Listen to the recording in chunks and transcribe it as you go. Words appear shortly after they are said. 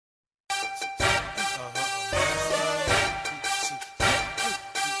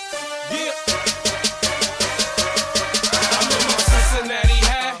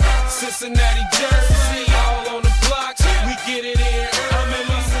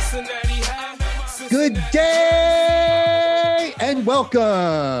Good day and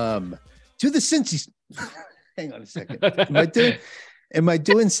welcome to the Cincy. Hang on a second. Am I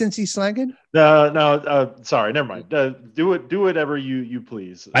doing Cincy slanging? No, sorry, never mind. Do whatever you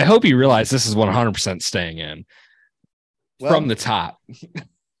please. I hope you realize this is 100% staying in from the top.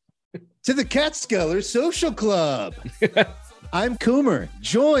 To the Catskeller Social Club. I'm Coomer,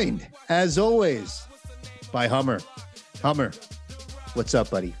 joined as always by Hummer. Hummer, what's up,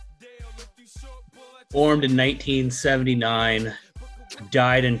 buddy? Formed in 1979,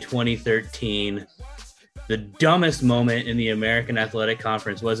 died in 2013. The dumbest moment in the American Athletic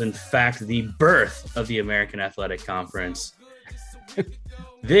Conference was, in fact, the birth of the American Athletic Conference.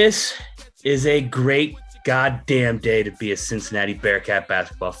 This is a great goddamn day to be a Cincinnati Bearcat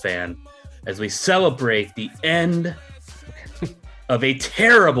basketball fan as we celebrate the end of a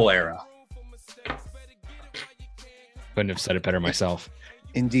terrible era. Couldn't have said it better myself.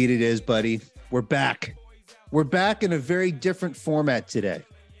 Indeed it is, buddy. We're back. We're back in a very different format today.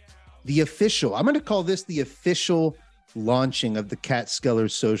 I'm going to call this the official launching of the Catskeller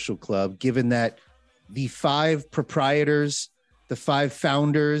Social Club, given that the 5 proprietors, the 5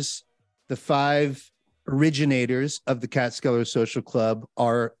 founders, the 5 originators of the Catskeller Social Club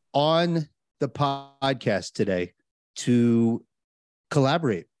are on the podcast today to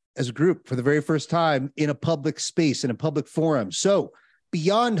collaborate as a group for the very first time in a public space, in a public forum. So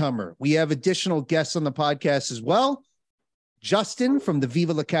beyond Hummer, we have additional guests on the podcast as well. Justin from the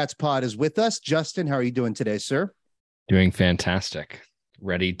Viva La Cats pod is with us. Justin, how are you doing today, sir? Doing fantastic.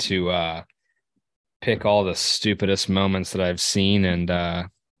 Ready to pick all the stupidest moments that I've seen and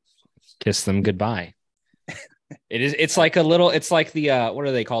kiss them goodbye. It's like the what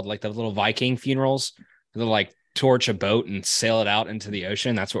are they called? Like the little Viking funerals. They'll like torch a boat and sail it out into the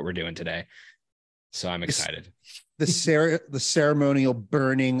ocean. That's what we're doing today. So I'm excited. The ceremonial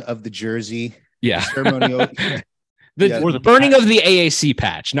burning of the jersey. Yeah. The burning of the AAC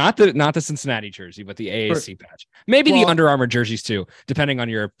patch, not the Cincinnati jersey, but the AAC patch. Maybe the Under Armour jerseys too, depending on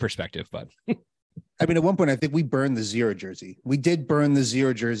your perspective. But I mean, at one point, I think we burned the Zero jersey. We did burn the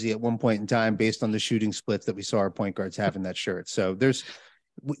Zero jersey at one point in time based on the shooting splits that we saw our point guards having that shirt. So it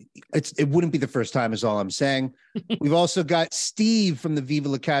wouldn't be the first time is all I'm saying. We've also got Steve from the Viva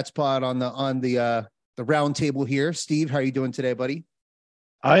La Cats pod on the round table here. Steve, how are you doing today, buddy?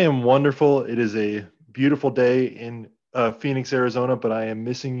 I am wonderful. It is a beautiful day in Phoenix, Arizona, but I am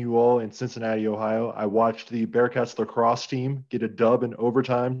missing you all in Cincinnati, Ohio. I watched the Bearcats lacrosse team get a dub in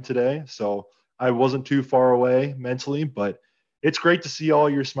overtime today, so I wasn't too far away mentally, but it's great to see all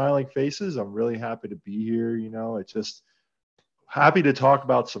your smiling faces. I'm really happy to be here. It's just happy to talk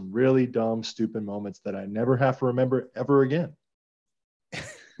about some really dumb, stupid moments that I never have to remember ever again.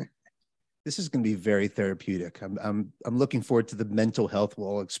 This is going to be very therapeutic. I'm looking forward to the mental health we'll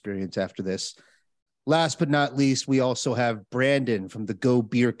all experience after this. Last but not least, we also have Brandon from the Go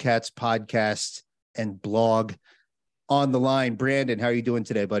Bearcats podcast and blog on the line. Brandon, how are you doing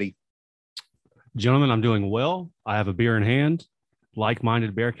today, buddy? Gentlemen, I'm doing well. I have a beer in hand,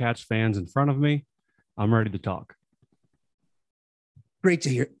 like-minded Bearcats fans in front of me. I'm ready to talk. Great to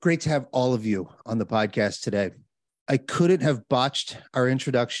hear. Great to have all of you on the podcast today. I couldn't have botched our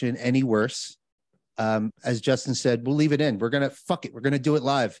introduction any worse. As Justin said, we'll leave it in. We're going to do it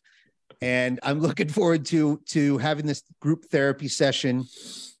live. And I'm looking forward to having this group therapy session.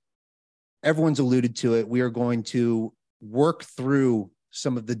 Everyone's alluded to it. We are going to work through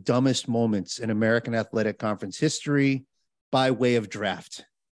some of the dumbest moments in American Athletic Conference history by way of draft.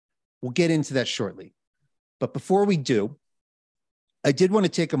 We'll get into that shortly. But before we do, I did want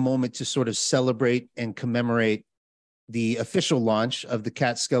to take a moment to sort of celebrate and commemorate the official launch of the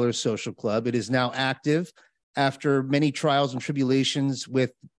Catskeller Social Club. It is now active after many trials and tribulations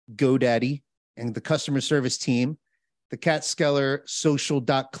with GoDaddy and the customer service team. The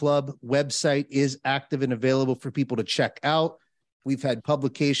CatskellerSocial.club website is active and available for people to check out. We've had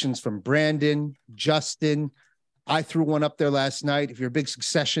publications from Brandon, Justin. I threw one up there last night. If you're a big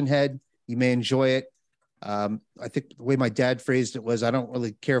Succession head, you may enjoy it. I think the way my dad phrased it was, I don't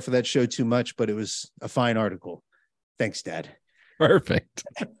really care for that show too much, but it was a fine article. Thanks, Dad. Perfect.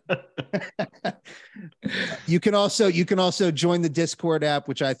 You can also join the Discord app,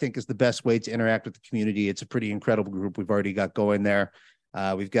 which I think is the best way to interact with the community. It's a pretty incredible group we've already got going there.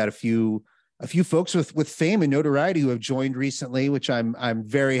 We've got a few folks with fame and notoriety who have joined recently, which I'm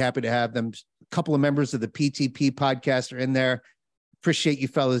very happy to have them. A couple of members of the PTP podcast are in there. Appreciate you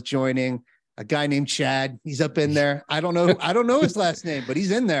fellas joining. A guy named Chad, he's up in there. I don't know his last name, but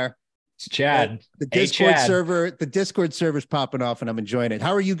he's in there. It's Chad. The Discord server's popping off, and I'm enjoying it.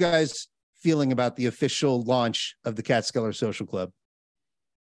 How are you guys feeling about the official launch of the Catskeller Social Club?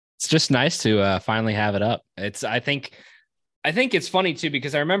 it's just nice to finally have it up. I think it's funny too,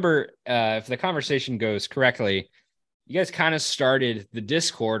 because I remember if the conversation goes correctly, you guys kind of started the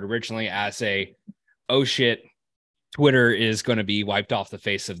Discord originally as oh shit, Twitter is going to be wiped off the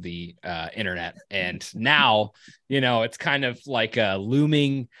face of the internet. And now, it's kind of like a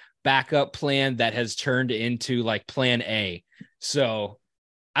looming backup plan that has turned into like plan A. So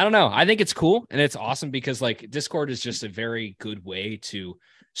I don't know. I think it's cool and it's awesome because like Discord is just a very good way to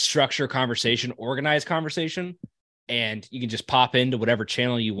structure conversation, organize conversation. And you can just pop into whatever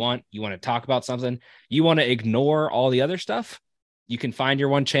channel you want. You want to talk about something, you want to ignore all the other stuff, you can find your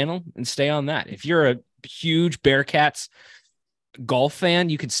one channel and stay on that. If you're a huge Bearcats golf fan,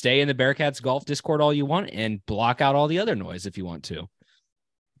 you could stay in the Bearcats golf Discord all you want and block out all the other noise if you want to.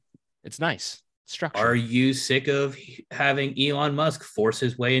 It's nice structure. Are you sick of having Elon Musk force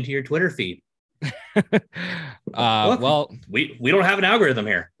his way into your Twitter feed? Look, well, we don't have an algorithm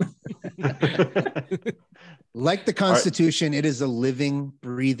here. Like the Constitution, it is a living,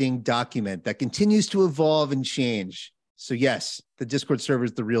 breathing document that continues to evolve and change. So yes, the Discord server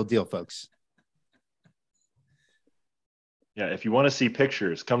is the real deal, folks. Yeah, if you want to see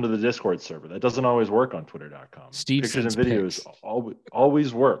pictures, come to the Discord server. That doesn't always work on Twitter.com. Pictures and videos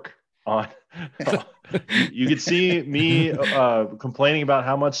always work on. You could see me complaining about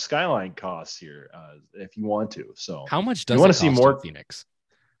how much Skyline costs here if you want to. So how much does you want it to see cost more? in Phoenix?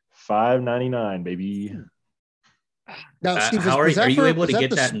 $5.99, baby. Now, Steve, are you able to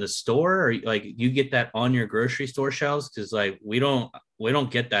get that in the store, or like you get that on your grocery store shelves? Because like we don't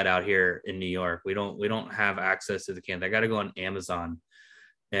get that out here in New York. We don't have access to the cans. I got to go on Amazon,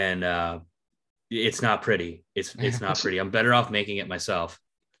 and it's not pretty. It's not pretty. I'm better off making it myself,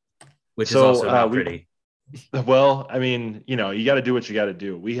 which is also not pretty. Well, I mean, you got to do what you got to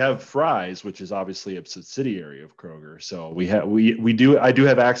do. We have Fry's, which is obviously a subsidiary of Kroger. So I do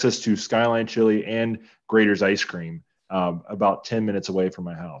have access to Skyline Chili and Grater's ice cream about 10 minutes away from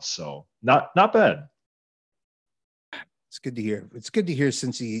my house. So not bad. It's good to hear. It's good to hear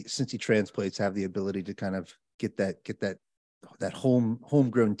since he transplates have the ability to kind of get that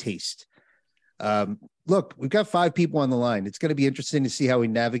homegrown taste. Look, we've got 5 people on the line. It's going to be interesting to see how we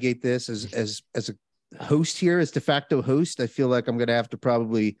navigate this as a host here, as de facto host. I feel like I'm going to have to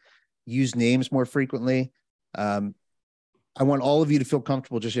probably use names more frequently. I want all of you to feel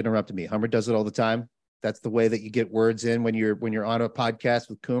comfortable just interrupting me. Hummer does it all the time. That's the way that you get words in when you're on a podcast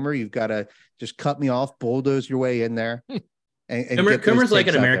with Coomer. You've got to just cut me off, bulldoze your way in there. And Coomer's like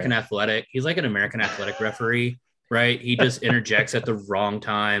an American Athletic. He's like an American Athletic referee, right? He just interjects at the wrong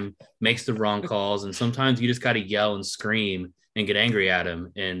time, makes the wrong calls, and sometimes you just got to yell and scream and get angry at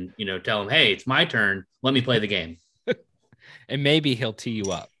him and, tell him, hey, it's my turn. Let me play the game. And maybe he'll tee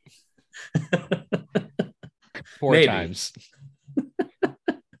you up 4 Maybe. times.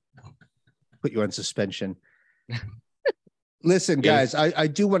 Put you on suspension. Listen, guys, I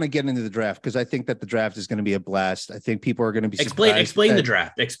do want to get into the draft because I think that the draft is going to be a blast. I think people are going to be Explain the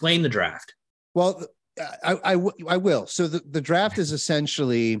draft. Explain the draft. Well, I will. So the draft is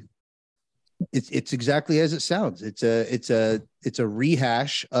essentially it's exactly as it sounds. It's a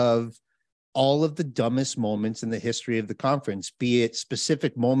rehash of all of the dumbest moments in the history of the conference, be it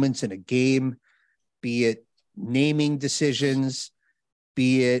specific moments in a game, be it naming decisions,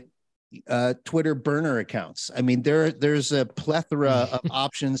 be it Twitter burner accounts. I mean, there's a plethora of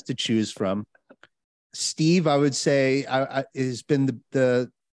options to choose from. Steve, I would say, has been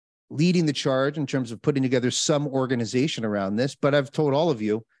the leading the charge in terms of putting together some organization around this. But I've told all of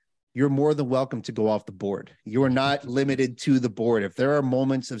you, you're more than welcome to go off the board. You are not limited to the board. If there are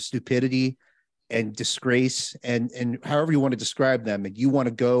moments of stupidity and disgrace and however you want to describe them, and you want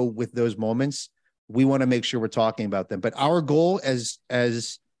to go with those moments, we want to make sure we're talking about them. But our goal as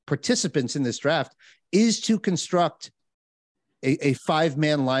participants in this draft is to construct a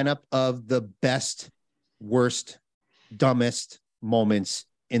 5-man lineup of the best, worst, dumbest moments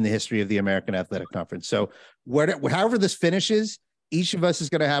in the history of the American Athletic Conference. So however this finishes, each of us is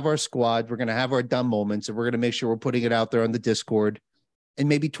going to have our squad. We're going to have our dumb moments, and we're going to make sure we're putting it out there on the Discord and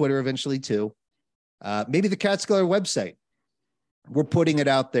maybe Twitter eventually too. Maybe the Catskiller website. We're putting it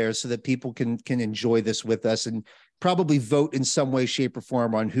out there so that people can enjoy this with us and probably vote in some way, shape, or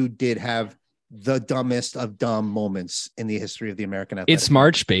form on who did have the dumbest of dumb moments in the history of the American Athletic. It's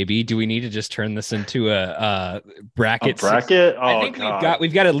March, baby. Do we need to just turn this into a bracket? A bracket? I think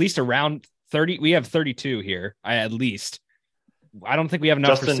we've got at least around 30. We have 32 here, at least. I don't think we have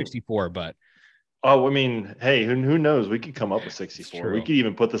enough for 64, but Oh, I mean, hey, who knows? We could come up with 64. We true. could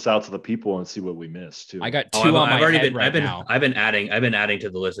even put this out to the people and see what we missed too. I got Oh, 2 on I've my already head been. right I've been. now. I've been adding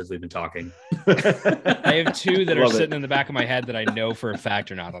to the list as we've been talking. I have 2 that are Love it. sitting in the back of my head that I know for a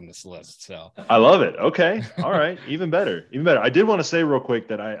fact are not on this list. So I love it. Okay. All right. Even better. Even better. I did want to say real quick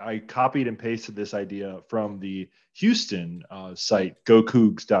that I copied and pasted this idea from the Houston site,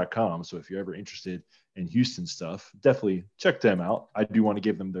 gocougs.com. So if you're ever interested in Houston stuff, definitely check them out. I do want to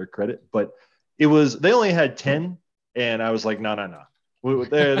give them their credit, but they only had 10, and I was like, no.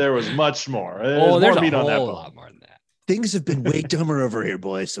 There was much more. there's more meat a on that whole bone. lot more than that. Things have been way dumber over here,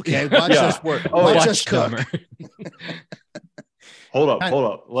 boys. Okay, watch Yeah. us work. Oh, watch yeah. us cook. Dumber. Hold up.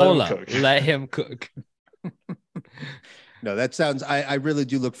 Hold him up. cook. Let him cook. No, that sounds. I really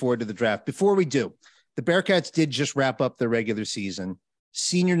do look forward to the draft. Before we do, the Bearcats did just wrap up their regular season.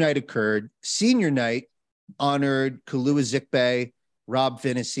 Senior night occurred. Senior night honored Kalua Zikbe, Rob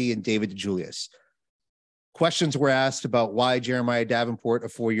Finnessy, and David DeJulius. Questions were asked about why Jeremiah Davenport, a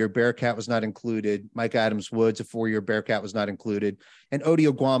 4-year Bearcat, was not included. Mike Adams-Woods, a 4-year Bearcat, was not included. And Odi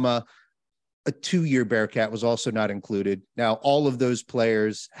Oguama, a 2-year Bearcat, was also not included. Now, all of those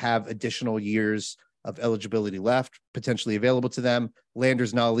players have additional years of eligibility left, potentially available to them.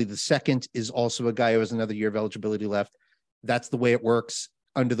 Landers Nolly II is also a guy who has another year of eligibility left. That's the way it works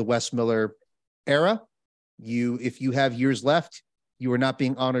under the Wes Miller era. If you have years left, you are not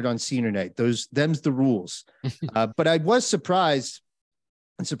being honored on senior night. Them's the rules. But I was surprised,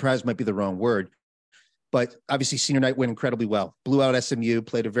 and surprised might be the wrong word, but obviously senior night went incredibly well. Blew out SMU,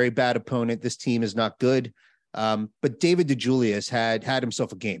 played a very bad opponent. This team is not good. But David DeJulius had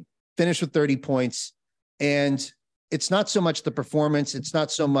himself a game, finished with 30 points. And it's not so much the performance. It's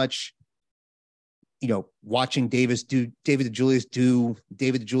not so much, watching David DeJulius do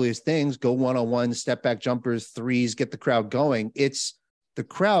David DeJulius things, go one-on-one, step back jumpers, threes, get the crowd going. It's the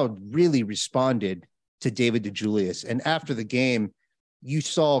crowd really responded to David DeJulius. And after the game, you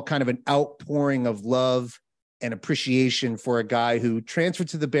saw kind of an outpouring of love and appreciation for a guy who transferred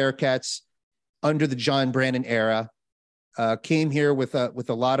to the Bearcats under the John Brandon era, came here with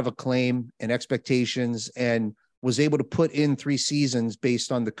a lot of acclaim and expectations, and was able to put in 3 seasons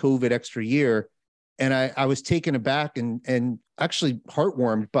based on the COVID extra year. And I was taken aback and actually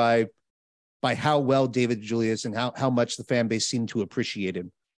heartwarmed by how well David DeJulius and how much the fan base seemed to appreciate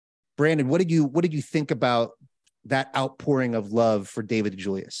him. Brandon, what did you think about that outpouring of love for David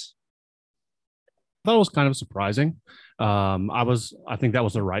DeJulius? I thought it was kind of surprising. I think that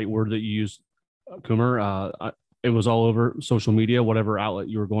was the right word that you used, Coomer. It was all over social media, whatever outlet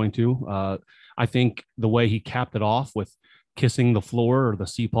you were going to. I think the way he capped it off with kissing the floor or the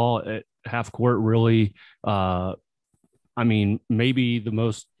C-paw at half court really, maybe the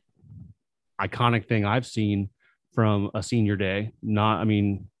most iconic thing I've seen from a senior day.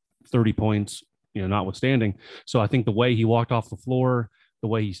 30 points, notwithstanding. So I think the way he walked off the floor, the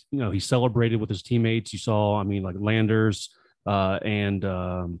way he celebrated with his teammates, you saw, like Landers and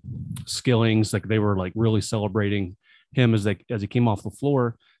Skillings, like they were like really celebrating him as he came off the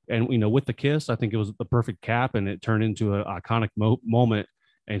floor. And, with the kiss, I think it was the perfect cap, and it turned into an iconic moment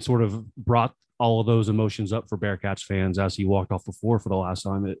and sort of brought all of those emotions up for Bearcats fans as he walked off the floor for the last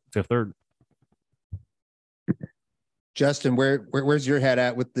time at Fifth Third. Justin, where's your head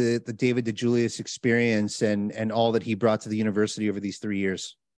at with the David DeJulius experience and all that he brought to the university over these 3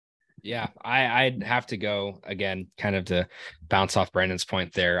 years? Yeah, I'd have to go again, kind of to bounce off Brandon's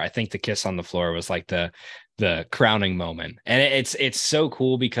point there. I think the kiss on the floor was like the crowning moment. And it's so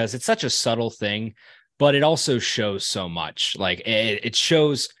cool because it's such a subtle thing, but it also shows so much. Like it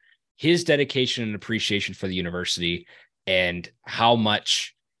shows his dedication and appreciation for the university and how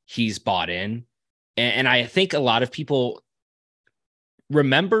much he's bought in. And I think a lot of people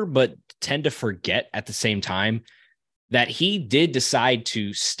remember, but tend to forget at the same time that he did decide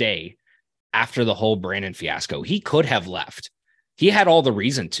to stay after the whole Brandon fiasco. He could have left. He had all the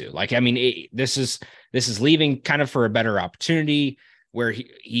reason to. This is leaving kind of for a better opportunity where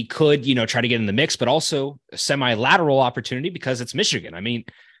he could, try to get in the mix, but also a semi-lateral opportunity because it's Michigan.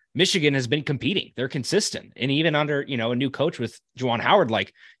 Michigan has been competing. They're consistent. And even under, a new coach with Juwan Howard,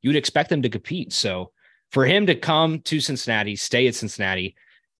 like you'd expect them to compete. So for him to come to Cincinnati, stay at Cincinnati,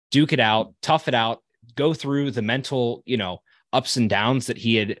 duke it out, tough it out, go through the mental, ups and downs that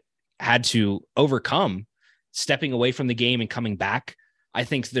he had to overcome, stepping away from the game and coming back. I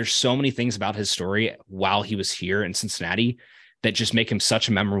think there's so many things about his story while he was here in Cincinnati that just make him such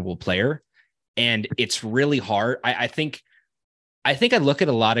a memorable player. And it's really hard. I think I look at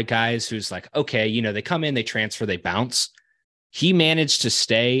a lot of guys who's like, okay, they come in, they transfer, they bounce. He managed to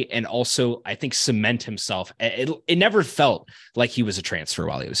stay and also, I think, cement himself. It never felt like he was a transfer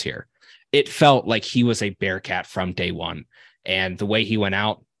while he was here. it felt like he was a Bearcat from day one. And the way he went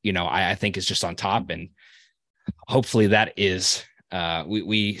out, I think is just on top. And hopefully that is,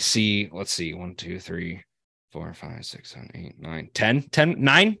 we see, let's see, 1, 2, 3, 4, 5, 6, 7, 8, 9,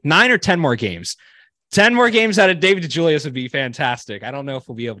 10, 9 or 10 more games. 10 more games out of David DeJulius would be fantastic. I don't know if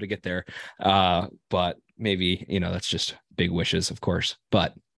we'll be able to get there. But maybe, that's just big wishes, of course.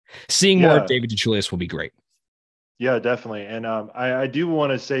 But seeing more of David DeJulius will be great. Yeah, definitely. And I do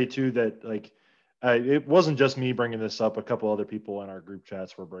want to say, too, that it wasn't just me bringing this up. A couple other people in our group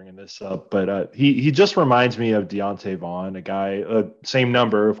chats were bringing this up. But he just reminds me of Deontay Vaughn, a guy, same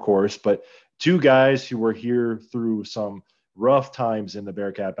number, of course, but two guys who were here through some rough times in the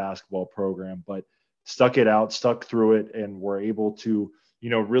Bearcat basketball program, but stuck it out, stuck through it, and were able to,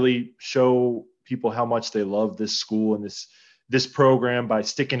 really show people how much they love this school and this program by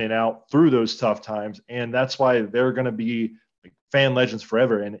sticking it out through those tough times. And that's why they're going to be fan legends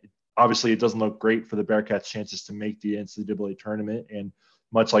forever. And obviously it doesn't look great for the Bearcats' chances to make the NCAA tournament. And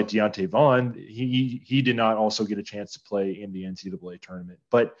much like Deontay Vaughn, he did not also get a chance to play in the NCAA tournament.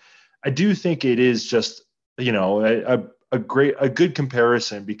 But I do think it is just, a good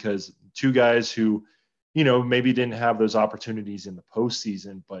comparison, because two guys who, maybe didn't have those opportunities in the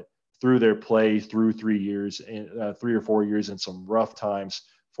postseason, but through their play through 3 or 4 years in some rough times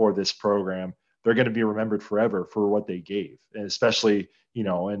for this program, they're going to be remembered forever for what they gave. And especially,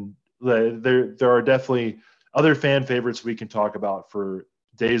 and there are definitely other fan favorites we can talk about for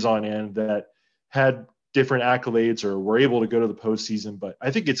days on end that had different accolades or were able to go to the postseason. But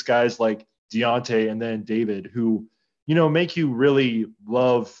I think it's guys like Deontay and then David who, make you really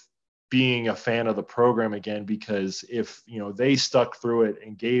love being a fan of the program again, because if, they stuck through it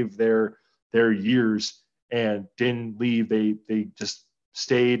and gave their years and didn't leave, they just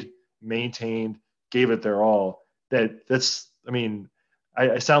stayed, maintained, gave it their all. I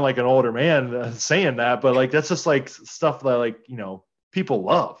sound like an older man saying that, but that's just stuff that people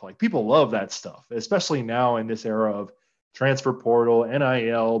love. People love that stuff, especially now in this era of transfer portal,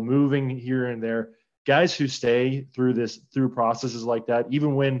 NIL, moving here and there. Guys who stay through processes like that,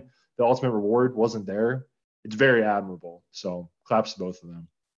 even when the ultimate reward wasn't there, it's very admirable. So claps to both of them.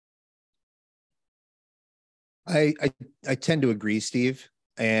 I tend to agree, Steve,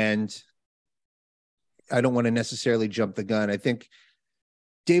 and I don't want to necessarily jump the gun. I think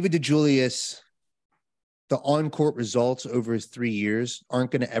David DeJulius, the on-court results over his 3 years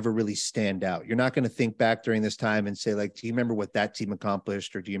aren't going to ever really stand out. You're not going to think back during this time and say, do you remember what that team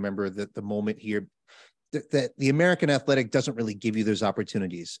accomplished? Or do you remember the moment here? That the American Athletic doesn't really give you those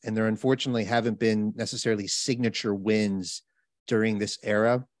opportunities. And there unfortunately haven't been necessarily signature wins during this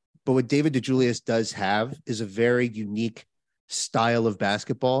era. But what David DeJulius does have is a very unique style of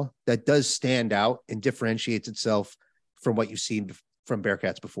basketball that does stand out and differentiates itself from what you've seen from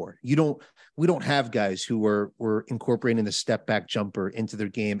Bearcats before. We don't have guys who were incorporating the step back jumper into their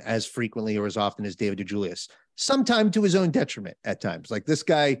game as frequently or as often as David DeJulius, sometimes to his own detriment at times. This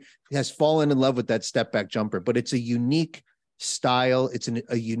guy has fallen in love with that step back jumper, but it's a unique style. It's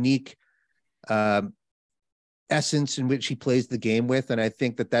a unique essence in which he plays the game with. And I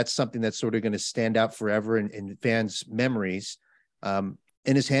think that's something that's sort of going to stand out forever in fans' memories. And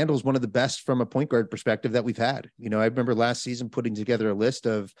his handle is one of the best from a point guard perspective that we've had. I remember last season putting together a list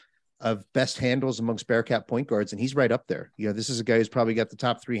of best handles amongst Bearcat point guards, and he's right up there. This is a guy who's probably got the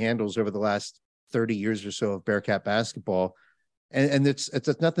top 3 handles over the last 30 years or so of Bearcat basketball. And it's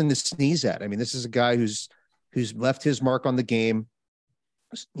nothing to sneeze at. I mean, this is a guy who's left his mark on the game,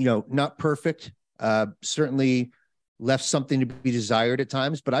 not perfect, certainly left something to be desired at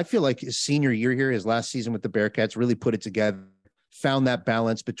times, but I feel like his senior year here, his last season with the Bearcats, really put it together, found that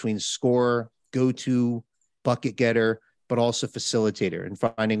balance between scorer, go-to, bucket getter, but also facilitator, and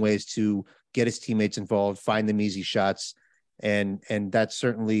finding ways to get his teammates involved, find them easy shots. And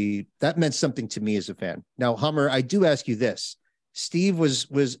that meant something to me as a fan. Now, Hummer, I do ask you this. Steve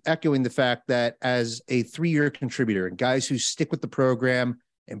was echoing the fact that as a 3-year contributor and guys who stick with the program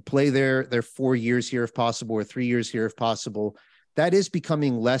and play their 4 years here if possible, or 3 years here if possible, that is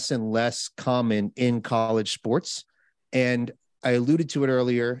becoming less and less common in college sports. And I alluded to it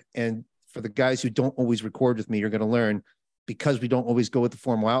earlier, and for the guys who don't always record with me, you're going to learn, because we don't always go with the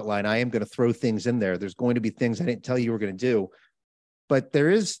formal outline, I am going to throw things in there. There's going to be things I didn't tell you we're going to do. But there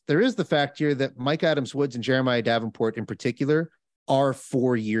is the fact here that Mike Adams-Woods and Jeremiah Davenport in particular are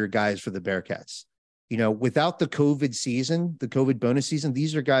 4-year guys for the Bearcats. Without the COVID season, the COVID bonus season,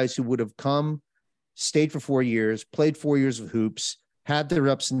 these are guys who would have come, stayed for 4 years, played 4 years of hoops, had their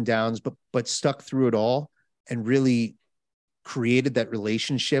ups and downs, but stuck through it all and really created that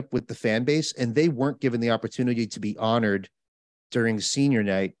relationship with the fan base. And they weren't given the opportunity to be honored during senior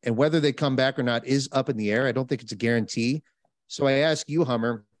night, and whether they come back or not is up in the air. I don't think it's a guarantee. So I ask you,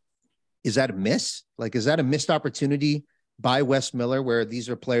 Hummer, is that a miss? Like, is that a missed opportunity by Wes Miller, where these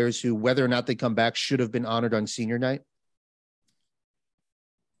are players who, whether or not they come back, should have been honored on senior night?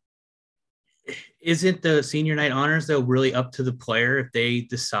 Isn't the senior night honors, though, really up to the player if they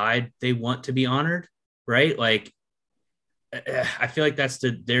decide they want to be honored, right? Like, I feel like that's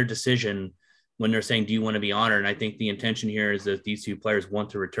their decision when they're saying, do you want to be honored? And I think the intention here is that these two players want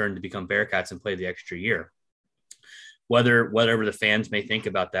to return to become Bearcats and play the extra year. Whatever the fans may think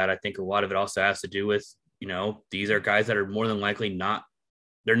about that, I think a lot of it also has to do with, these are guys that are more than likely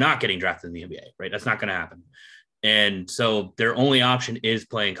they're not getting drafted in the NBA, right? That's not going to happen. And so their only option is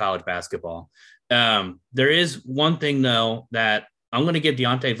playing college basketball. There is one thing, though, that I'm going to give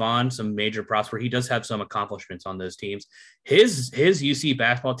Deontay Vaughn some major props where he does have some accomplishments on those teams. His UC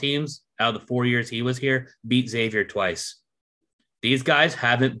basketball teams, out of the 4 years he was here, beat Xavier twice. These guys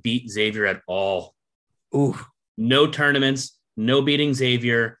haven't beat Xavier at all. Ooh. No tournaments, no beating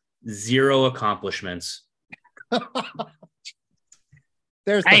Xavier, 0 accomplishments.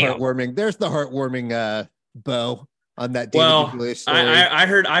 There's the heartwarming bow on that David DeJulius story. I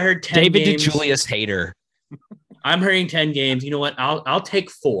heard 10 David games. DeJulius hater. I'm hearing 10 games. You know what? I'll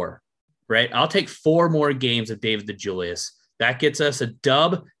take 4, right? I'll take 4 more games of David DeJulius. That gets us a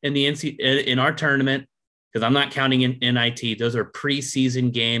dub in our tournament, because I'm not counting in NIT. Those are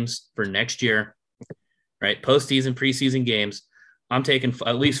preseason games for next year, right? Postseason, preseason games. I'm taking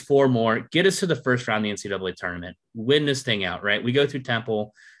at least 4 more. Get us to the first round of the NCAA tournament. Win this thing out, right? We go through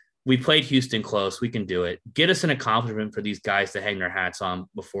Temple. We played Houston close. We can do it. Get us an accomplishment for these guys to hang their hats on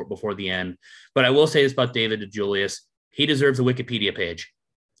before the end. But I will say this about David DeJulius. He deserves a Wikipedia page.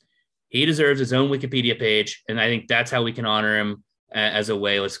 He deserves his own Wikipedia page. And I think that's how we can honor him as a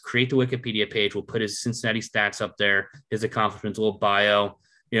way. Let's create the Wikipedia page. We'll put his Cincinnati stats up there, his accomplishments, a little bio.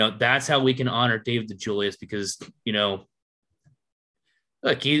 That's how we can honor David DeJulius, because,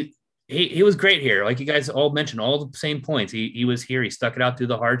 look, he was great here. Like you guys all mentioned, all the same points. He was here. He stuck it out through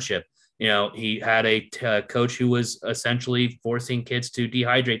the hardship. He had a coach who was essentially forcing kids to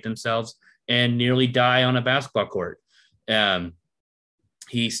dehydrate themselves and nearly die on a basketball court.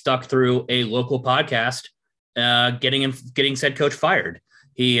 He stuck through a local podcast, getting said coach fired.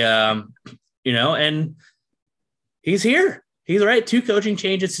 He, and he's here. He's right. 2 coaching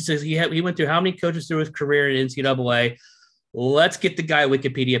changes. He went through how many coaches through his career in NCAA. Let's get the guy a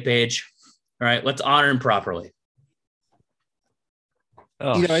Wikipedia page. All right, let's honor him properly.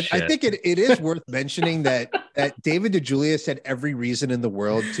 Oh, I think it is worth mentioning that David DeJulius had every reason in the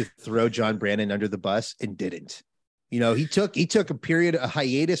world to throw John Brannen under the bus and didn't. He took a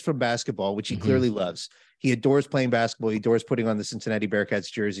hiatus from basketball, which he clearly loves. He adores playing basketball. He adores putting on the Cincinnati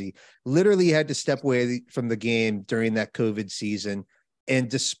Bearcats jersey. Literally had to step away from the game during that COVID season. And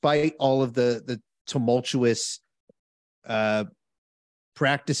despite all of the tumultuous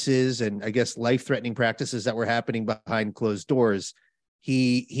practices and I guess life-threatening practices that were happening behind closed doors,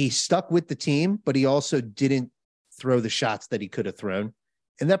 he stuck with the team, but he also didn't throw the shots that he could have thrown.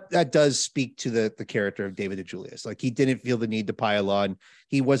 And that does speak to the character of David DeJulius. Like, he didn't feel the need to pile on.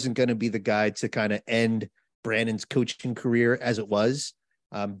 He wasn't going to be the guy to kind of end Brannen's coaching career as it was.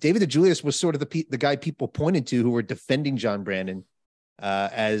 David DeJulius was sort of the guy people pointed to who were defending John Brannen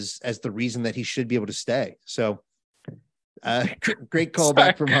as the reason that he should be able to stay. So great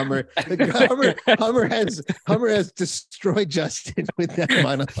callback from Hummer. Hummer has destroyed Justin with that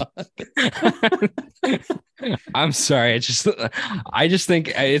monologue. I'm sorry. I just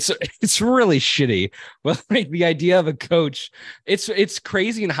think it's really shitty. But like the idea of a coach, it's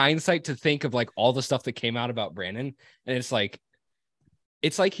crazy in hindsight to think of like all the stuff that came out about Brannen, and it's like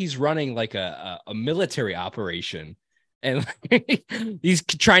he's running like a military operation. And he's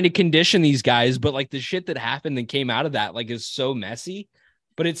trying to condition these guys, but like the shit that happened and came out of that like is so messy.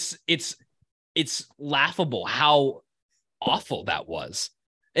 But it's laughable how awful that was.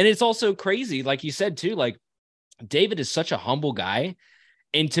 And it's also crazy, like you said too, like David is such a humble guy,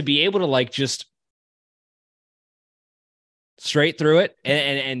 and to be able to like just straight through it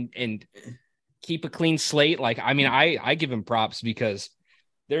and keep a clean slate. Like, I mean, I give him props because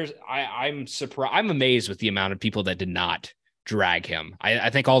I'm surprised. I'm amazed with the amount of people that did not drag him. I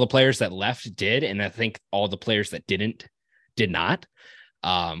think all the players that left did, and I think all the players that did not,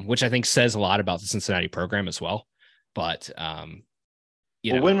 which I think says a lot about the Cincinnati program as well. But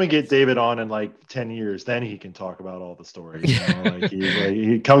when we get David on in like 10 years, then he can talk about all the stories.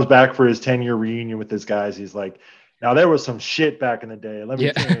 He comes back for his 10-year reunion with his guys. He's like, now there was some shit back in the day. Let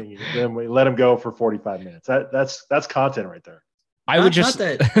me tell you. Then we let him go for 45 minutes. That's content right there. I would just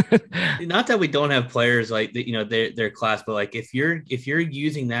not that we don't have players like their class, but like if you're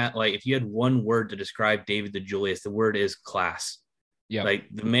using that, like if you had one word to describe David DeJulius, the word is class. Yeah, like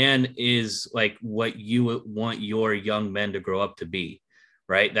the man is like what you would want your young men to grow up to be,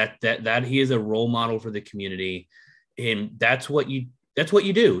 right? That he is a role model for the community, and that's what you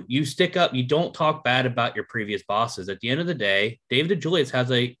do. You stick up. You don't talk bad about your previous bosses. At the end of the day, David DeJulius has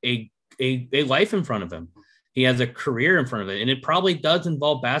a life in front of him. He has a career in front of it, and it probably does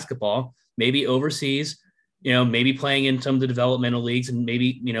involve basketball, maybe overseas, maybe playing in some of the developmental leagues, and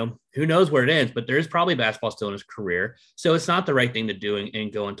maybe, who knows where it ends, but there is probably basketball still in his career. So it's not the right thing to do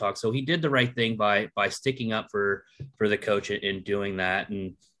and go and talk. So he did the right thing by sticking up for the coach in doing that.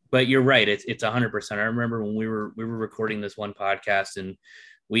 But you're right. It's 100%. I remember when we were recording this one podcast, and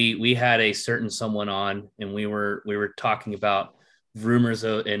we had a certain someone on, and we were talking about rumors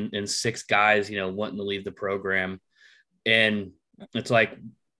of and 6 guys, wanting to leave the program. And it's like,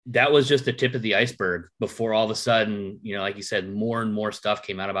 that was just the tip of the iceberg before all of a sudden, like you said, more and more stuff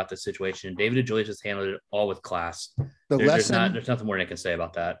came out about the situation. And David DeJulius just handled it all with class. There's nothing more I can say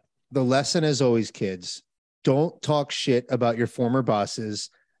about that. The lesson is always, kids, don't talk shit about your former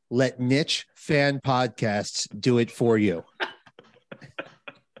bosses. Let niche fan podcasts do it for you.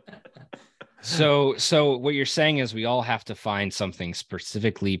 So what you're saying is we all have to find something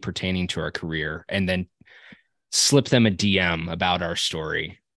specifically pertaining to our career and then slip them a DM about our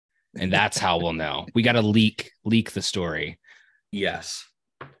story. And that's how we'll know. We got to leak the story. Yes.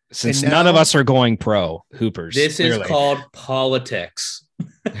 Since none of us are going pro hoopers. This clearly is called politics.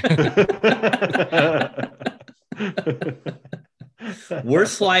 We're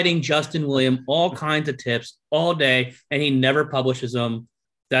sliding Justin Williams all kinds of tips all day, and he never publishes them.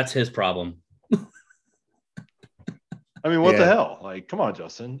 That's his problem. I mean, what the hell? Like, come on,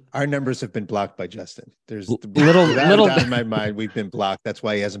 Justin. Our numbers have been blocked by Justin. There's little doubt in my mind. We've been blocked. That's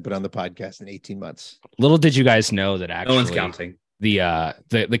why he hasn't been on the podcast in 18 months. Little did you guys know that actually no one's counting. The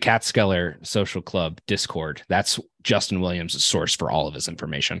Catskeller Social Club Discord, that's Justin Williams' source for all of his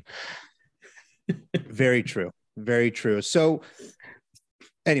information. Very true. Very true. So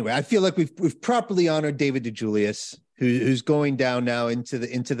anyway, I feel like we've properly honored David DeJulius, who's going down now into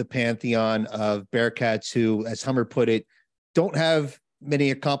the pantheon of Bearcats who, as Hummer put it, don't have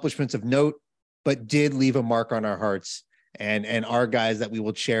many accomplishments of note, but did leave a mark on our hearts and are guys that we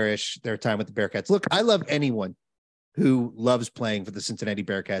will cherish their time with the Bearcats. Look, I love anyone who loves playing for the Cincinnati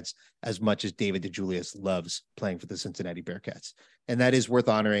Bearcats as much as David DeJulius loves playing for the Cincinnati Bearcats. And that is worth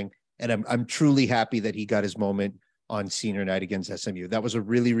honoring. And I'm truly happy that he got his moment on senior night against SMU. That was a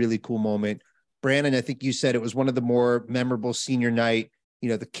really, really cool moment. Brandon, I think you said it was one of the more memorable senior night,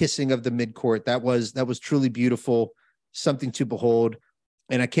 the kissing of the midcourt. That was truly beautiful, something to behold.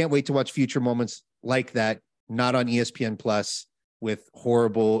 And I can't wait to watch future moments like that, not on ESPN Plus with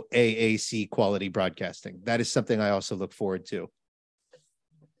horrible AAC quality broadcasting. That is something I also look forward to.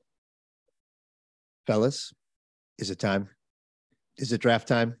 Fellas, is it time? Is it draft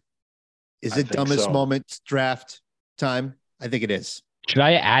time? Is it dumbest moment draft time? I think it is. Should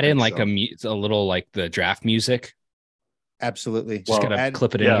I add in like a little like the draft music? Absolutely. Just gotta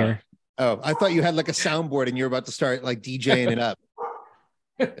clip it in here. Oh, I thought you had like a soundboard and you're about to start like DJing it up.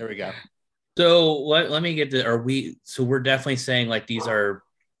 There we go. So let me get to, so we're definitely saying like this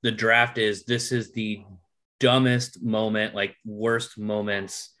is the dumbest moment, like worst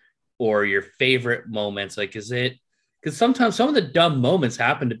moments or your favorite moments. Like, is it, because sometimes some of the dumb moments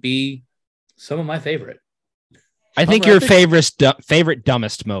happen to be some of my favorite. I think your favorite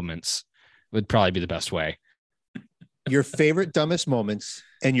dumbest moments would probably be the best way. Your favorite dumbest moments,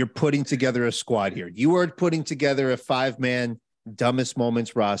 and you're putting together a squad here. You are putting together a 5-man dumbest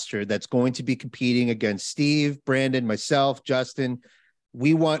moments roster that's going to be competing against Steve, Brandon, myself, Justin.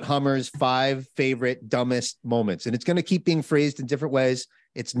 We want Hummer's 5 favorite dumbest moments, and it's going to keep being phrased in different ways.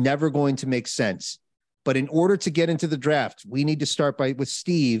 It's never going to make sense. But in order to get into the draft, we need to start with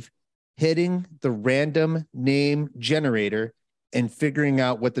Steve hitting the random name generator and figuring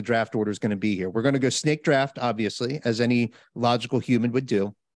out what the draft order is going to be here. We're going to go snake draft, obviously, as any logical human would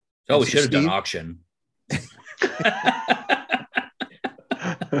do. Oh, we should have done auction.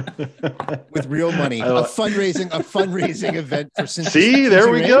 With real money, a fundraising event for Cincinnati. See,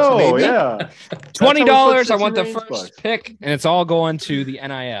 there we go. Yeah. $20. I want the first pick, and it's all going to the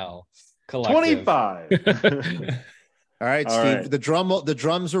NIL collective. 25. All right, Steve. Right. The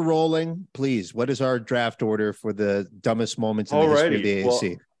drums are rolling. Please, what is our draft order for the dumbest moments in the history of the AAC?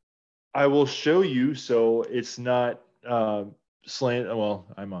 Well, I will show you. So it's not slant.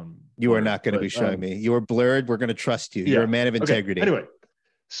 Well, I'm on. You are not going to be showing me. You are blurred. We're going to trust you. You're a man of integrity. Okay. Anyway,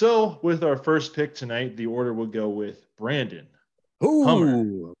 so with our first pick tonight, the order will go with Brandon, Hummer.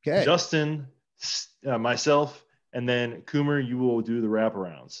 Ooh, okay. Justin, myself, and then Coomer, you will do the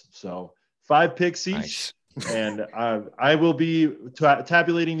wraparounds. So 5 picks each. Nice. And I will be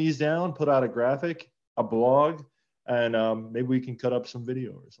tabulating these down, put out a graphic, a blog, and maybe we can cut up some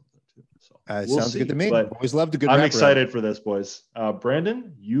video or something too. So we'll sounds see. good to me. But Always loved a good I'm wraparound. excited for this, boys.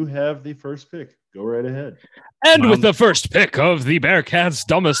 Brandon, you have the first pick. Go right ahead. And with the first pick of the Bearcats'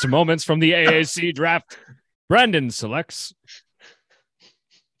 dumbest moments from the AAC draft, Brandon selects.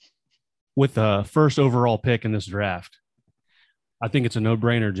 With the first overall pick in this draft, I think it's a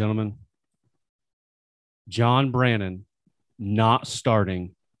no-brainer, gentlemen. John Brannon not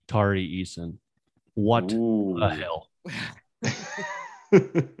starting Tari Eason. What the hell?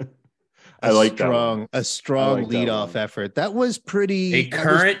 I like a strong leadoff effort. That was pretty. A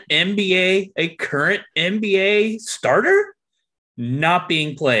current NBA starter not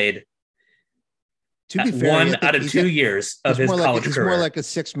being played. To be fair, one out of 2 years of his college career. He's more like a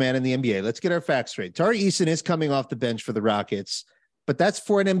 6th man in the NBA. Let's get our facts straight. Tari Eason is coming off the bench for the Rockets, but that's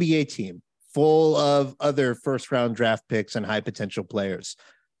for an NBA team full of other first-round draft picks and high potential players.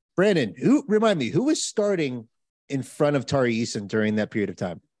 Brandon, remind me, who was starting in front of Tari Eason during that period of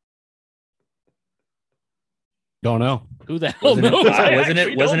time? Don't know. Who the hell knows? Wasn't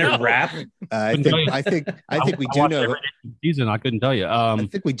it Rap? I think we do know. Season, I couldn't tell you. I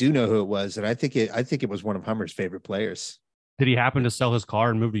think we do know who it was, and I think it was one of Hummer's favorite players. Did he happen to sell his car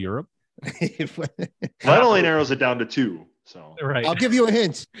and move to Europe? That only narrows it down to 2. So right. I'll give you a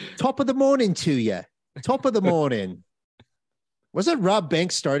hint. Top of the morning to you. Top of the morning. Wasn't Rob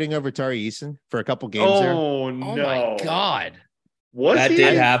Banks starting over Tari Eason for a couple games there? Oh no! Oh my God. That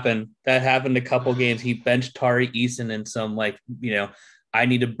did happen. That happened a couple games. He benched Tari Eason in some I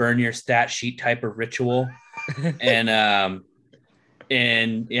need to burn your stat sheet type of ritual.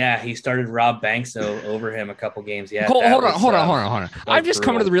 and he started Rob Banks over him a couple games. Yeah. Hold on. I've just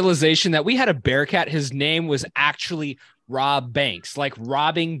come to the realization that we had a Bearcat. His name was actually Rob Banks, like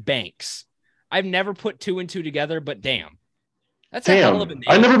robbing banks. I've never put 2 and 2 together, but damn. That's a hell of a name.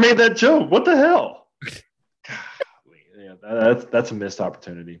 I never made that joke. What the hell? That's a missed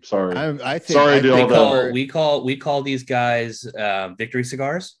opportunity. Sorry. We call these guys victory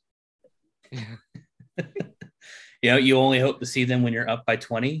cigars. You only hope to see them when you're up by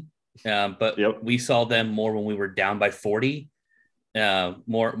 20. But we saw them more when we were down by 40.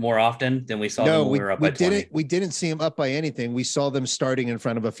 More often than we saw them when we were up by 20. We didn't see them up by anything. We saw them starting in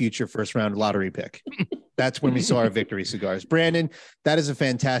front of a future first-round lottery pick. That's when we saw our victory cigars. Brandon, that is a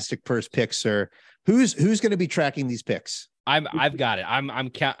fantastic first pick, sir. Who's going to be tracking these picks? I've got it.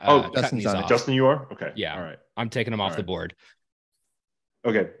 I'm Justin's these on off. it. Justin, you are? Okay. Yeah. All right. I'm taking them off the board.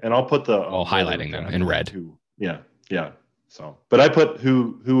 Okay. And I'll put highlighting them in red. Yeah. So, but I put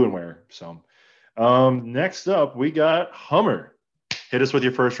who and where. So, next up we got Hummer. Hit us with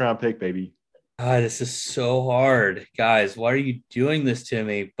your first round pick, baby. This is so hard, guys. Why are you doing this to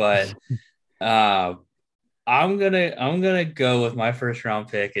me? But I'm gonna go with my first round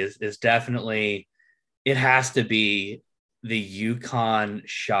pick. Is definitely, it has to be the UConn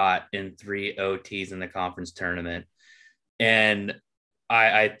shot in 3 OTs in the conference tournament, and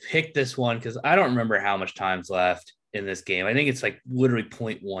I picked this one because I don't remember how much time's left in this game. I think it's like literally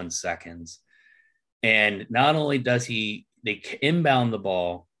 0.1 seconds, and not only does they inbound the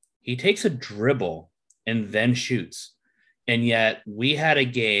ball, he takes a dribble and then shoots. And yet we had a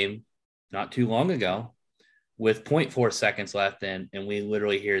game not too long ago with 0.4 seconds left and we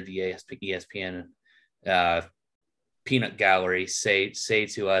literally hear the ESPN peanut gallery say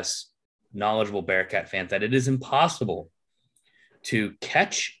to us, knowledgeable Bearcat fans, that it is impossible to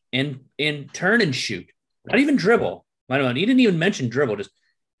catch and turn and shoot. Not even dribble. He didn't even mention dribble, just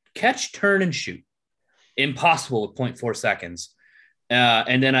catch, turn, and shoot. Impossible with 0.4 seconds.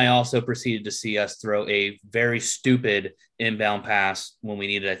 And then I also proceeded to see us throw a very stupid inbound pass when we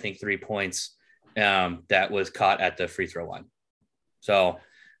needed, I think, 3 points that was caught at the free throw line. So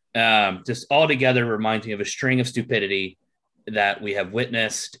just altogether reminds me of a string of stupidity that we have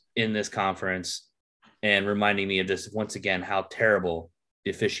witnessed in this conference and reminding me of just, once again, how terrible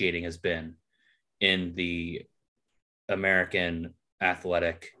the officiating has been in the American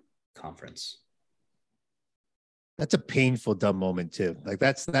Athletic Conference. That's a painful, dumb moment too. Like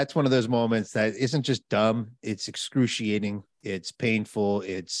that's one of those moments that isn't just dumb. It's excruciating. It's painful.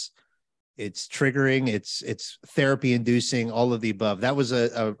 It's triggering. It's therapy inducing, all of the above. That was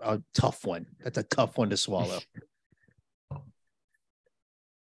a tough one. That's a tough one to swallow.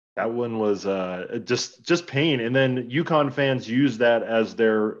 That one was just pain. And then UConn fans used that as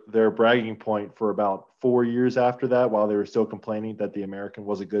their bragging point for about 4 years after that, while they were still complaining that the American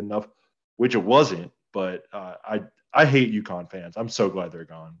wasn't good enough, which it wasn't. But I hate UConn fans. I'm so glad they're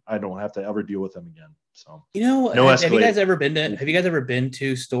gone. I don't have to ever deal with them again. So No, have you guys ever been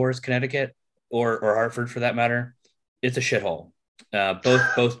to Storrs, Connecticut, or Hartford for that matter? It's a shithole.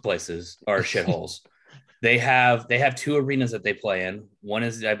 Both places are shitholes. They have 2 arenas that they play in. One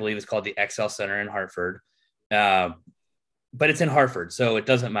is, I believe, it's called the XL Center in Hartford, but it's in Hartford, so it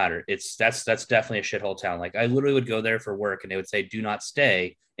doesn't matter. That's definitely a shithole town. Like, I literally would go there for work, and they would say, "Do not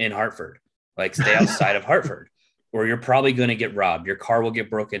stay in Hartford. Like, stay outside of Hartford, or you're probably going to get robbed. Your car will get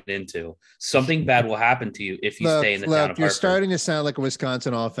broken into. Something bad will happen to you if you stay in the town of Hartford." You're starting to sound like a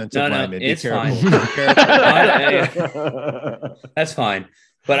Wisconsin offensive lineman. Be It's careful. fine. That's fine.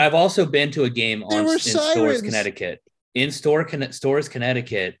 But I've also been to a game in Storrs, Connecticut. In Storrs,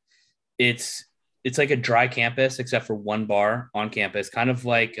 Connecticut, it's like a dry campus except for one bar on campus, kind of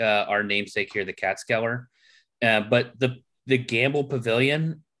like our namesake here, the Catskeller. But the Gamble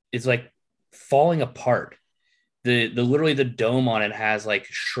Pavilion is like falling apart. Literally the dome on it has like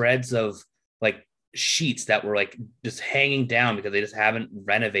shreds of like sheets that were like just hanging down because they just haven't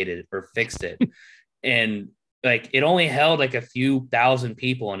renovated it or fixed it. And like, it only held like a few thousand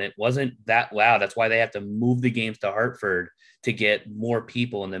people, and it wasn't that loud. That's why they have to move the games to Hartford to get more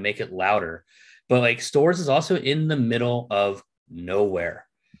people and to make it louder. But like, Storrs is also in the middle of nowhere.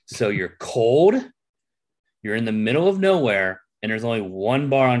 So you're cold, you're in the middle of nowhere, and there's only one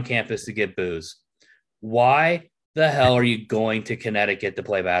bar on campus to get booze. Why the hell are you going to Connecticut to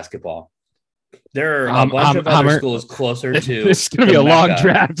play basketball? There are a bunch of other schools closer to. This is going to be a long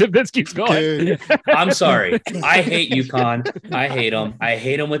draft if this keeps going. I'm sorry. I hate UConn. I hate them. I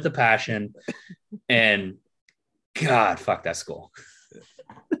hate them with a passion. And God, fuck that school.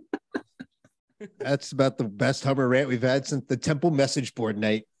 That's about the best Hummer rant we've had since the Temple message board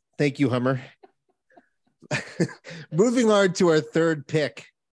night. Thank you, Hummer. Moving on to our third pick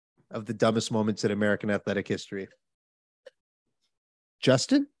of the dumbest moments in American athletic history.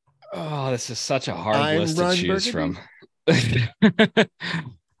 Justin? Oh, this is such a hard list to choose from.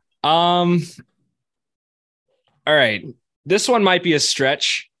 All right. This one might be a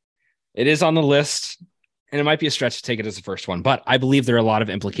stretch. It is on the list, and it might be a stretch to take it as the first one, but I believe there are a lot of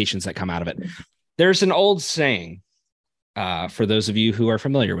implications that come out of it. There's an old saying, for those of you who are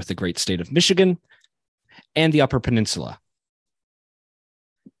familiar with the great state of Michigan and the Upper Peninsula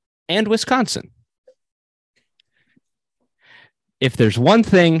and Wisconsin. If there's one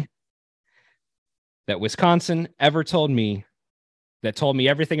thing that Wisconsin ever told me that told me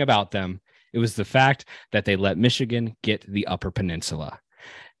everything about them, it was the fact that they let Michigan get the Upper Peninsula.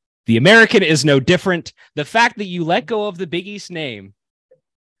 The American is no different. The fact that you let go of the Big East name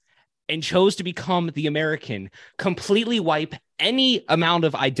and chose to become the American completely wipe any amount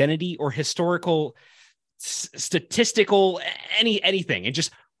of identity or historical, statistical, anything. And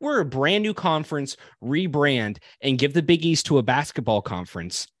just, we're a brand new conference, rebrand, and give the Big East to a basketball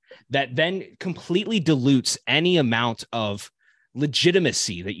conference that then completely dilutes any amount of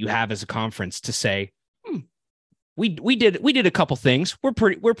legitimacy that you have as a conference to say, we did a couple things.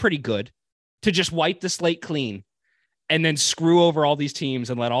 We're pretty good, to just wipe the slate clean and then screw over all these teams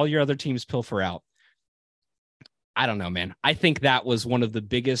and let all your other teams pilfer out. I don't know, man. I think that was one of the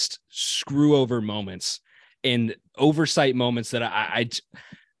biggest screw over moments and oversight moments that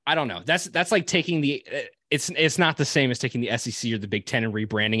I don't know. That's like taking the, it's not the same as taking the SEC or the Big Ten and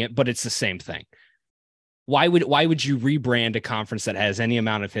rebranding it, but it's the same thing. Why would you rebrand a conference that has any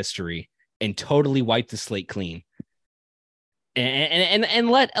amount of history and totally wipe the slate clean and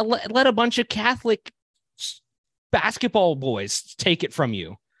let a bunch of Catholic basketball boys take it from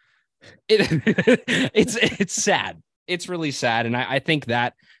you? It's sad. It's really sad. And I think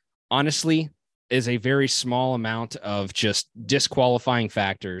that honestly is a very small amount of just disqualifying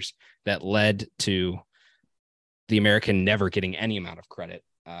factors that led to the American never getting any amount of credit.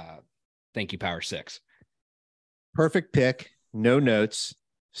 Thank you, Power Six. Perfect pick. No notes.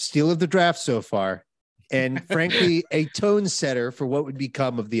 Steal of the draft so far. And frankly, a tone setter for what would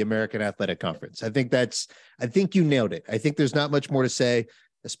become of the American Athletic Conference. I think you nailed it. I think there's not much more to say,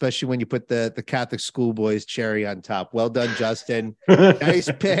 especially when you put the Catholic schoolboys cherry on top. Well done, Justin. Nice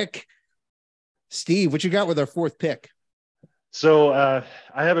pick. Steve, what you got with our fourth pick? So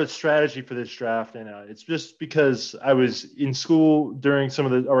I have a strategy for this draft, and it's just because I was in school during some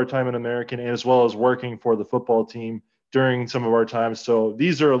of our time in American, and as well as working for the football team during some of our time. So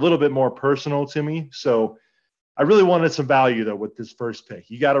these are a little bit more personal to me. So I really wanted some value, though, with this first pick.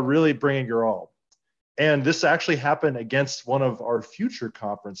 You got to really bring it your all. And this actually happened against one of our future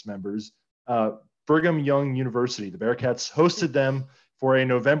conference members, Brigham Young University. The Bearcats hosted them for a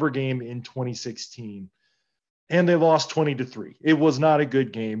November game in 2016. and they lost 20-3. It was not a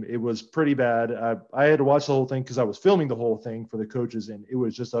good game. It was pretty bad. I had to watch the whole thing because I was filming the whole thing for the coaches, and it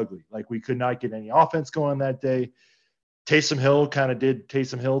was just ugly. Like, we could not get any offense going that day. Taysom Hill kind of did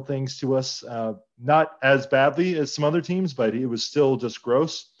Taysom Hill things to us, not as badly as some other teams, but it was still just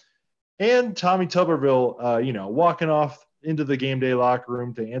gross. And Tommy Tuberville, walking off into the game day locker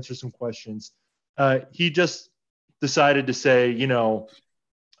room to answer some questions. He just decided to say,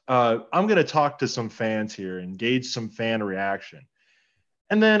 I'm going to talk to some fans here and gauge some fan reaction.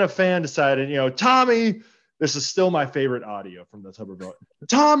 And then a fan decided, Tommy, this is still my favorite audio from the Tuberville.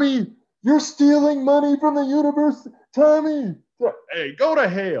 Tommy, you're stealing money from the university. Tommy, hey, go to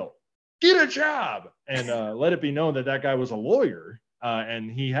hell. Get a job. And let it be known that guy was a lawyer,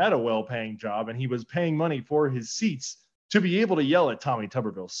 and he had a well-paying job, and he was paying money for his seats to be able to yell at Tommy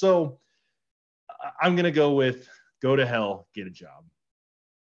Tuberville. So I'm going to go with go to hell, get a job.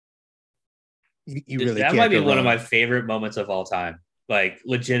 You really that can't might be go one of wrong. my favorite moments of all time. Like,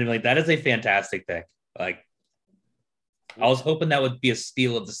 legitimately, that is a fantastic pick. Like, I was hoping that would be a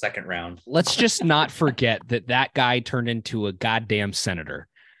steal of the second round. Let's just not forget that guy turned into a goddamn senator.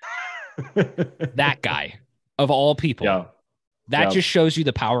 That guy, of all people. Yeah. That just shows you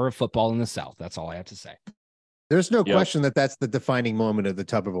the power of football in the South. That's all I have to say. There's no Yep. question that that's the defining moment of the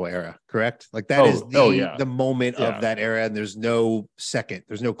Tuberville era, correct? Like that is the moment Yeah. of that era, and there's no second.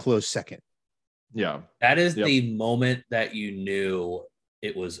 There's no close second. Yeah. That is Yep. the moment that you knew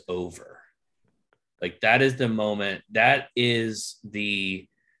it was over. Like, that is the moment. That is I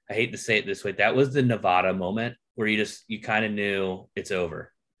hate to say it this way, that was the Nevada moment where you kind of knew it's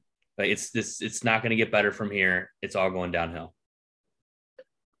over. Like, it's not going to get better from here. It's all going downhill.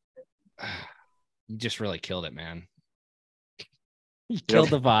 You just really killed it, man. You killed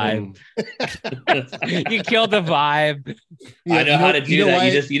the vibe. You killed the vibe. I know how to do that. why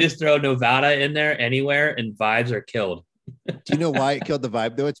You just throw Nevada in there anywhere, and vibes are killed. Do you know why it killed the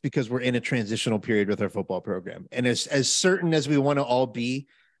vibe though? It's because we're in a transitional period with our football program. And as certain as we want to all be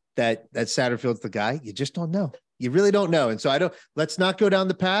that Satterfield's the guy, you just don't know. You really don't know. And so let's not go down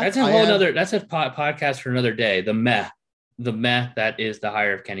the path. That's a whole nother, that's a podcast for another day. The meh that is the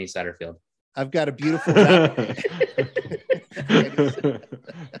hire of Kenny Satterfield. I've got a beautiful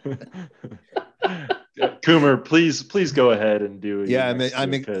Coomer, please go ahead and do it. Yeah,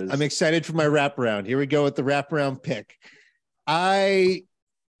 I'm excited for my wraparound. Here we go with the wraparound pick. I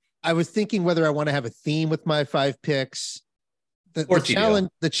was thinking whether I want to have a theme with my 5 picks.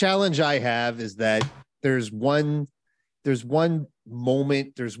 The challenge I have is that there's one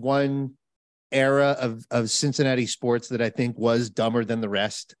moment, there's one era of Cincinnati sports that I think was dumber than the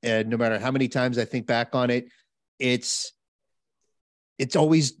rest. And no matter how many times I think back on it, it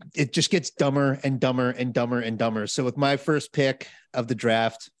just gets dumber and dumber and dumber and dumber. So with my first pick of the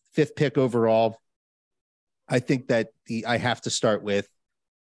draft, 5th pick overall, I think that I have to start with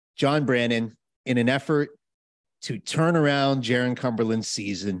John Brannen in an effort to turn around Jaron Cumberland's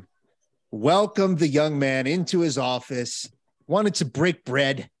season, welcome the young man into his office, wanted to break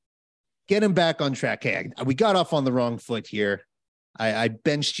bread, get him back on track. Hey, we got off on the wrong foot here. I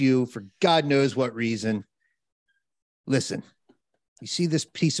benched you for God knows what reason. Listen, you see this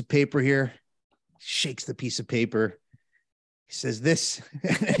piece of paper here? Shakes the piece of paper. He says this.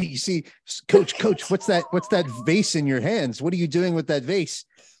 You see, coach, what's that vase in your hands? What are you doing with that vase?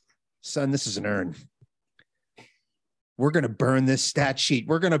 Son, this is an urn. We're going to burn this stat sheet.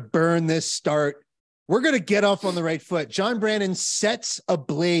 We're going to burn this start. We're going to get off on the right foot. John Brannen sets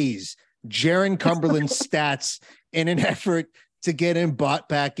ablaze Jaron Cumberland's stats in an effort to get him bought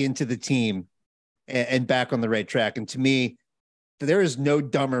back into the team and back on the right track. And to me, there is no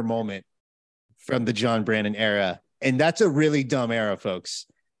dumber moment from the John Brannen era. And that's a really dumb era, folks.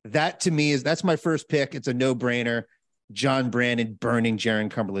 That to me that's my first pick. It's a no-brainer. John Brannen burning Jaron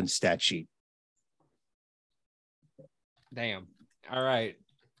Cumberland's stat sheet. Damn. All right.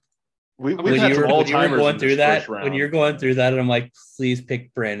 We've When had you some were all-timers going in through this that, first round. when you're going through that, I'm like, please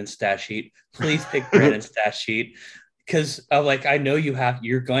pick Brandon's stat sheet. Please pick Brandon's stat sheet. Because I know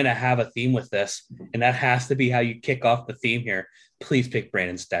you're going to have a theme with this, and that has to be how you kick off the theme here. Please pick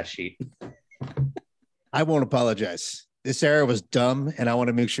Brandon's stat sheet. I won't apologize. This era was dumb, and I want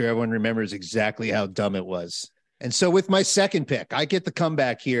to make sure everyone remembers exactly how dumb it was. And so with my second pick, I get the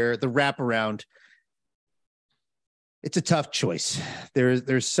comeback here, the wraparound. It's a tough choice.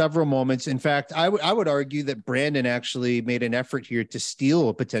 There's several moments. In fact, I would argue that Brandon actually made an effort here to steal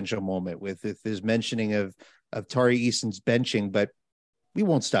a potential moment with his mentioning of Tari Eason's benching, but we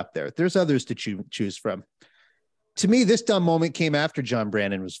won't stop there. There's others to choose from. To me, this dumb moment came after John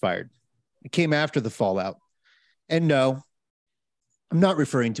Brannen was fired. It came after the fallout. And no, I'm not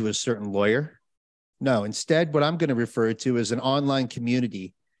referring to a certain lawyer. No, instead, what I'm going to refer to is an online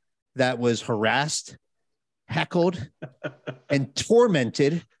community that was harassed, heckled, and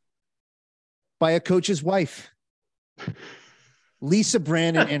tormented by a coach's wife. Lisa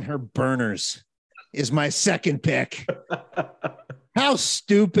Brannon and her burners is my second pick. How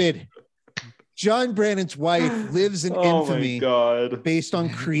stupid. John Brannon's wife lives in infamy based on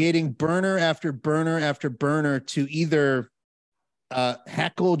creating burner after burner after burner to either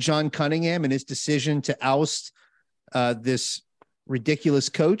heckle John Cunningham and his decision to oust this ridiculous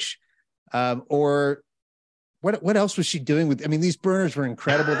coach, or what else was she doing with? I mean, these burners were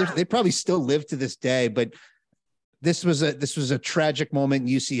incredible. They probably still live to this day, but this was a tragic moment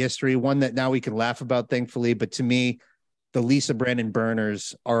in UC history, one that now we can laugh about, thankfully. But to me, the Lisa Brannon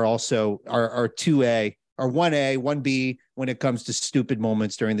burners are also are 2A, or 1A, 1B when it comes to stupid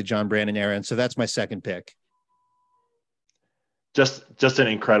moments during the John Brannon era. And so that's my second pick. Just an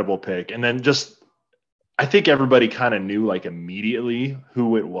incredible pick. And then I think everybody kind of knew like immediately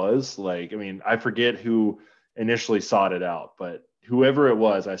who it was. Like, I mean, I forget who initially sought it out, but whoever it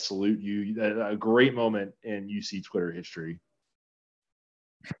was, I salute you. A great moment in UC Twitter history.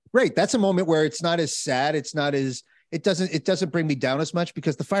 Right. That's a moment where it's not as sad. It doesn't bring me down as much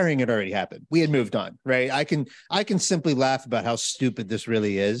because the firing had already happened. We had moved on, right? I can simply laugh about how stupid this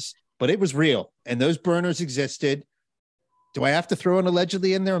really is, but it was real. And those burners existed. Do I have to throw an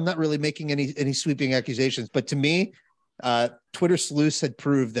allegedly in there? I'm not really making any sweeping accusations, but to me, Twitter sleuths had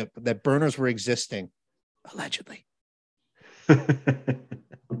proved that burners were existing, allegedly. That's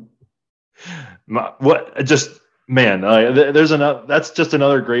just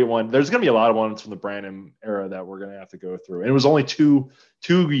another great one. There's going to be a lot of ones from the Brannon era that we're going to have to go through. And it was only two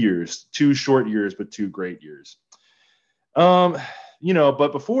years, 2 short years, but 2 great years.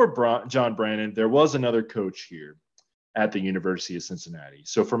 But before John Brannon, there was another coach here at the University of Cincinnati.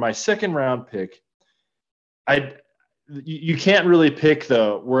 So for my second round pick, you can't really pick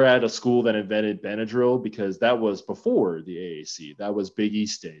we're at a school that invented Benadryl, because that was before the AAC. That was Big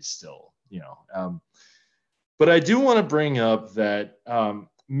East days still, but I do want to bring up that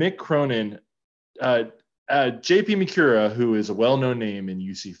Mick Cronin, JP Macura, who is a well-known name in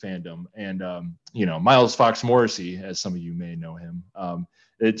UC fandom, and Miles Fox Morrissey, as some of you may know him.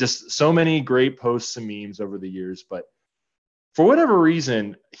 It just so many great posts and memes over the years, but for whatever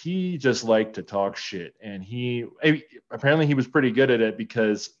reason, he just liked to talk shit, and apparently he was pretty good at it,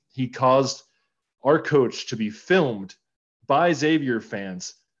 because he caused our coach to be filmed by Xavier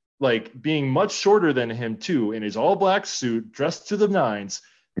fans, like being much shorter than him too, in his all black suit, dressed to the nines,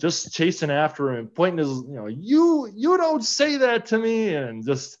 just chasing after him, pointing his, you don't say that to me, and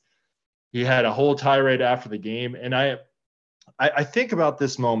just he had a whole tirade after the game. And I think about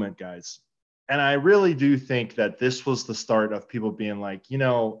this moment, guys. And I really do think that this was the start of people being like,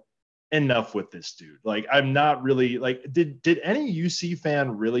 enough with this dude. Like, I'm not really like, did any UC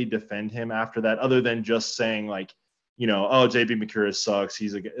fan really defend him after that, other than just saying like, oh, JP Macura sucks.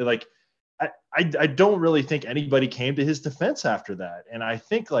 He's I don't really think anybody came to his defense after that. And I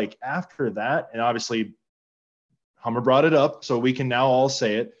think like after that, and obviously Hummer brought it up, so we can now all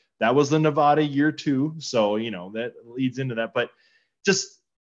say it. That was the Nevada year 2. So, that leads into that, but just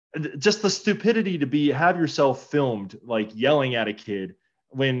the stupidity to have yourself filmed, like yelling at a kid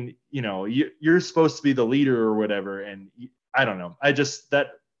when, you're supposed to be the leader or whatever. And I don't know.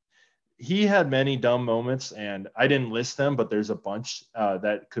 He had many dumb moments, and I didn't list them, but there's a bunch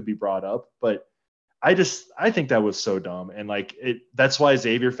that could be brought up, but I think that was so dumb. And like, that's why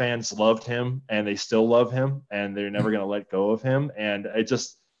Xavier fans loved him, and they still love him, and they're never going to let go of him. And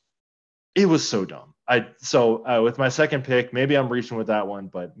it was so dumb. With my second pick, maybe I'm reaching with that one,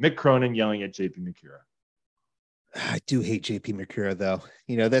 but Mick Cronin yelling at JP Macura. I do hate JP Macura, though.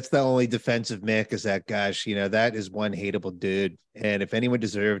 That's the only defense of Mick, is that, gosh, that is one hateable dude. And if anyone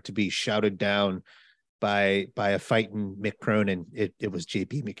deserved to be shouted down by a fighting Mick Cronin, it was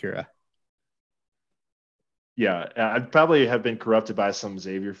JP Macura. Yeah, I probably have been corrupted by some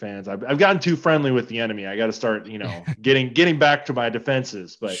Xavier fans. I've gotten too friendly with the enemy. I got to start, getting back to my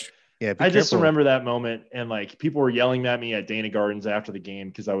defenses, but. Yeah, I just remember that moment, and like people were yelling at me at Dana Gardens after the game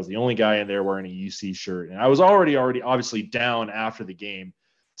because I was the only guy in there wearing a UC shirt, and I was already obviously down after the game.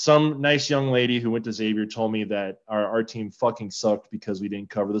 Some nice young lady who went to Xavier told me that our team fucking sucked because we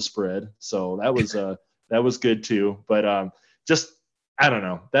didn't cover the spread, so that was good too. But I don't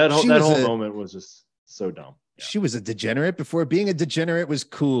know, that whole moment was just so dumb. She was a degenerate before being a degenerate was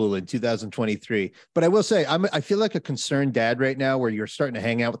cool in 2023. But I will say, I feel like a concerned dad right now, where you're starting to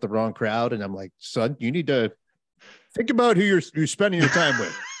hang out with the wrong crowd. And I'm like, son, you need to think about who you're spending your time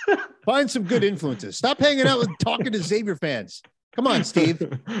with. Find some good influences. Stop hanging out with talking to Xavier fans. Come on, Steve.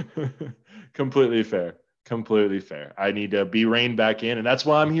 Come Completely fair. Completely fair. I need to be reined back in, and that's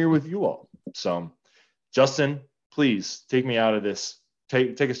why I'm here with you all. So, Justin, please take me out of this.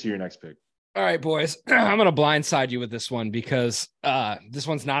 Take us to your next pick. All right, boys. I'm going to blindside you with this one because this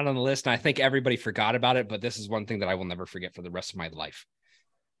one's not on the list, and I think everybody forgot about it, but this is one thing that I will never forget for the rest of my life.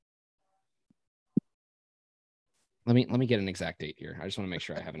 Let me get an exact date here. I just want to make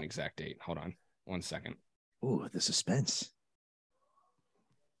sure I have an exact date. Hold on 1 second. Ooh, the suspense.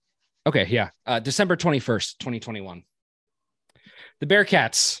 Okay, yeah. December 21st, 2021. The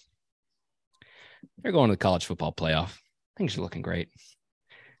Bearcats, they're going to the college football playoff. Things are looking great.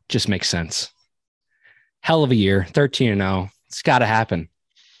 Just makes sense. Hell of a year, 13-0. It's got to happen.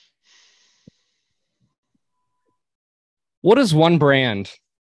 What is one brand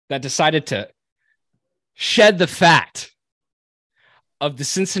that decided to shed the fat of the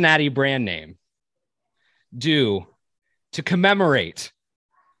Cincinnati brand name do to commemorate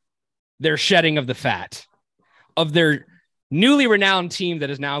their shedding of the fat of their newly renowned team that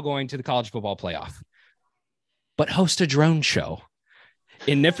is now going to the college football playoff, but host a drone show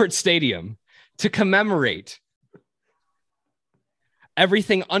in Nippert Stadium to commemorate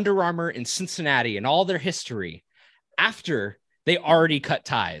everything Under Armour in Cincinnati and all their history after they already cut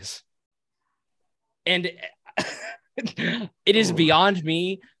ties? And it is beyond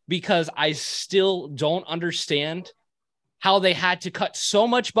me because I still don't understand how they had to cut so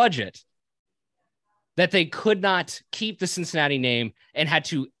much budget that they could not keep the Cincinnati name and had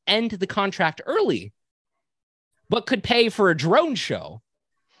to end the contract early, but could pay for a drone show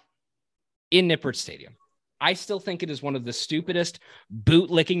in Nippert Stadium. I still think it is one of the stupidest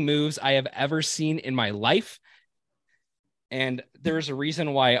bootlicking moves I have ever seen in my life. And there is a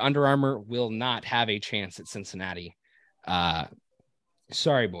reason why Under Armour will not have a chance at Cincinnati.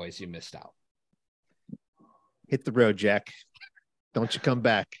 Sorry, boys, you missed out. Hit the road, Jack. Don't you come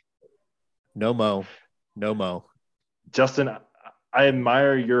back. No mo. No mo. Justin, I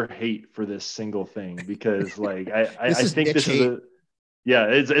admire your hate for this single thing because, like, I think this is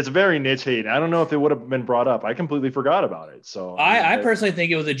it's a very niche hate. I don't know if it would have been brought up. I completely forgot about it. So I personally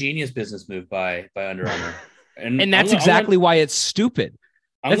think it was a genius business move by Under Armour. And that's exactly why it's stupid.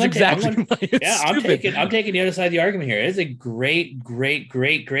 That's exactly why it's stupid. I'm taking the other side of the argument here. It is a great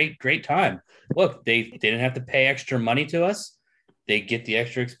time. Look, they didn't have to pay extra money to us. They get the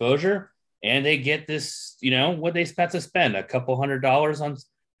extra exposure, and they get this, what they spent to spend a couple $100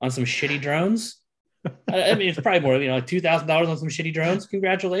 on some shitty drones. I mean, it's probably more, like $2,000 on some shitty drones.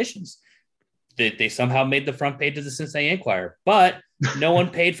 Congratulations. They somehow made the front page of the Cincinnati Enquirer, but no one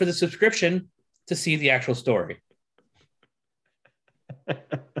paid for the subscription to see the actual story.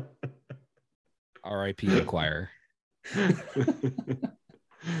 R.I.P. Enquirer.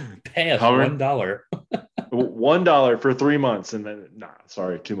 Pay us $1. $1 for 3 months, and then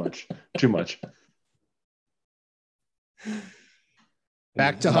sorry, too much.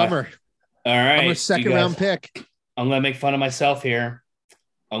 Back to Hummer. All right, Hummer's second round pick. I'm gonna make fun of myself here.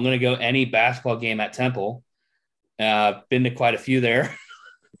 I'm gonna go any basketball game at Temple. Been to quite a few there.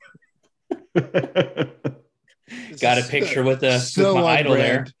 Got a picture with my idol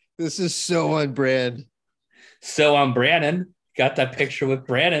there. This is so on brand. So I'm Brannon. Got that picture with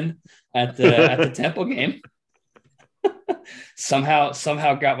Brannon at the Temple game.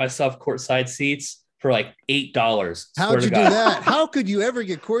 somehow got myself courtside seats for like $8. How'd you do that? How could you ever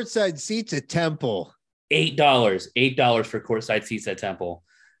get courtside seats at Temple? $8 for courtside seats at Temple.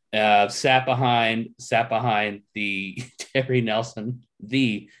 Sat behind the Terry Nelson.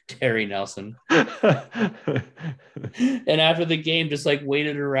 And after the game, just like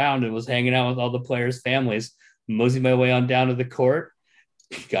waited around and was hanging out with all the players' families. Moseyed my way on down to the court.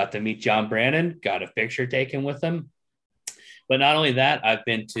 Got to meet John Brannon. Got a picture taken with him. But not only that, I've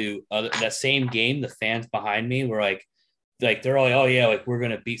been to that same game. The fans behind me were like they're all like, oh yeah, like we're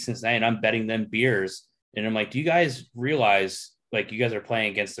gonna beat Cincinnati, and I'm betting them beers. And I'm like, do you guys realize like you guys are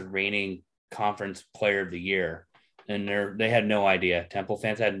playing against the reigning conference player of the year? And they had no idea. Temple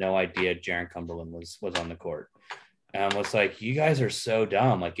fans had no idea Jaron Cumberland was on the court. And I was like, you guys are so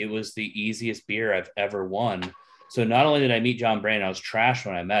dumb. Like it was the easiest beer I've ever won. So not only did I meet John Brannon, I was trashed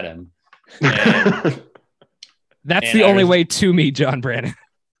when I met him. And that's the only way to meet John Brannon.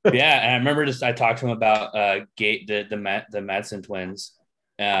 Yeah, and I remember I talked to him about the Madsen twins.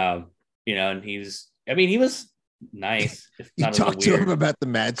 And he was nice. You talked to him about the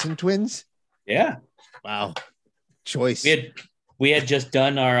Madsen twins? Yeah. Wow. Choice. We had just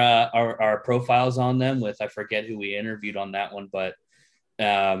done our profiles on them with, I forget who we interviewed on that one, but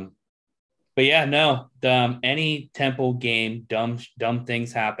yeah, no, any Temple game, dumb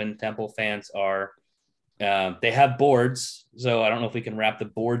things happen. Temple fans are They have boards, so I don't know if we can wrap the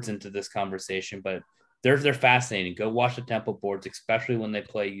boards into this conversation, but they're fascinating. Go watch the Temple boards, especially when they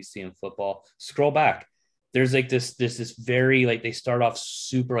play UCM football. Scroll back. There's like this very, like, they start off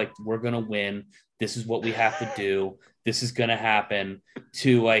super like, we're gonna win. This is what we have to do. This is gonna happen.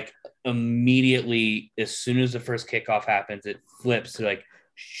 To like immediately, as soon as the first kickoff happens, it flips to like,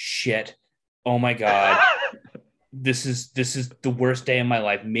 shit. Oh my God. This is the worst day of my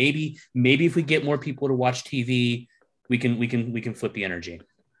life. Maybe if we get more people to watch TV, we can flip the energy.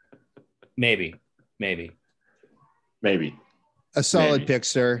 Maybe. A solid Maybe. pick,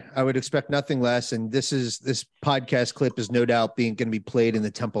 sir. I would expect nothing less. And this podcast clip is no doubt going to be played in the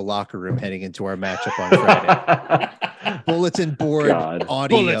Temple locker room heading into our matchup on Friday. Bulletin board God.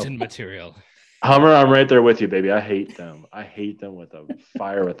 audio. Bulletin material. Hummer, I'm right there with you, baby. I hate them. I hate them with a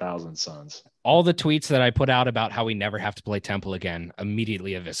fire of 1,000 suns. All the tweets that I put out about how we never have to play Temple again,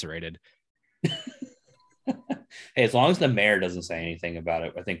 immediately eviscerated. Hey, as long as the mayor doesn't say anything about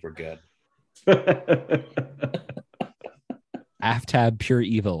it, I think we're good. Aftab pure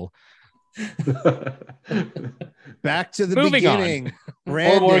evil. Back to the Moving on. beginning.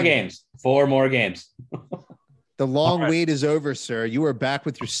 Four more games. The long All right. wait is over, sir. You are back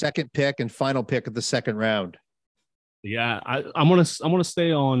with your second pick and final pick of the second round. Yeah, I'm gonna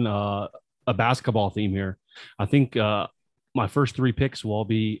stay on a basketball theme here. I think my first three picks will all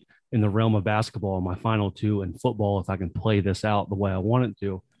be in the realm of basketball. My final two in football, if I can play this out the way I want it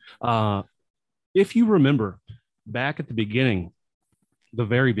to. If you remember back at the beginning, the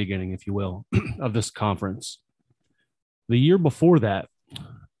very beginning, if you will, of this conference, the year before that,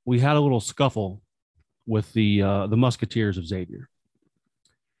 we had a little scuffle with the Musketeers of Xavier.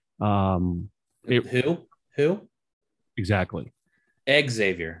 Who? Exactly.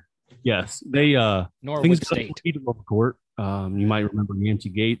 Xavier. Yes, they Norwood things got State. heated on the court. You might remember Nancy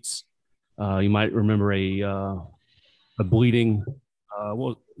Gates. You might remember a bleeding.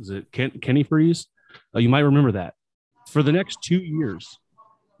 What was it? Kenny Freeze. You might remember that. For the next 2 years,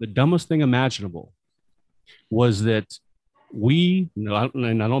 the dumbest thing imaginable was that and I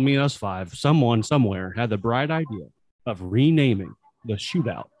don't mean us five, someone somewhere had the bright idea of renaming the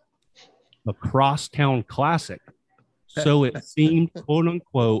shootout the Crosstown Classic, so it seemed, quote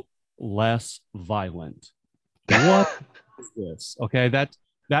unquote, less violent. What is this? Okay,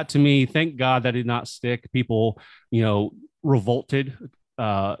 that to me, thank God that did not stick. People, revolted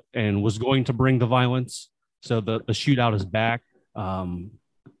and was going to bring the violence. So the shootout is back.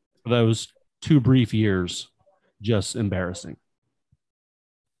 Those 2 brief years, just embarrassing.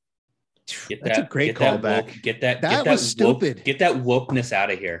 That's a great callback. That was stupid. Get that wokeness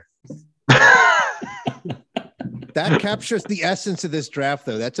out of here. That captures the essence of this draft,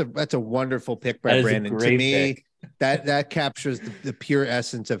 though. That's a wonderful pick by That is a Brandon. To great me, pick. that captures the pure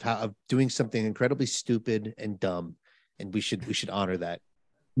essence of doing something incredibly stupid and dumb, and we should honor that.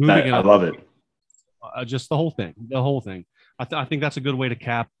 Moving I on, love it. just the whole thing. I think that's a good way to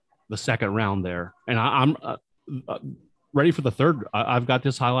cap the second round there. And I'm ready for the third. I've got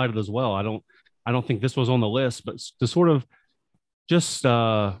this highlighted as well. I don't think this was on the list, but to sort of just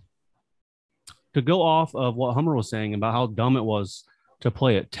to go off of what Hummer was saying about how dumb it was to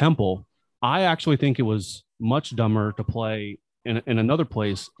play at Temple, I actually think it was much dumber to play in another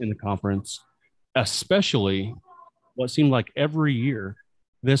place in the conference, especially what seemed like every year,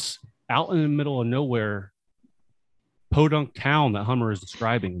 this out in the middle of nowhere podunk town that Hummer is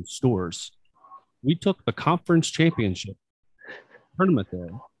describing in Stores. We took the conference championship tournament there.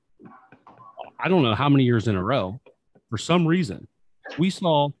 I don't know how many years in a row. For some reason, we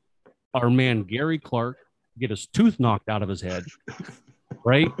saw our man Gary Clark get his tooth knocked out of his head,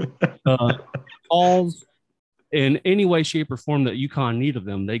 right? Calls in any way, shape, or form that UConn needed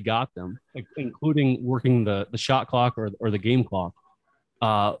them, they got them, including working the shot clock or the game clock.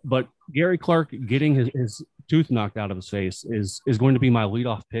 But Gary Clark getting his tooth knocked out of his face is going to be my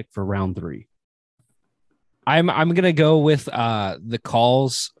leadoff pick for round 3. I'm gonna go with the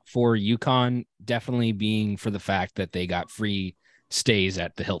calls for UConn definitely being for the fact that they got free stays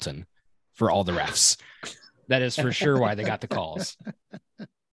at the Hilton for all the refs. That is for sure why they got the calls.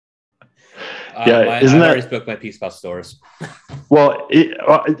 I already spoke my piece about Stores. Well,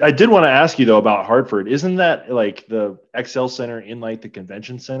 I did want to ask you though about Hartford. Isn't that like the XL Center in like the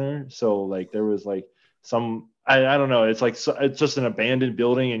convention center? So like there was like some I don't know. It's like it's just an abandoned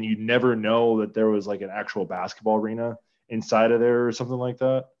building, and you never know that there was like an actual basketball arena inside of there or something like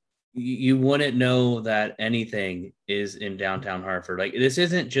that. You wouldn't know that anything is in downtown Hartford. Like this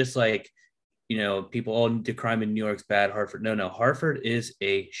isn't just like, people, all the crime in New York's bad. Hartford. No. Hartford is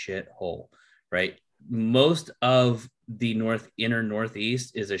a shithole, right? Most of the inner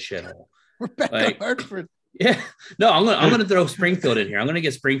Northeast is a shithole. We're back Like- on Hartford. Yeah, no, I'm gonna throw Springfield in here. I'm gonna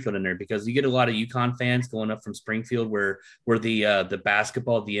get Springfield in there because you get a lot of UConn fans going up from Springfield, where the NBA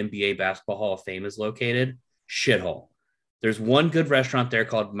Basketball Hall of Fame is located. Shithole. There's one good restaurant there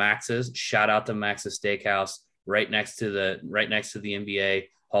called Max's. Shout out to Max's Steakhouse, right next to the NBA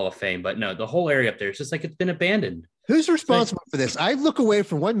Hall of Fame. But no, the whole area up there, it's just like it's been abandoned. Who's responsible for this? I look away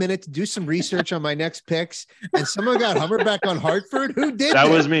for 1 minute to do some research on my next picks, and someone got Hummer back on Hartford. Who did That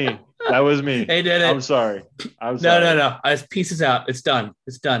was me. That was me. They did it. I'm sorry. I'm No, sorry. no. Pieces out. It's done.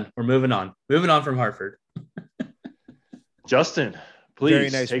 It's done. We're moving on. Moving on from Hartford. Justin, please. Very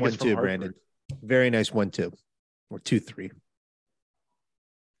nice take us from 1-2, Hartford. Brandon. Very nice 1-2 or 2-3.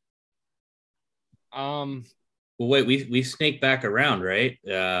 Um, Well, wait, we snake back around, right?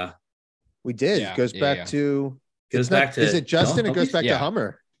 We did. Yeah, It goes yeah, back yeah. to. Goes it's not- back to- Is it Justin? don't It goes be- back to yeah.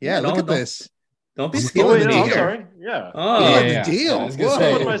 Hummer. Yeah, Yeah, look at don't- this. Don't be Oh, Oh, stealing wait, the no, I'm deal. sorry. Yeah. Oh, Yeah, yeah. the deal. I was gonna Whoa.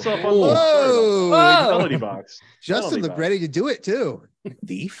 say- Put myself on Whoa. the penalty box. Justin Penalty looked box. ready to do it too.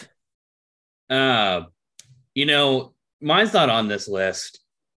 Thief. Mine's not on this list,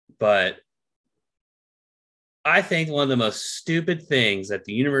 but I think one of the most stupid things that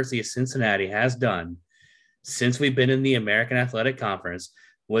the University of Cincinnati has done since we've been in the American Athletic Conference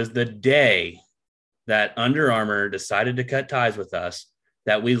was the day that Under Armour decided to cut ties with us,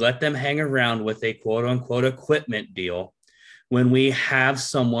 that we let them hang around with a quote unquote equipment deal when we have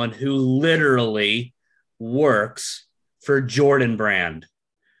someone who literally works for Jordan Brand.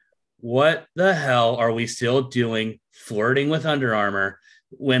 What the hell are we still doing flirting with Under Armour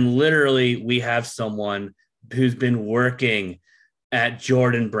when literally we have someone who's been working at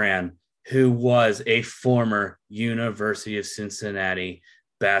Jordan Brand, who was a former University of Cincinnati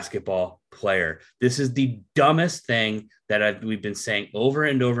basketball player? This is the dumbest thing that we've been saying over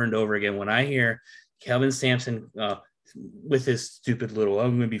and over and over again. When I hear Kelvin Sampson with his stupid little, I'm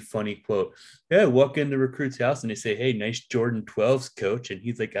going to be funny quote, yeah, walk in the recruit's house and they say, hey, nice Jordan 12s, coach. And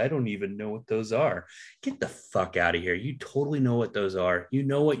he's like, I don't even know what those are. Get the fuck out of here. You totally know what those are. You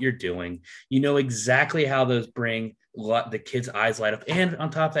know what you're doing. You know exactly how those bring the kids' eyes light up. And on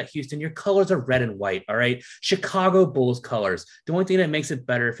top of that, Houston, your colors are red and white. All right. Chicago Bulls colors. The only thing that makes it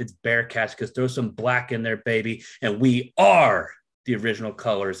better if it's Bearcats, because throw some black in there, baby. And we are the original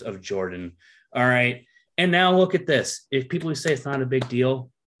colors of Jordan. All right. And now look at this. If people who say it's not a big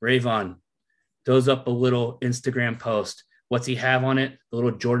deal, Rayvon throws up a little Instagram post. What's he have on it? The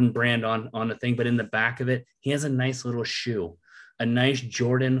little Jordan Brand on the thing, but in the back of it, he has a nice little shoe, a nice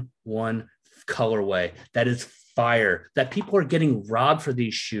Jordan 1 colorway that is fire, that people are getting robbed for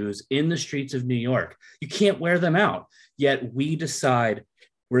these shoes in the streets of New York. You can't wear them out. Yet we decide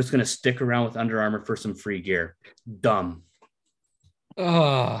we're just going to stick around with Under Armour for some free gear. Dumb.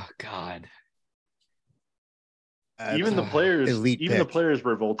 oh God. Even the players, elite even the pick. players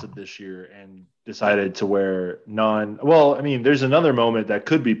revolted this year and decided to wear non. Well, I mean, there's another moment that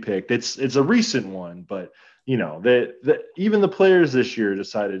could be picked. It's a recent one, but you know that even the players this year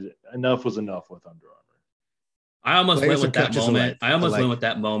decided enough was enough with Under Armour. I almost Players went with and that coaches moment. alike. I almost I went like with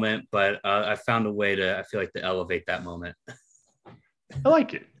that moment, but I found a way to, I feel like, to elevate that moment. I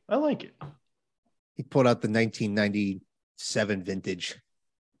like it. I like it. He pulled out the 1997 vintage.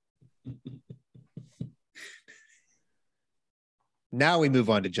 Now we move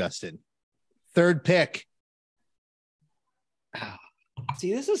on to Justin. Third pick.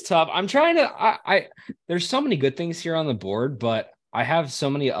 See, this is tough. I'm trying to. I there's so many good things here on the board, but I have so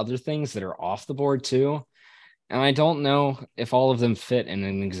many other things that are off the board too, and I don't know if all of them fit in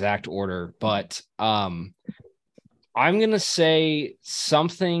an exact order. But I'm gonna say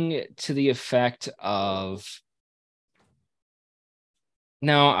something to the effect of.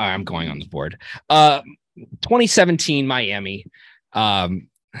 No, I'm going on the board. 2017 Miami.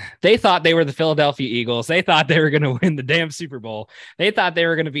 They thought they were the Philadelphia Eagles. They thought they were going to win the damn Super Bowl. They thought they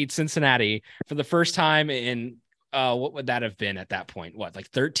were going to beat Cincinnati for the first time in what would that have been at that point? What, like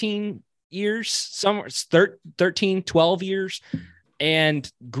 13 years? Somewhere 13, 12 years,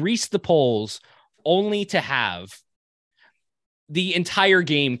 and grease the polls only to have the entire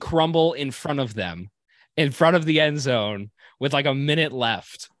game crumble in front of them, in front of the end zone with like a minute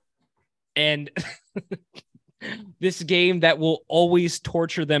left. And this game that will always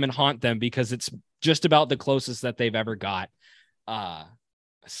torture them and haunt them because it's just about the closest that they've ever got,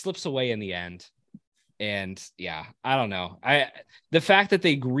 slips away in the end. And yeah, I don't know. The fact that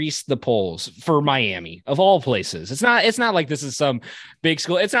they greased the polls for Miami of all places, it's not like this is some big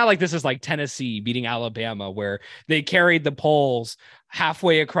school. It's not like this is like Tennessee beating Alabama where they carried the polls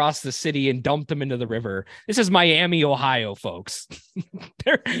halfway across the city and dumped them into the river. This is Miami, Ohio, folks.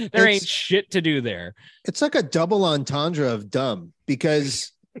 there ain't shit to do there. It's like a double entendre of dumb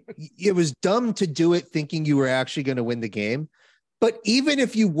because it was dumb to do it thinking you were actually going to win the game. But even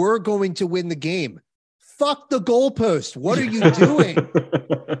if you were going to win the game, fuck the goalpost. What are you doing?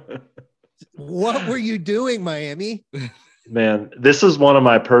 What were you doing, Miami? Man, this is one of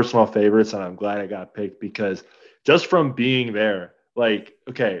my personal favorites, and I'm glad I got picked because just from being there, like,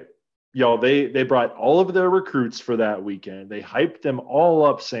 okay, y'all, they brought all of their recruits for that weekend. They hyped them all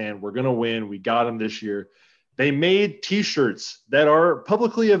up saying, we're going to win. We got them this year. They made T-shirts that are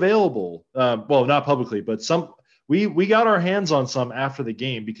publicly available. Well, not publicly, but some we got our hands on some after the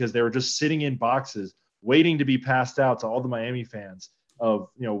game because they were just sitting in boxes waiting to be passed out to all the Miami fans of,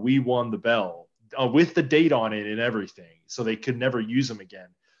 we won the bell with the date on it and everything. So they could never use them again.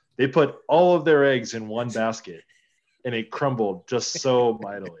 They put all of their eggs in one basket and it crumbled just so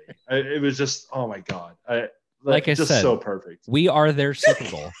mightily. It was just, oh my God. Like I just said, so perfect. We are their Super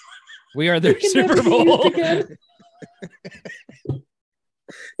Bowl. We are their Super Bowl.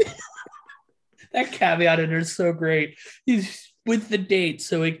 That caveat in there is so great. He's with the date,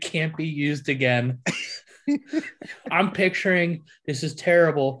 so it can't be used again. I'm picturing, this is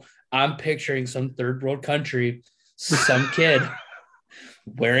terrible. I'm picturing some third world country, some kid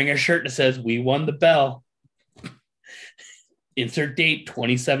wearing a shirt that says, "We won the bell." Insert date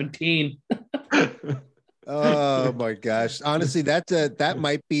 2017. Oh my gosh. Honestly, that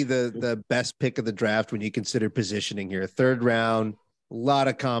might be the best pick of the draft when you consider positioning here. Third round, a lot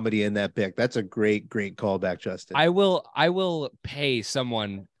of comedy in that pick. That's a great callback, Justin. I will pay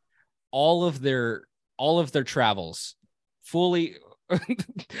someone all of their travels, fully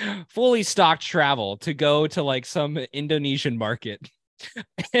stocked travel to go to like some Indonesian market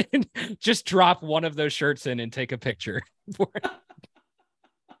and just drop one of those shirts in and take a picture for it.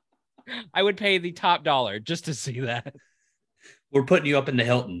 I would pay the top dollar just to see that. We're putting you up in the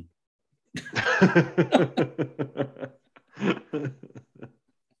Hilton.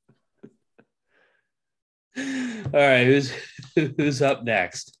 All right, who's up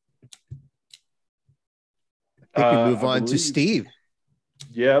next? I think we move on to Steve.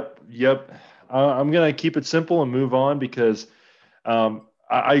 Yep. I'm gonna keep it simple and move on because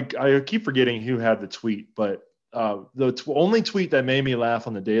I keep forgetting who had the tweet, but the only tweet that made me laugh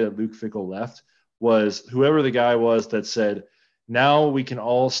on the day that Luke Fickell left was whoever the guy was that said, "Now we can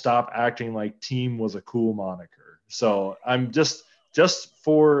all stop acting like team was a cool moniker." So I'm just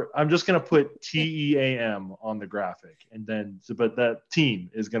gonna put TEAM on the graphic, and then but that team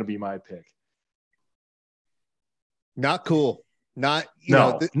is gonna be my pick. Not cool. Not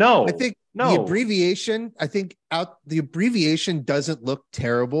no. I think the abbreviation. The abbreviation doesn't look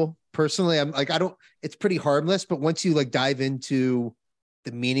terrible. Personally, I'm like, it's pretty harmless, but once you like dive into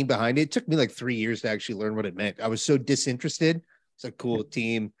the meaning behind it, it took me like 3 years to actually learn what it meant. I was so disinterested. It's a cool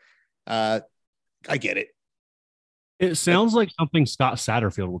team. I get it. It sounds like something Scott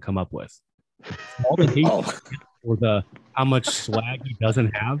Satterfield would come up with. All the hate or the how much swag he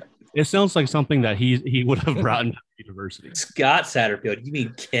doesn't have. It sounds like something that he would have brought into the university. Scott Satterfield. You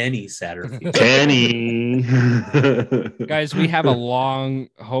mean Kenny Satterfield? Kenny. Guys, we have a long,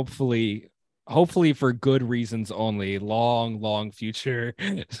 hopefully for good reasons only, long future.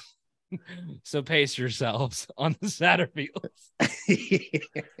 So pace yourselves on the Satterfields.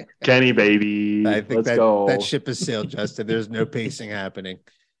 Kenny, baby. I think Let's go. That ship has sailed, Justin. There's no pacing happening.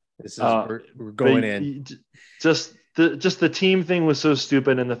 This is we're going in. Just the team thing was so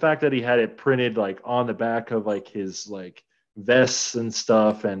stupid, and the fact that he had it printed like on the back of like his like vests and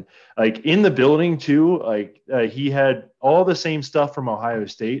stuff, and like in the building too, like he had all the same stuff from Ohio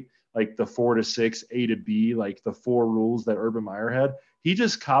State, like the 4 to 6, A to B, like the 4 rules that Urban Meyer had. He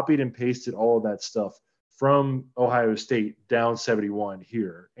just copied and pasted all of that stuff from Ohio State down 71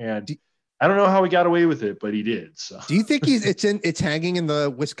 here, and I don't know how he got away with it, but he did. So, do you think it's hanging in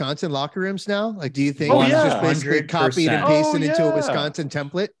the Wisconsin locker rooms now? Like, do you think he's just basically copied and pasted into a Wisconsin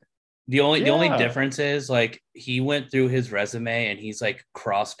template? The only difference is like he went through his resume and he's like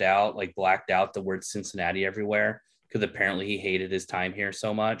crossed out, like blacked out the word Cincinnati everywhere because apparently he hated his time here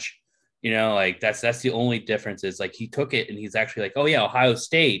so much. Like that's the only difference is like he took it and he's actually like, oh yeah, Ohio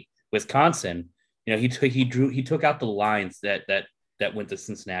State, Wisconsin. He took out the lines that went to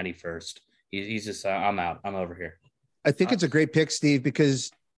Cincinnati first. He's just, I'm out. I'm over here. I think it's a great pick, Steve,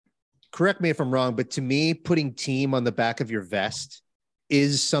 because correct me if I'm wrong, but to me, putting team on the back of your vest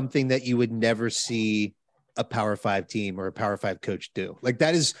is something that you would never see a Power 5 team or a Power 5 coach do. Like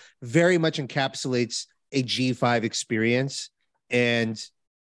that is very much encapsulates a G5 experience. And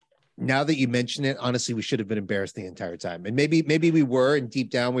now that you mention it, honestly, we should have been embarrassed the entire time. And maybe we were, and deep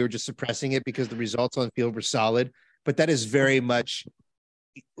down we were just suppressing it because the results on the field were solid. But that is very much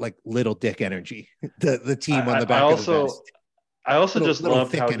like little dick energy, the team on the back of the vest. I also just little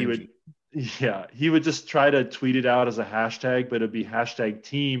loved thick how energy. he would just try to tweet it out as a hashtag, but it'd be hashtag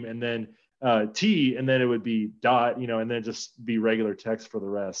team and then T, and then it would be dot, and then just be regular text for the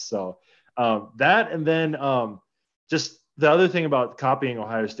rest. So that, and then just the other thing about copying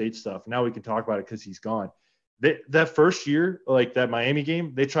Ohio State stuff. Now we can talk about it because he's gone. That first year, like that Miami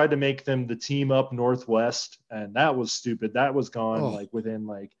game, they tried to make them the team up Northwest, and that was stupid. That was gone like within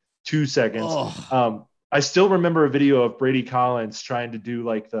like 2 seconds. I still remember a video of Brady Collins trying to do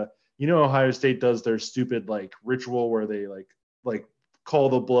like Ohio State does their stupid like ritual where they like call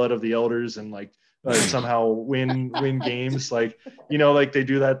the blood of the elders and like somehow win games, like like they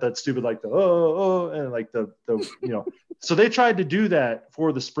do that stupid like the and like the so they tried to do that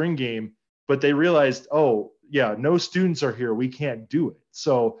for the spring game, but they realized, oh yeah, no students are here, we can't do it.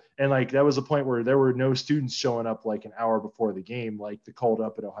 So, and like that was a point where there were no students showing up like an hour before the game like the called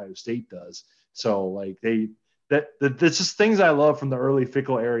up at Ohio State does. So like that's just things I love from the early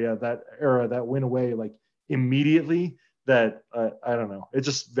Fickell era that went away like immediately. That I don't know, it's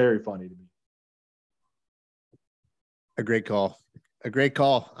just very funny to me. A great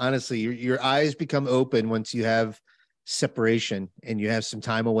call. Honestly, your eyes become open once you have separation and you have some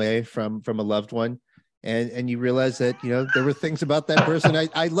time away from a loved one, and you realize that there were things about that person.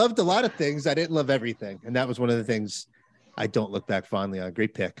 I loved a lot of things. I didn't love everything, and that was one of the things I don't look back fondly on.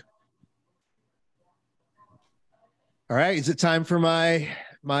 Great pick. All right, is it time for my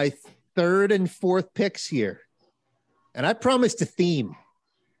third and fourth picks here? And I promised a theme,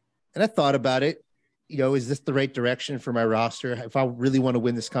 and I thought about it. Is this the right direction for my roster? If I really want to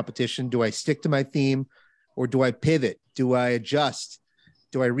win this competition, do I stick to my theme or do I pivot? Do I adjust?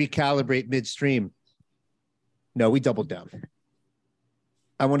 Do I recalibrate midstream? No, we doubled down.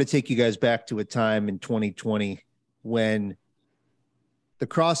 I want to take you guys back to a time in 2020 when the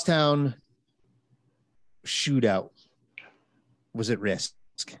Crosstown shootout was at risk.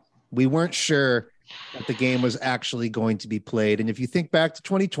 We weren't sure that the game was actually going to be played. And if you think back to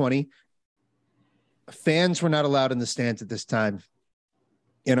 2020, fans were not allowed in the stands at this time.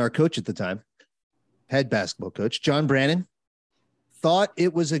 And our coach at the time, head basketball coach, John Brannon, thought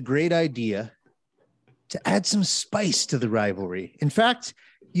it was a great idea to add some spice to the rivalry. In fact,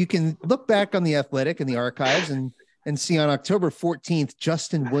 you can look back on The Athletic and the archives and see on October 14th,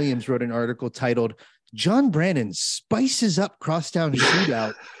 Justin Williams wrote an article titled, "John Brannon Spices Up Crosstown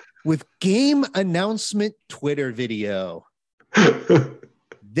Shootout with Game Announcement Twitter Video."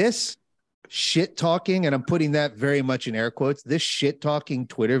 This shit talking, and I'm putting that very much in air quotes, this shit talking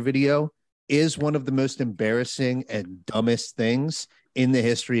Twitter video is one of the most embarrassing and dumbest things in the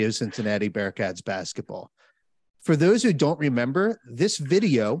history of Cincinnati Bearcats basketball. For those who don't remember, this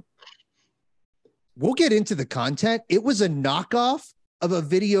video, we'll get into the content. It was a knockoff of a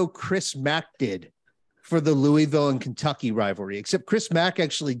video Chris Mack did for the Louisville and Kentucky rivalry, except Chris Mack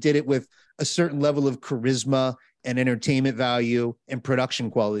actually did it with a certain level of charisma and entertainment value and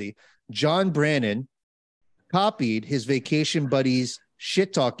production quality. John Brannon copied his Vacation Buddies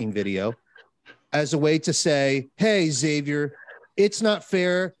shit-talking video as a way to say, hey, Xavier, it's not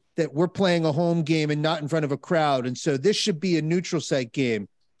fair that we're playing a home game and not in front of a crowd, and so this should be a neutral site game.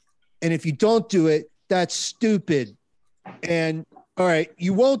 And if you don't do it, that's stupid. And all right,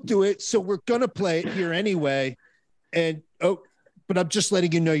 you won't do it, so we're going to play it here anyway. And, but I'm just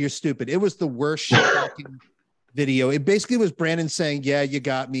letting you know you're stupid. It was the worst shit-talking video. It basically was Brandon saying, yeah, you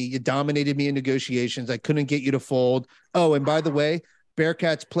got me. You dominated me in negotiations. I couldn't get you to fold. Oh, and by the way,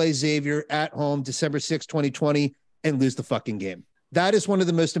 Bearcats play Xavier at home December 6, 2020 and lose the fucking game. That is one of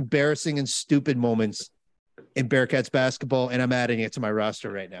the most embarrassing and stupid moments in Bearcats basketball, and I'm adding it to my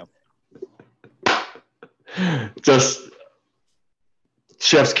roster right now. Just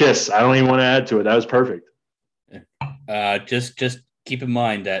chef's kiss. I don't even want to add to it. That was perfect. Just keep in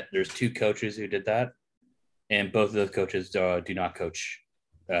mind that there's two coaches who did that, and both of those coaches do not coach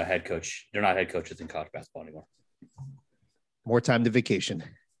head coach. They're not head coaches in college basketball anymore. More time to vacation.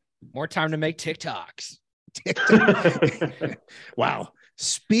 More time to make TikToks. Wow.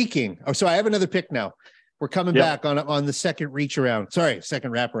 Speaking. Oh, so I have another pick now. We're coming back on the second reach around. Sorry,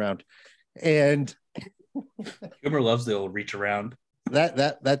 second wrap around. And Humor loves the old reach around.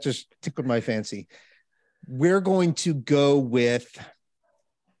 That just tickled my fancy. We're going to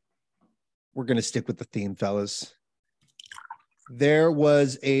stick with the theme, fellas. There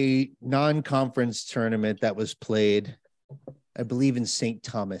was a non-conference tournament that was played, I believe, in St.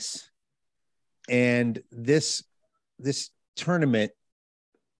 Thomas. And this tournament,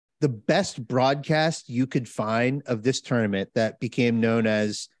 the best broadcast you could find of this tournament that became known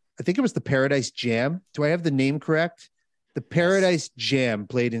as, I think it was the Paradise Jam. Do I have the name correct? The Paradise Jam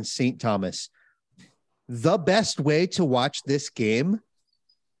played in St. Thomas. the best way to watch this game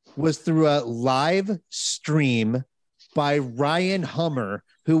was through a live stream by Ryan Hummer,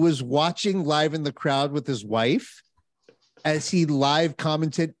 who was watching live in the crowd with his wife as he live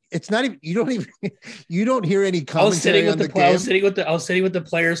commented. It's not even, you don't hear any commentary on the game. I was sitting with the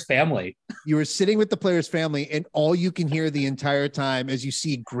players' family. You were sitting with the players' family, and all you can hear the entire time as you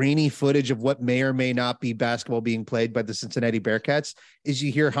see grainy footage of what may or may not be basketball being played by the Cincinnati Bearcats is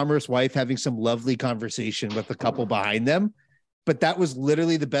you hear Hummer's wife having some lovely conversation with the couple behind them. But that was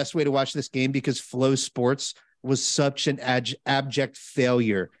literally the best way to watch this game because Flow Sports was such an abject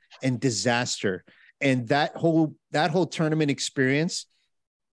failure and disaster. And that whole tournament experience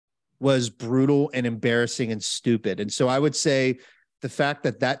was brutal and embarrassing and stupid. And so I would say the fact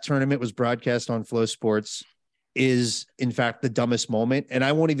that tournament was broadcast on Flow Sports is in fact the dumbest moment. And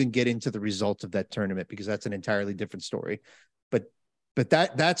I won't even get into the result of that tournament because that's an entirely different story. But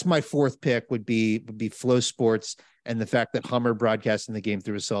that's my fourth pick would be Flow Sports, and the fact that Hummer broadcasting the game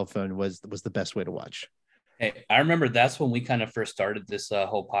through his cell phone was the best way to watch. Hey, I remember that's when we kind of first started this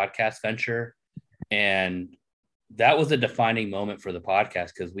whole podcast venture. And that was a defining moment for the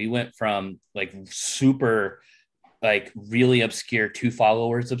podcast because we went from like super, like really obscure, 2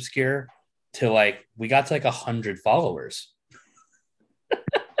 followers obscure to like, we got to like 100 followers.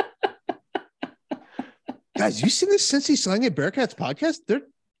 Guys, you seen this Cincy Slang and Bearcats podcast? They're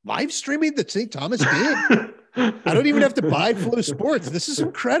live streaming the St. Thomas game. I don't even have to buy Flow Sports. This is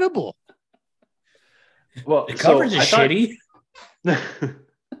incredible. Well, the coverage is shitty.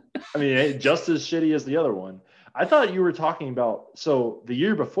 I mean, just as shitty as the other one. I thought you were talking about, so the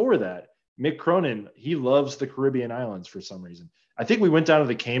year before that, Mick Cronin, he loves the Caribbean islands for some reason. I think we went down to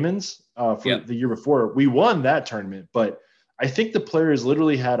the Caymans the year before. We won that tournament, but I think the players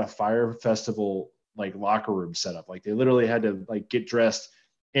literally had a fire festival like locker room set up. Like they literally had to like get dressed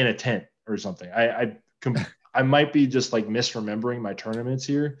in a tent or something. I might be just like misremembering my tournaments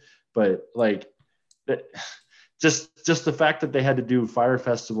here, but like just the fact that they had to do fire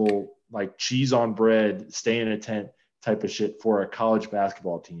festival, like cheese on bread, stay in a tent type of shit for a college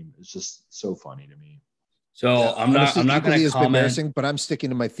basketball team is just so funny to me. So yeah, I'm not going to comment, but I'm sticking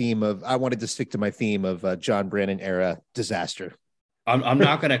to my theme of, I wanted to stick to my theme of John Brannon era disaster. I'm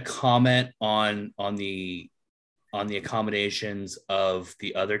not going to comment on the accommodations of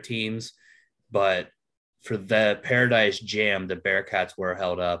the other teams, but for the Paradise Jam, the Bearcats were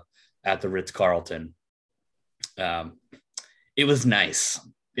held up at the Ritz-Carlton. It was nice.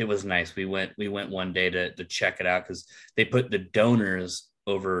 It was nice. We went one day to check it out because they put the donors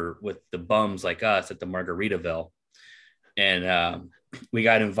over with the bums like us at the Margaritaville, and we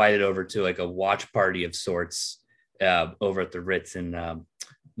got invited over to like a watch party of sorts over at the Ritz, and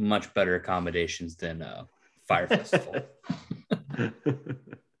much better accommodations than Fire Festival.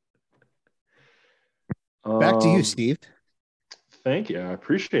 Back to you, Steve. Thank you. I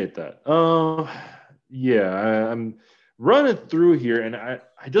appreciate that. I'm running through here, and I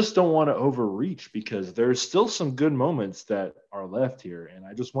just don't want to overreach because there's still some good moments that are left here, and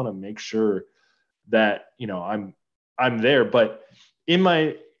I just want to make sure that I'm there. But in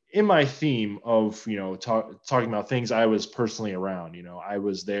my theme of talking about things I was personally around, I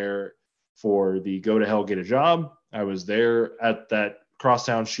was there for the Go to Hell Get a Job. I was there at that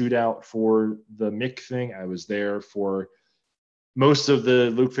crosstown shootout for the Mick thing. I was there for most of the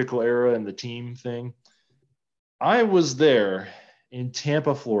Luke Fickell era and the team thing. I was there in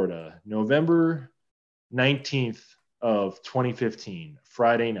Tampa, Florida, November 19th of 2015,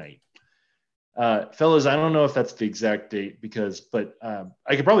 Friday night. Fellas, I don't know if that's the exact date but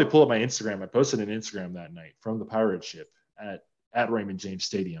I could probably pull up my Instagram. I posted an Instagram that night from the pirate ship at Raymond James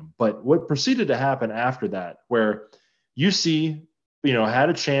Stadium. But what proceeded to happen after that, where UC, had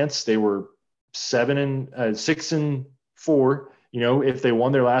a chance, they were 6-4. If they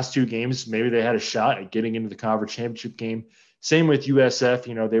won their last 2 games, maybe they had a shot at getting into the conference championship game. Same with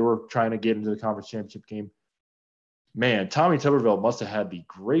USF, they were trying to get into the conference championship game. Man, Tommy Tuberville must have had the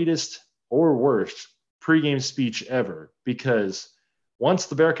greatest or worst pregame speech ever, because once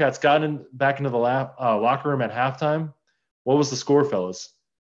the Bearcats got back into the locker room at halftime, what was the score, fellas?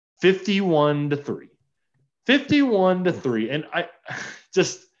 51-3. 51-3. And I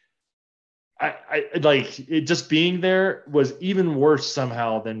like it, just being there was even worse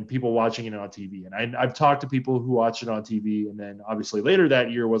somehow than people watching it on TV. And I've talked to people who watch it on TV. And then obviously later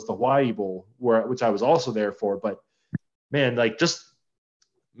that year was the Hawaii Bowl, which I was also there for. But man, I've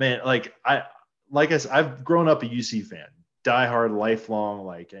grown up a UC fan, diehard,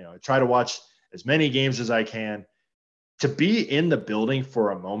 lifelong, try to watch as many games as I can. To be in the building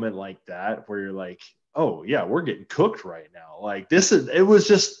for a moment like that, where you're like, oh yeah, we're getting cooked right now. Like it was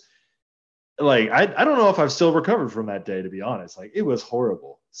just like I don't know if I've still recovered from that day, to be honest. Like it was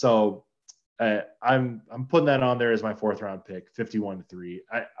horrible. So I'm putting that on there as my 4th round pick, 51-3.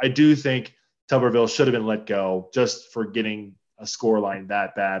 I do think Tuberville should have been let go just for getting a score line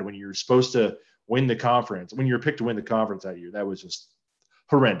that bad when you're supposed to win the conference. When you're picked to win the conference that year, that was just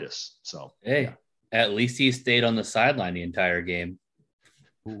horrendous. So hey, at least he stayed on the sideline the entire game.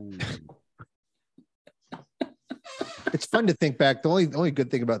 It's fun to think back. The only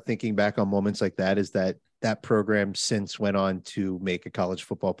good thing about thinking back on moments like that is that program since went on to make a college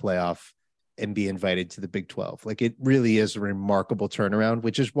football playoff and be invited to the Big 12. Like it really is a remarkable turnaround,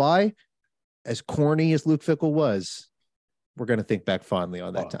 which is why, as corny as Luke Fickell was, we're going to think back fondly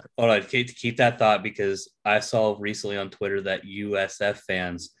on that time. Hold on, keep that thought, because I saw recently on Twitter that USF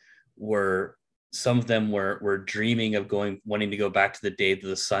fans some of them were dreaming of wanting to go back to the days of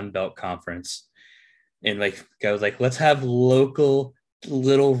the Sun Belt Conference. And like, I was like, let's have local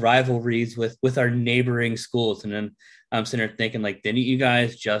little rivalries with our neighboring schools. And then I'm sitting there thinking, like, didn't you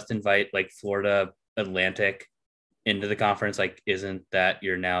guys just invite like Florida Atlantic into the conference? Like, isn't that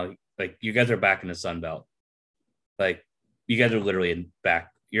you're now like, you guys are back in the Sun Belt? Like, you guys are literally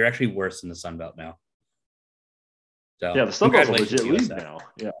back. You're actually worse than the Sun Belt now. So yeah, the Sun Belt's a legit league now.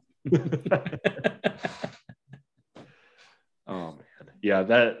 Yeah. Oh man, yeah,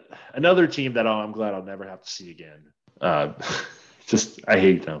 that another team that I'm glad I'll never have to see again. Just I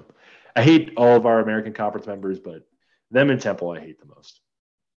hate them. I hate all of our American Conference members, but them in Temple I hate the most.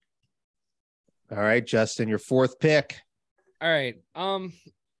 All right, Justin, your 4th pick. All right. I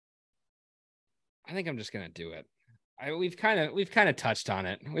think I'm just gonna do it. We've kind of touched on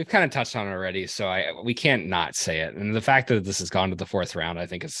it. We've kind of touched on it already, so we can't not say it. And the fact that this has gone to the 4th round, I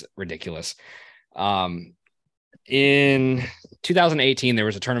think is ridiculous. In 2018, there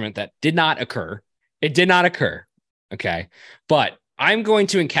was a tournament that did not occur. It did not occur. Okay. But I'm going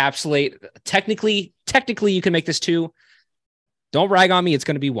to encapsulate technically you can make this 2. Don't rag on me. It's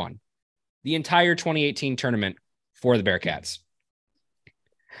going to be 1. The entire 2018 tournament for the Bearcats.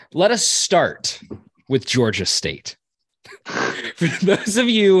 Let us start with Georgia State. For those of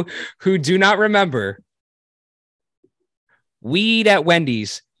you who do not remember, we eat at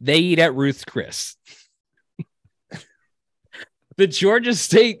Wendy's, they eat at Ruth's Chris. The Georgia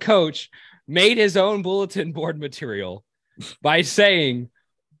State coach made his own bulletin board material by saying,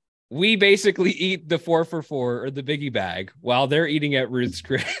 we basically eat the 4 for $4 or the biggie bag while they're eating at Ruth's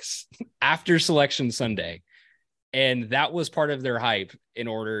Chris after Selection Sunday. And that was part of their hype in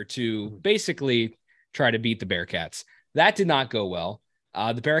order to basically try to beat the Bearcats. That did not go well.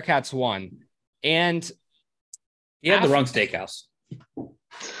 The Bearcats won. And he had the wrong steakhouse.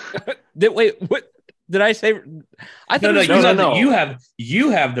 Wait, what did I say? I thought no. You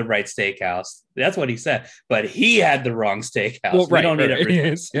have the right steakhouse. That's what he said. But he had the wrong steakhouse. Well, we don't need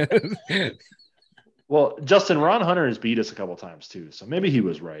it. Yes. Well, Justin, Ron Hunter has beat us a couple times too, so maybe he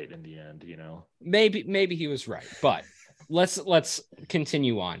was right in the end. You know, maybe he was right. But let's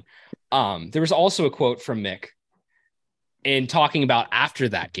continue on. There was also a quote from Mick in talking about after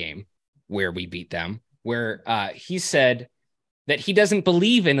that game where we beat them, where he said that he doesn't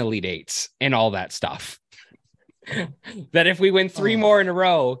believe in Elite Eights and all that stuff. That if we win 3 more in a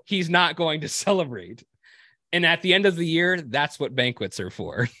row, he's not going to celebrate. And at the end of the year, that's what banquets are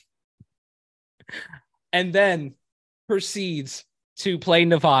for. And then proceeds to play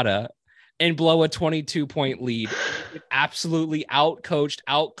Nevada and blow a 22-point lead. Absolutely out-coached,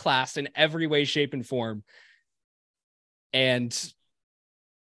 outclassed in every way, shape, and form. And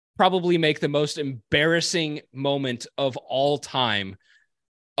probably make the most embarrassing moment of all time,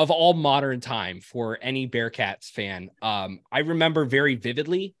 of all modern time for any Bearcats fan. I remember very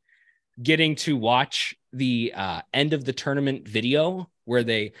vividly getting to watch the end of the tournament video where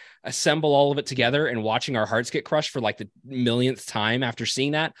they assemble all of it together and watching our hearts get crushed for like the millionth time after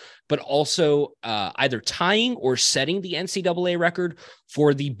seeing that, but also either tying or setting the NCAA record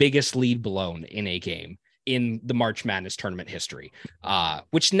for the biggest lead blown in a game in the March Madness tournament history,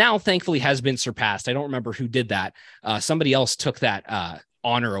 which now thankfully has been surpassed. I don't remember who did that. Somebody else took that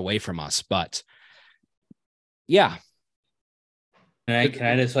honor away from us, but yeah. Can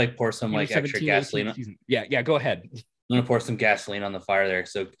I just like pour some like extra gasoline on? Yeah, go ahead. I'm going to pour some gasoline on the fire there.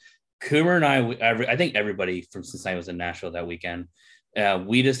 So Coomer and I think everybody from Cincinnati was in Nashville that weekend.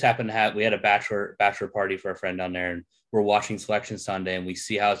 We just happened to we had a bachelor party for a friend down there, and we're watching Selection Sunday, and we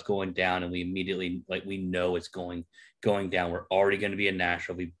see how it's going down, and we immediately, like, we know it's going down. We're already going to be in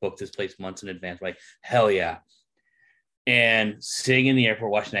Nashville. We booked this place months in advance. We're like, hell yeah. And sitting in the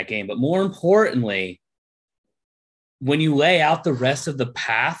airport watching that game. But more importantly, when you lay out the rest of the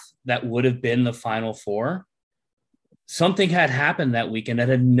path that would have been the Final Four, something had happened that weekend that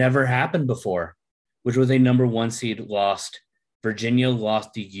had never happened before, which was a number 1 seed lost. Virginia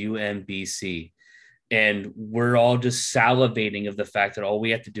lost to UMBC. And we're all just salivating of the fact that all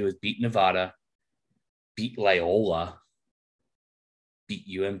we have to do is beat Nevada, beat Loyola, beat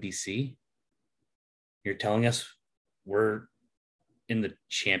UMBC. You're telling us we're in the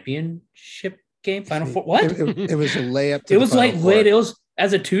championship game, Final Four? What? It was a layup. It was like late. It was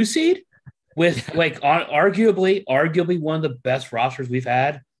as a 2 seed with like arguably one of the best rosters we've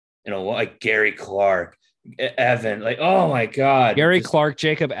had. You know, like Gary Clark, Evan, like, oh my God. Gary Clark,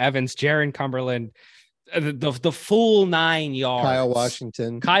 Jacob Evans, Jaron Cumberland, the full 9 yards.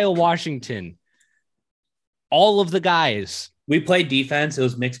 Kyle Washington. All of the guys. We played defense. It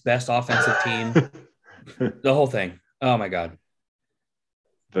was mixed best offensive team. The whole thing. Oh my God.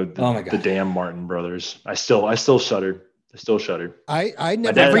 Oh my God. The damn Martin brothers. I still shudder. I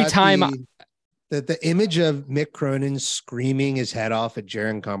never every time the image of Mick Cronin screaming his head off at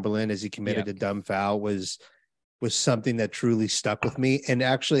Jaron Cumberland as he committed a dumb foul was something that truly stuck with me. And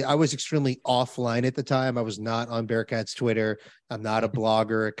actually, I was extremely offline at the time. I was not on Bearcats Twitter. I'm not a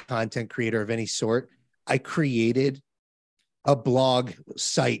blogger, a content creator of any sort. I created a blog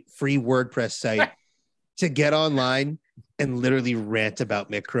site, free WordPress site, to get online and literally rant about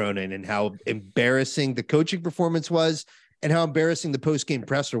Mick Cronin and how embarrassing the coaching performance was and how embarrassing the post-game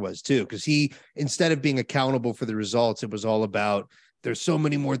presser was too. Because he, instead of being accountable for the results, it was all about there's so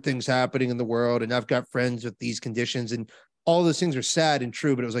many more things happening in the world and I've got friends with these conditions and all those things are sad and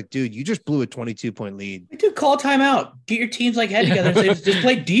true. But it was like, dude, you just blew a 22-point lead. Dude, call timeout. Get your team's like head together and say, just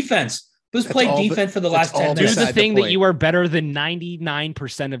play defense. Just play defense for the last 10 minutes. Do the thing that you are better than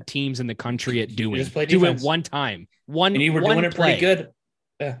 99% of teams in the country at doing. Just play do defense. it one time. And you were doing it pretty good.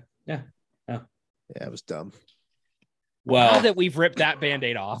 Yeah. Yeah, it was dumb. Well, now that we've ripped that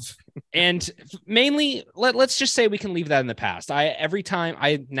Band-Aid off, and mainly let's just say we can leave that in the past. Every time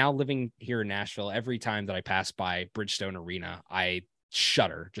I now living here in Nashville, every time that I pass by Bridgestone Arena, I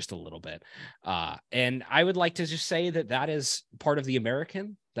shudder just a little bit. And I would like to just say that is part of the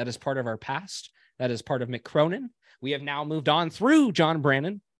American. That is part of our past. That is part of Mick Cronin. We have now moved on through John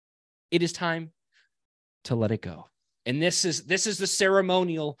Brannon. It is time to let it go. And this is the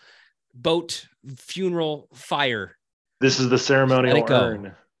ceremonial boat funeral fire. This is the ceremonial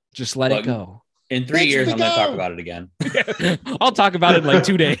urn. Just let it go. In 3 years, I'm going to talk about it again. I'll talk about it in like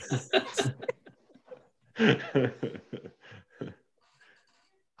 2 days.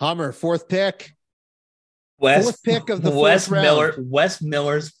 Hummer, fourth pick. Fourth pick of the Wes fourth Miller. round. Wes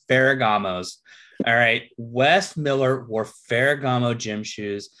Miller's Ferragamos. All right. Wes Miller wore Ferragamo gym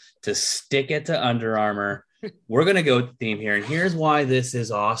shoes to stick it to Under Armour. We're going to go with the theme here. And here's why this is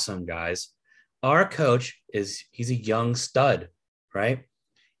awesome, guys. Our coach he's a young stud, right?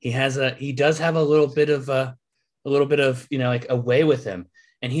 He does have a little bit of, like a way with him.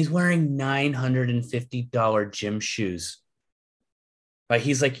 And he's wearing $950 gym shoes. Right?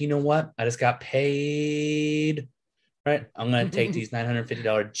 He's like, you know what? I just got paid. Right? I'm going to take these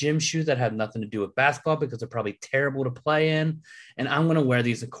 $950 gym shoes that have nothing to do with basketball because they're probably terrible to play in. And I'm going to wear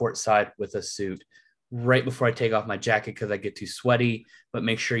these courtside with a suit right before I take off my jacket because I get too sweaty. But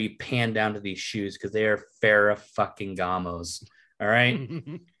make sure you pan down to these shoes because they are Ferragamos. All right?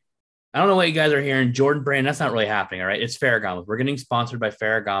 I don't know what you guys are hearing. Jordan Brand, that's not really happening. All right. It's Ferragamos. We're getting sponsored by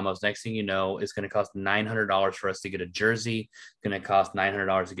Ferragamos. Next thing you know, it's going to cost $900 for us to get a jersey. It's going to cost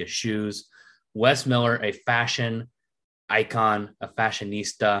 $900 to get shoes. Wes Miller, a fashion icon, a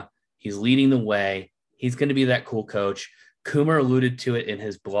fashionista. He's leading the way. He's going to be that cool coach. Coomer alluded to it in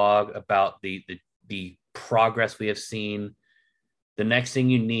his blog about the progress we have seen. The next thing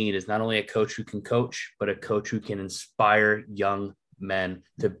you need is not only a coach who can coach, but a coach who can inspire young men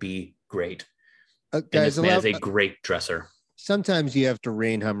to be great. Guys, this man is a great dresser. Sometimes you have to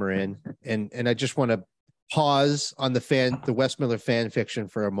rein Hummer in, and I just want to pause on the Wes Miller fan fiction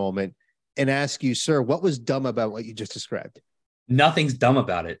for a moment and ask you, sir, what was dumb about what you just described? Nothing's dumb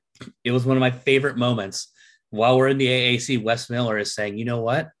about it. It was one of my favorite moments. While we're in the AAC, Wes Miller is saying, you know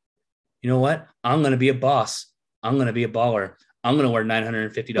what? I'm going to be a boss. I'm going to be a baller. I'm going to wear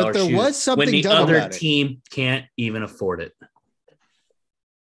 $950 but there shoes was something when the dumb other about team can't even afford it.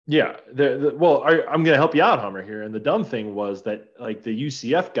 Yeah. Well, I'm going to help you out, Hummer, here. And the dumb thing was that like the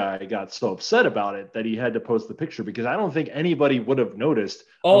UCF guy got so upset about it that he had to post the picture because I don't think anybody would have noticed.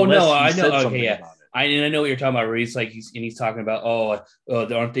 Oh, no, I know. Okay, yeah. I know what you're talking about. Where he's like, he's talking about,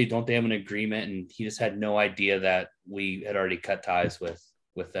 don't they have an agreement? And he just had no idea that we had already cut ties with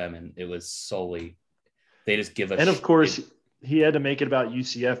them. And it was solely, they just give us. And of course, he had to make it about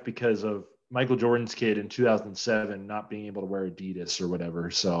UCF because of Michael Jordan's kid in 2007 not being able to wear Adidas or whatever.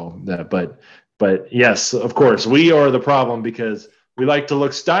 So but But yes, of course, we are the problem because we like to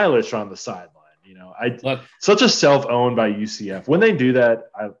look stylish on the sideline. Such a self-owned by UCF. When they do that,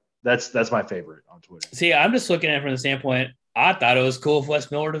 that's my favorite on Twitter. See, I'm just looking at it from the standpoint, I thought it was cool if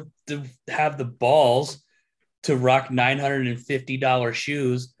Wes Miller to have the balls to rock $950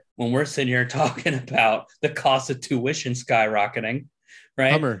 shoes when we're sitting here talking about the cost of tuition skyrocketing,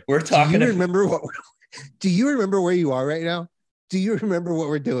 right? Hummer, we're talking. Do you remember where you are right now? Do you remember what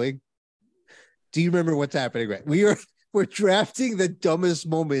we're doing? Do you remember what's happening? Right, we're drafting the dumbest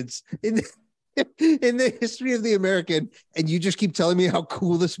moments in the history of the American, and you just keep telling me how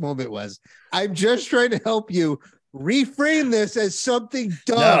cool this moment was. I'm just trying to help you reframe this as something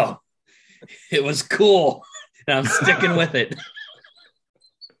dumb. No, it was cool, and I'm sticking with it.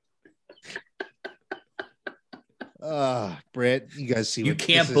 Brett, you guys see you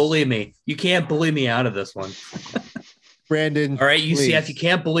can't bully me. You can't bully me out of this one. Brandon. All right, UCF, you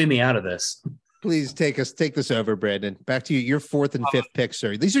can't bully me out of this. Please take this over, Brandon. Back to you. Your fourth and fifth picks,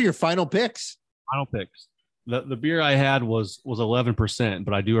 sir. These are your final picks. Final picks. The beer I had was 11%,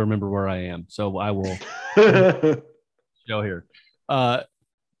 but I do remember where I am, so I will show here.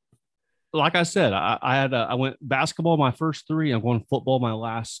 Like I said, I went basketball my first three. I'm going football my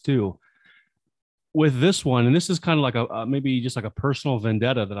last two. With this one, and this is kind of like a maybe just like a personal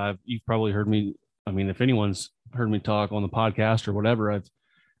vendetta that you've probably heard me. I mean, if anyone's heard me talk on the podcast or whatever,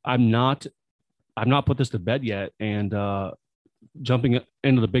 I've not put this to bed yet. And jumping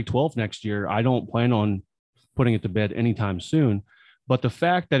into the Big 12 next year, I don't plan on putting it to bed anytime soon. But the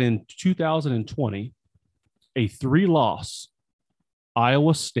fact that in 2020, a 3-loss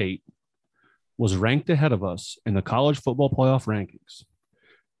Iowa State was ranked ahead of us in the college football playoff rankings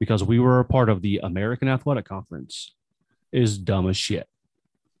because we were a part of the American Athletic Conference is dumb as shit.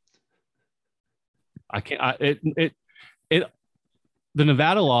 The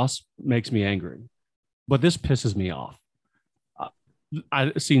Nevada loss makes me angry, but this pisses me off.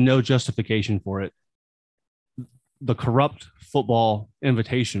 I see no justification for it. The corrupt football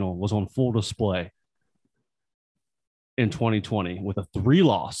invitational was on full display in 2020 with a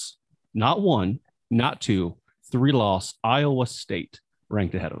 3-loss, not 1, not 2, 3-loss Iowa State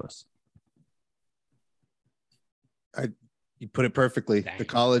ranked ahead of us. You put it perfectly. Dang. The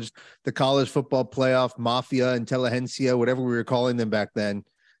college football playoff mafia, intelligentsia, whatever we were calling them back then,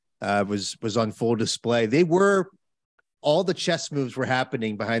 was on full display. All the chess moves were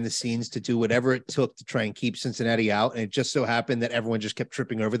happening behind the scenes to do whatever it took to try and keep Cincinnati out. And it just so happened that everyone just kept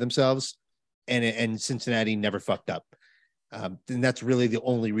tripping over themselves, and Cincinnati never fucked up. And that's really the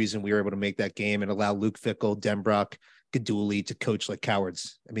only reason we were able to make that game and allow Luke Fickell, Denbrock, Gaduli to coach like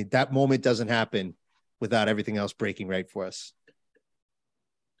cowards. I mean, that moment doesn't happen without everything else breaking right for us.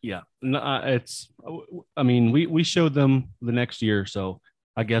 Yeah, we showed them the next year, so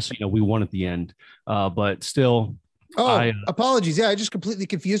I guess we won at the end. But still, apologies. Yeah, I just completely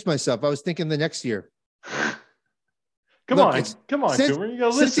confused myself. I was thinking the next year. Come on, Coomer, you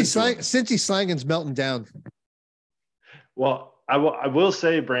gotta listen. Cincy Slangen's melting down. Well, I will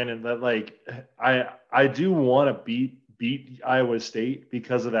say, Brandon, that I do want to beat Iowa State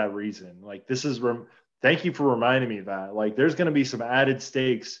because of that reason. Thank you for reminding me of that. There's going to be some added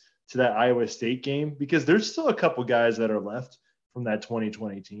stakes to that Iowa State game because there's still a couple guys that are left from that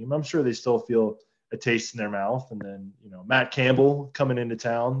 2020 team. I'm sure they still feel a taste in their mouth. And then, Matt Campbell coming into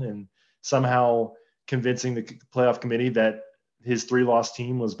town and somehow convincing the playoff committee that his 3-loss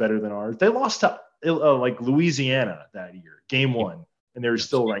team was better than ours. They lost to Louisiana that year, game 1, and they were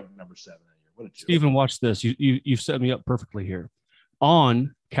still ranked number 7 that year. What a joke. Steven, watch this. You've set me up perfectly here.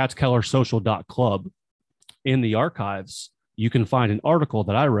 On CatsKellerSocial.club, in the archives, you can find an article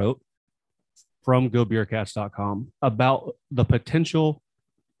that I wrote from GoBearcats.com about the potential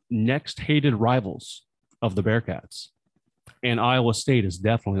next hated rivals of the Bearcats. And Iowa State is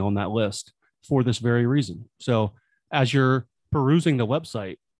definitely on that list for this very reason. So as you're perusing the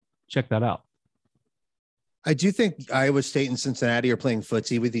website, check that out. I do think Iowa State and Cincinnati are playing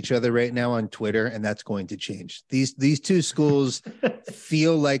footsie with each other right now on Twitter, and that's going to change. These two schools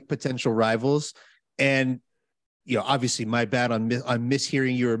feel like potential rivals. And obviously my bad on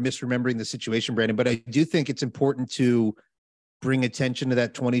mishearing you or misremembering the situation, Brandon, but I do think it's important to bring attention to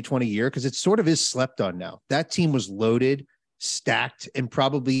that 2020 year because it sort of is slept on now. That team was loaded, stacked, and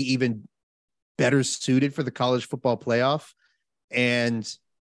probably even better suited for the college football playoff. And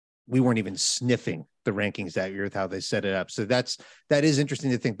we weren't even sniffing the rankings that year with how they set it up. So that is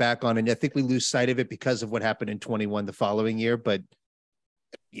interesting to think back on. And I think we lose sight of it because of what happened in 21 the following year. But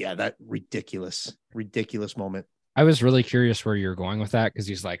yeah, that ridiculous moment. I was really curious where you're going with that because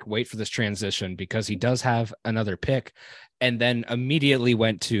he's like, wait for this transition because he does have another pick and then immediately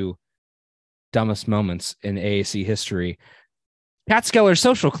went to dumbest moments in AAC history. Catskeller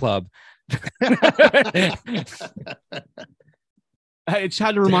Social Club. I just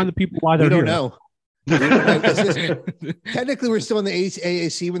had to remind the people why they're We here. don't know. Technically, we're still in the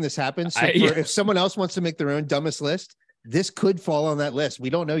AAC when this happens. So if someone else wants to make their own dumbest list, this could fall on that list. We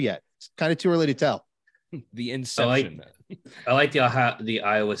don't know yet. It's kind of too early to tell. The inception. I like the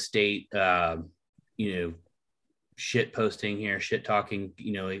Iowa State, shit posting here, shit talking.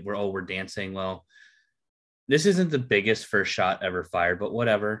 We're dancing. Well, this isn't the biggest first shot ever fired, but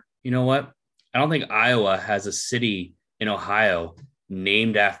whatever. You know what? I don't think Iowa has a city in Ohio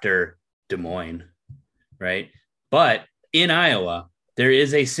named after Des Moines, right? But in Iowa, there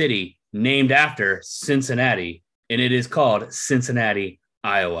is a city named after Cincinnati, and it is called Cincinnati,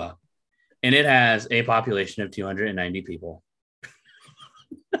 Iowa. And it has a population of 290 people.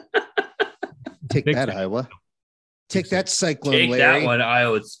 Take that, Iowa. Take that, Cyclone Take Larry. that one,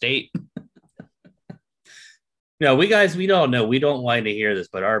 Iowa State. No, we don't know. We don't like to hear this,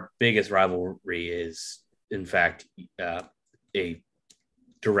 but our biggest rivalry is, in fact, a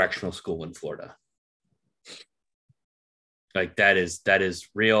directional school in Florida. Like that is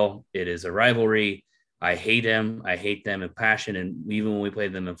real. It is a rivalry. I hate them. I hate them in passion. And even when we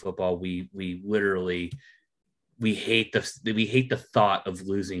played them in football, we literally hate the thought of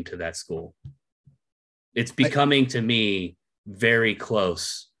losing to that school. It's becoming to me very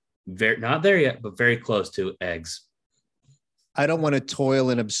close. Not there yet, but very close to eggs. I don't want to toil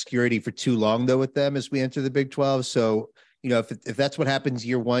in obscurity for too long, though, with them as we enter the Big 12. So, if that's what happens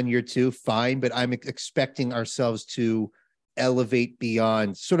year 1, year 2, fine. But I'm expecting ourselves to elevate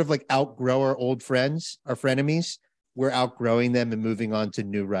beyond, sort of like outgrow our old friends, our frenemies. We're outgrowing them and moving on to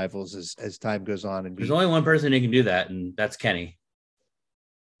new rivals as time goes on. And there's only one person who can do that, and that's Kenny.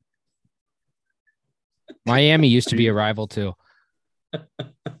 Miami used to be a rival too.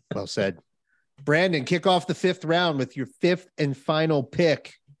 Well said. Brandon, kick off the 5th round with your 5th and final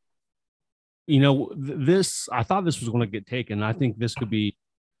pick. I thought this was going to get taken. I think this could be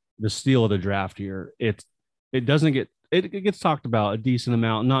the steal of the draft here. It gets talked about a decent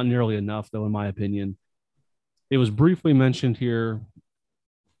amount, not nearly enough though, in my opinion. It was briefly mentioned here,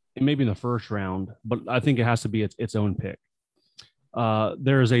 maybe in the 1st round, but I think it has to be its own pick.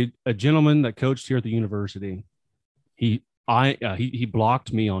 There is a gentleman that coached here at the university. He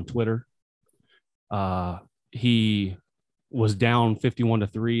blocked me on Twitter. He was down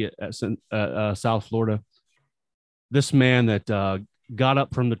 51-3 at South Florida. This man that got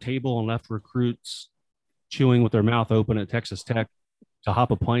up from the table and left recruits chewing with their mouth open at Texas Tech to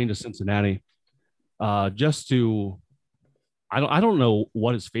hop a plane to Cincinnati, I don't know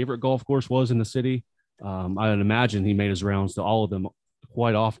what his favorite golf course was in the city. I would imagine he made his rounds to all of them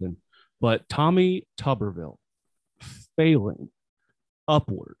quite often. But Tommy Tuberville failing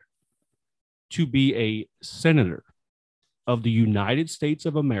upward to be a senator of the United States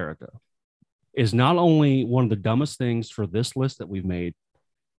of America is not only one of the dumbest things for this list that we've made,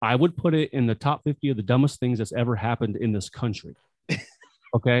 I would put it in the top 50 of the dumbest things that's ever happened in this country.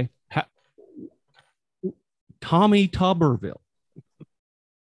 Okay? Tommy Tuberville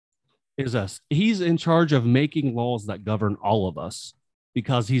he's in charge of making laws that govern all of us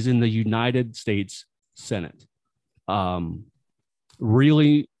because he's in the United States Senate.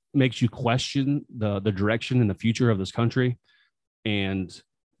 Really makes you question the direction and the future of this country. And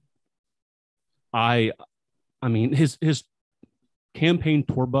I mean, his campaign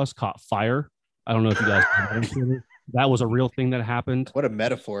tour bus caught fire. I don't know if you guys that was a real thing that happened. What a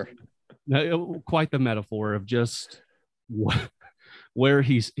metaphor. Quite the metaphor of just where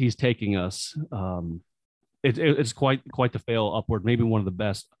he's taking us. It's quite the fail upward, maybe one of the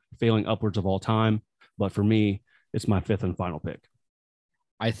best failing upwards of all time. But for me, it's my 5th and final pick.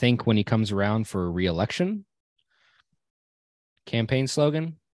 I think when he comes around for re-election, campaign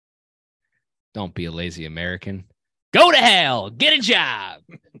slogan, don't be a lazy American. Go to hell, get a job.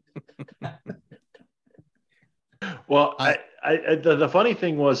 Well, the funny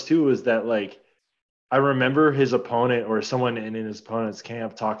thing was too, is that like, I remember his opponent or someone in his opponent's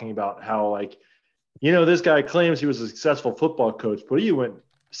camp talking about how this guy claims he was a successful football coach, but he went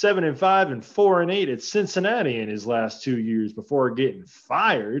 7-5 and 4-8 at Cincinnati in his last 2 years before getting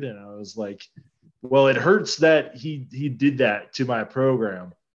fired. And I was like, well, it hurts that he did that to my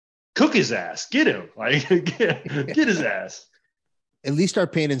program. Cook his ass, get him, get his ass. At least our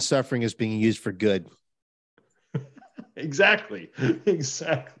pain and suffering is being used for good. Exactly.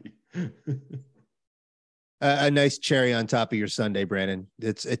 A nice cherry on top of your Sunday, Brandon.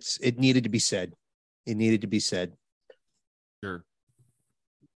 It needed to be said. It needed to be said. Sure.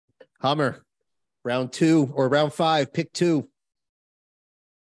 Hummer, round 2 or round 5, pick 2.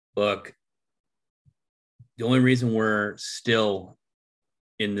 Look, The only reason we're still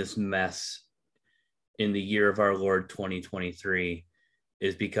in this mess in the year of our Lord 2023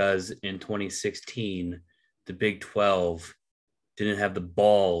 is because in 2016, the Big 12 didn't have the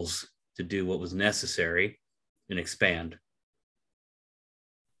balls to do what was necessary and expand.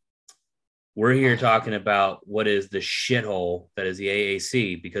 We're here talking about what is the shithole that is the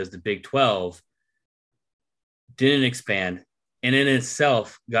AAC because the Big 12 didn't expand and in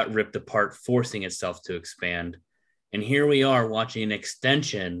itself got ripped apart, forcing itself to expand. And here we are watching an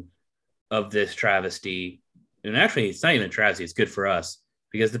extension of this travesty. And actually, it's not even a travesty. It's good for us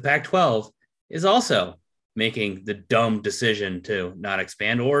because the Pac-12 is also making the dumb decision to not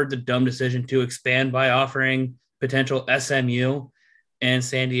expand or the dumb decision to expand by offering potential SMU and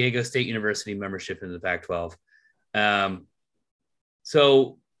San Diego State University membership in the Pac-12.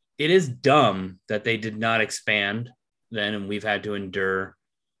 So it is dumb that they did not expand then, and we've had to endure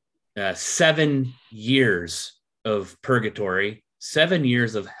 7 years of purgatory, 7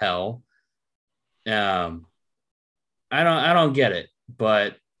 years of hell. I don't get it,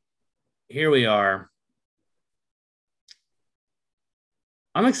 but here we are.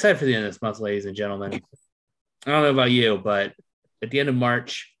 I'm excited for the end of this month, ladies and gentlemen. I don't know about you, but at the end of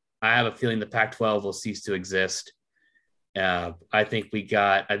March, I have a feeling the Pac-12 will cease to exist. I think we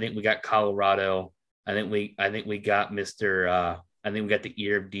got Colorado. I think we got the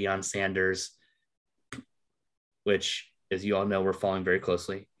ear of Deion Sanders, which, as you all know, we're following very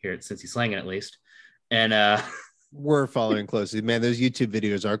closely here at Cincy Slangin' at least. And we're following closely, man. Those YouTube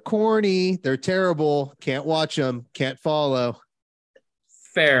videos are corny. They're terrible. Can't watch them. Can't follow.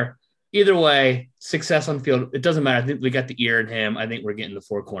 Fair. Either way, success on the field, it doesn't matter. I think we got the ear in him. I think we're getting the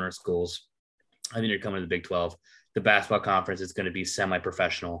four corner schools. I think they're coming to the Big 12. The basketball conference is going to be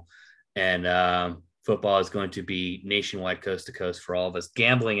semi-professional, and football is going to be nationwide, coast to coast for all of us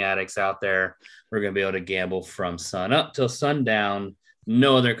gambling addicts out there. We're going to be able to gamble from sun up till sundown.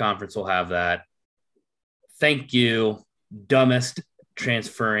 No other conference will have that. Thank you. Dumbest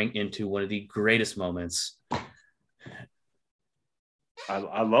transferring into one of the greatest moments.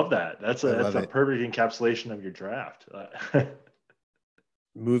 I love that. That's a perfect encapsulation of your draft.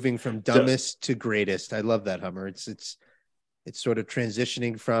 Moving from dumbest to greatest. I love that, Hummer. It's sort of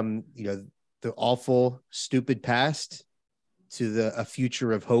transitioning from, the awful, stupid past to a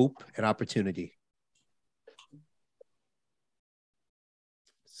future of hope and opportunity.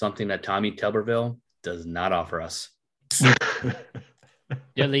 Something that Tommy Tuberville does not offer us.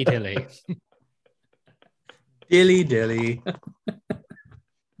 Dilly dilly. Dilly dilly.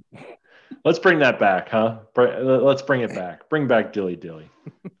 Let's bring that back, huh? Let's bring it back. Bring back Dilly Dilly.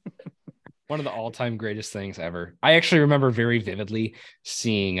 One of the all-time greatest things ever. I actually remember very vividly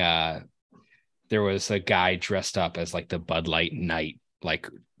seeing there was a guy dressed up as like the Bud Light Knight, like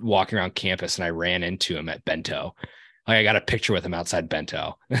walking around campus, and I ran into him at Bento. Like I got a picture with him outside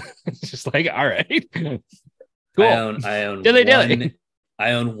Bento. It's just like, all right. Cool. I own dilly.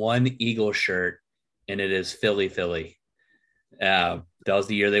 I own one Eagle shirt, and it is Philly, Philly. That was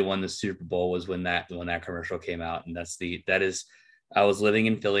the year they won the Super Bowl, was when that commercial came out. And I was living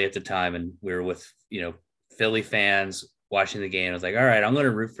in Philly at the time, and we were with, Philly fans watching the game. I was like, all right, I'm going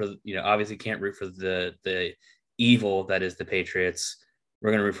to root for, obviously can't root for the evil that is the Patriots.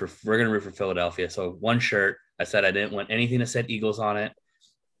 We're going to root for Philadelphia. So one shirt, I said, I didn't want anything that said Eagles on it.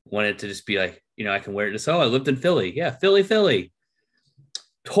 Wanted to just be like, I can wear it. Just, I lived in Philly. Yeah. Philly, Philly.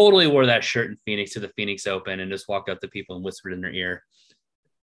 Totally wore that shirt in Phoenix to the Phoenix Open and just walked up to people and whispered in their ear,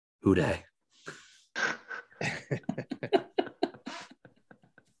 "Who dey?"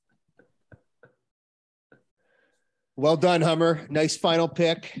 Well done, Hummer. Nice final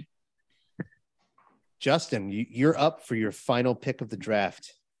pick. Justin, you're up for your final pick of the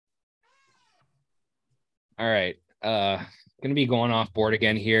draft. All right. Going to be going off board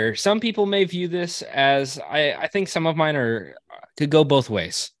again here. Some people may view this as, I think some of mine could go both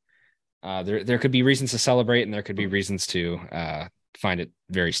ways. There could be reasons to celebrate, and there could be reasons to find it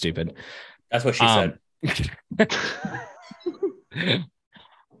very stupid. That's what she said.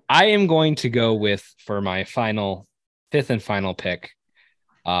 I am going to go with, for my fifth and final pick,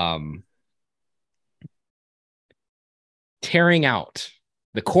 tearing out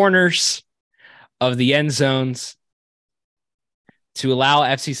the corners of the end zones to allow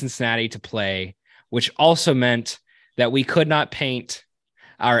FC Cincinnati to play, which also meant that we could not paint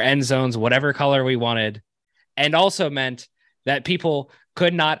our end zones whatever color we wanted, and also meant that people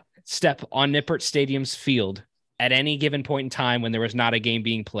could not step on Nippert Stadium's field at any given point in time when there was not a game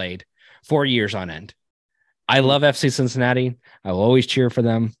being played for years on end. I love FC Cincinnati. I will always cheer for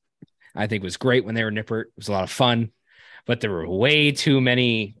them. I think it was great when they were Nippert. It was a lot of fun, but there were way too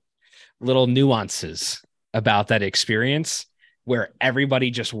many little nuances about that experience where everybody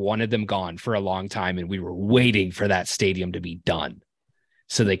just wanted them gone for a long time. And we were waiting for that stadium to be done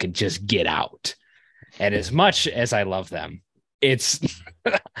so they could just get out. And as much as I love them, it's,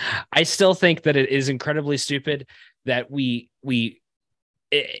 I still think that it is incredibly stupid that we're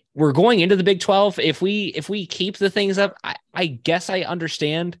going into the Big 12. If we keep the things up, I guess I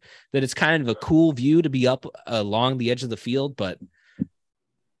understand that it's kind of a cool view to be up along the edge of the field, but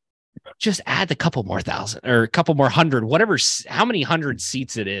just add a couple more thousand or a couple more hundred, whatever, how many hundred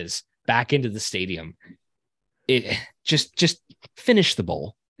seats it is back into the stadium. It just finish the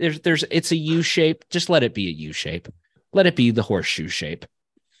bowl. It's a U shape. Just let it be a U shape. Let it be the horseshoe shape.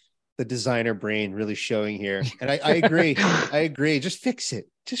 The designer brain really showing here. And I agree. I agree. Just fix it.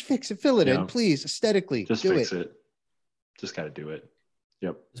 Just fix it. Fill it in, please. Aesthetically. Just do fix it. Just got to do it.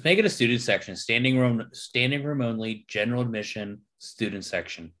 Yep. Let's make it a student section. Standing room only, general admission, student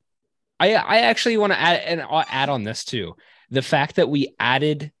section. I actually want to add on this too. The fact that we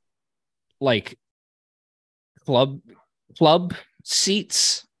added like club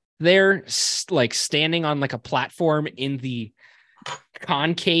seats there, like standing on like a platform in the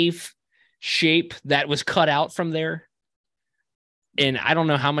concave shape that was cut out from there. And I don't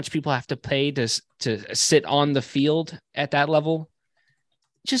know how much people have to pay to sit on the field at that level.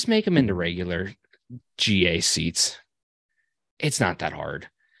 Just make them into regular GA seats. It's not that hard.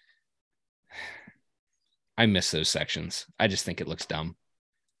 I miss those sections. I just think it looks dumb.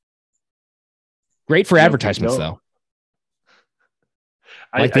 Great for advertisements, though.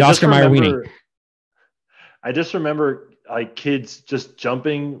 Like the Oscar Mayer weenie. I just remember like kids just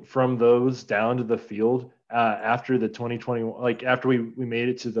jumping from those down to the field after the 2021, like after we made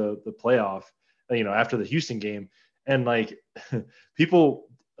it to the playoff, after the Houston game. And like people,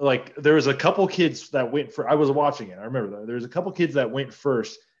 like there was a couple kids that went for, I was watching it. I remember that there was a couple kids that went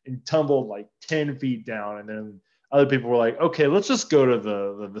first and tumbled like 10 feet down. And then other people were like, okay, let's just go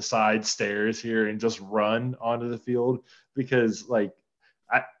to the side stairs here and just run onto the field, because like,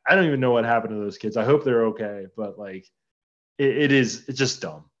 I don't even know what happened to those kids. I hope they're okay, but like it's just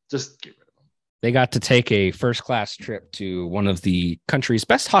dumb. Just get rid of them. They got to take a first class trip to one of the country's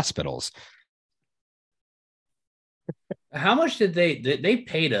best hospitals. How much did they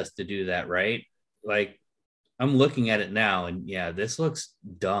paid us to do that, right? Like I'm looking at it now and yeah, this looks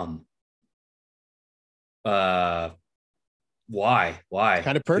dumb. Why? It's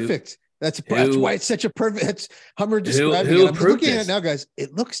kind of perfect. That's why it's such a perfect. That's Hummer describing it. I'm looking at it now, guys.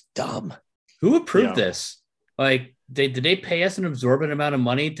 It looks dumb. Who approved this? Like, did they pay us an absorbent amount of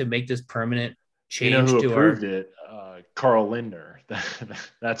money to make this permanent change? Who approved it? Carl Lindner.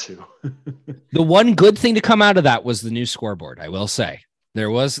 That's who. The one good thing to come out of that was the new scoreboard. I will say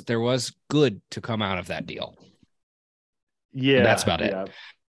there was good to come out of that deal. Yeah, and that's about it.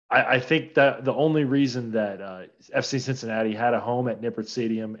 I think that the only reason that FC Cincinnati had a home at Nippert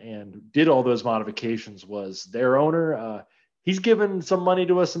Stadium and did all those modifications was their owner. He's given some money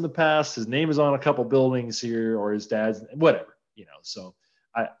to us in the past. His name is on a couple buildings here, or his dad's, whatever, So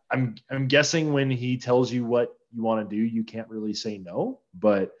I'm guessing when he tells you what you want to do, you can't really say no.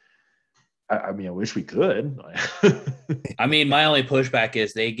 But I mean, I wish we could. I mean, my only pushback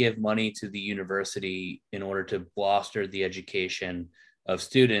is they give money to the university in order to bolster the education of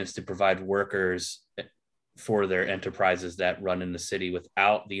students to provide workers for their enterprises that run in the city.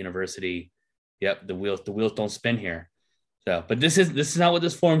 Without the university, the wheels don't spin here. So, but this is not what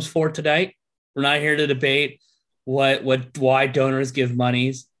this forum's for tonight. We're not here to debate why donors give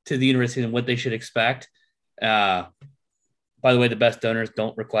monies to the university and what they should expect. By the way, the best donors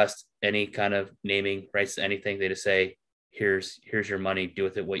don't request any kind of naming rights to anything. They just say, here's your money, do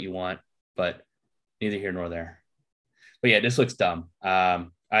with it what you want, but neither here nor there. But yeah, this looks dumb.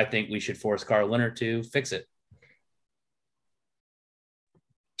 I think we should force Carl Lindner to fix it.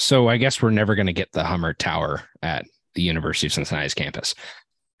 So I guess we're never going to get the Hummer Tower at the University of Cincinnati's campus.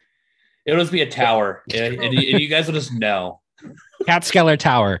 It'll just be a tower, and you guys will just know. Catskeller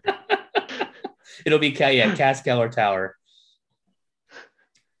Tower. It'll be Catskeller Tower.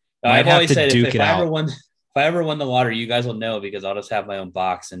 I've always said if I ever won the lottery, you guys will know, because I'll just have my own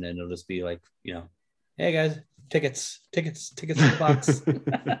box, and then it'll just be like, hey guys, tickets in the box.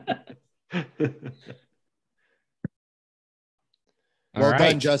 Well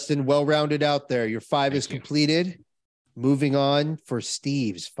done, Justin. Well rounded out there. Your five is completed. Moving on for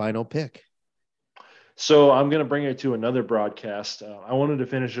Steve's final pick. So I'm going to bring it to another broadcast. I wanted to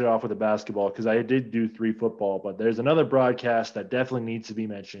finish it off with a basketball because I did do 3 football, but there's another broadcast that definitely needs to be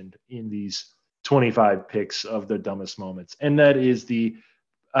mentioned in these 25 picks of the dumbest moments. And that is the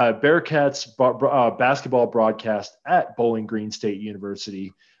Bearcats basketball broadcast at Bowling Green State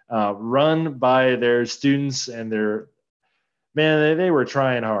University, run by their students and they were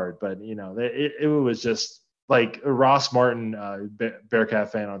trying hard, but it was just like Ross Martin,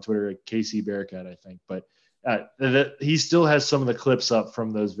 Bearcat fan on Twitter, KC Bearcat, I think, but he still has some of the clips up from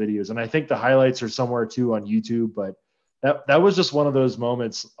those videos, and I think the highlights are somewhere too on YouTube. But that was just one of those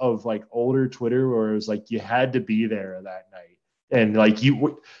moments of like older Twitter where it was like you had to be there that night, and like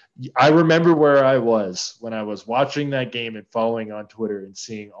I remember where I was when I was watching that game and following on Twitter and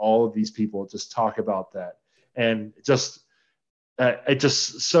seeing all of these people just talk about that, and it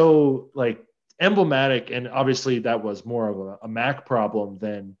just so like emblematic. And obviously that was more of a MAC problem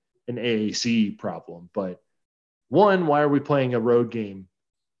than an AAC problem, but why are we playing a road game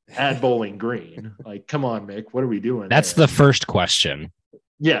at Bowling Green? Like, come on, Mick, what are we doing? That's the first question.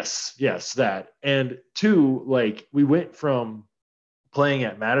 Yes, that. And two, like we went from playing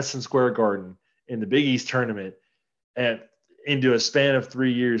at Madison Square Garden in the Big East tournament into a span of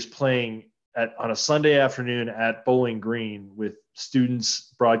 3 years playing on a Sunday afternoon at Bowling Green with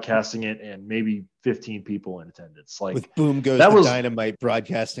students broadcasting it and maybe 15 people in attendance. Like with Boom Goes the Dynamite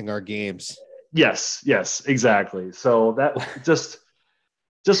broadcasting our games. Yes, exactly. So that just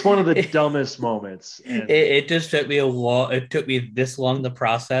one of the dumbest moments. And it just took me it took me this long to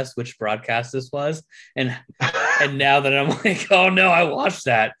process which broadcast this was. And now that I'm like, oh no, I watched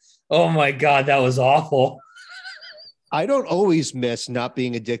that. Oh my God, that was awful. I don't always miss not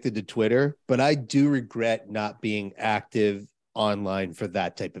being addicted to Twitter, but I do regret not being active online for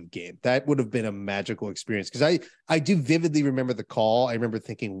that type of game. That would have been a magical experience, because I do vividly remember the call. I remember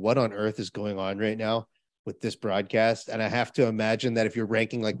thinking, what on earth is going on right now with this broadcast? And I have to imagine that if you're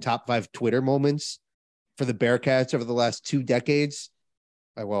ranking like top 5 Twitter moments for the Bearcats over the last 2 decades,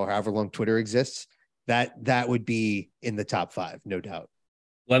 well, however long Twitter exists, that would be in the top 5, no doubt.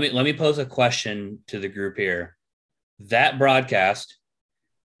 Let me pose a question to the group here. That broadcast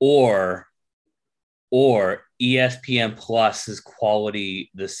or ESPN Plus's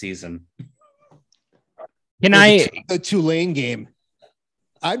quality this season? The Tulane game?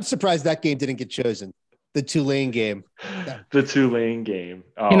 I'm surprised that game didn't get chosen. The Tulane game. The Tulane game.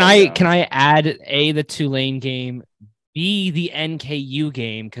 Oh, can I add the Tulane game, B, the NKU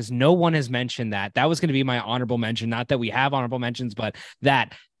game, because no one has mentioned that. That was going to be my honorable mention. Not that we have honorable mentions, but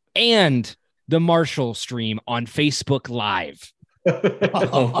that and the Marshall stream on Facebook Live.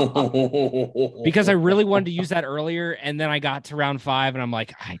 Because I really wanted to use that earlier, and then I got to round 5 and I'm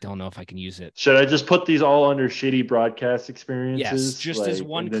like, I don't know if I can use it. Should I just put these all under shitty broadcast experiences? Yes, just as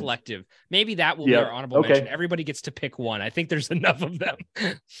one collective. Maybe that will be our honorable mention. Everybody gets to pick one. I think there's enough of them.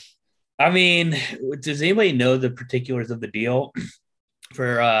 I mean, does anybody know the particulars of the deal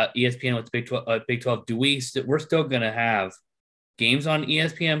for ESPN with the Big 12? We're still going to have games on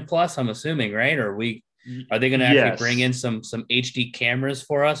ESPN Plus, I'm assuming, right? Or are they going to actually bring in some HD cameras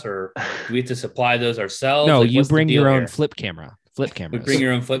for us, or do we have to supply those ourselves? No, you bring your own flip camera. We bring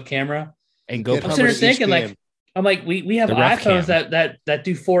your own flip camera and go. I'm sitting there thinking, we have iPhones that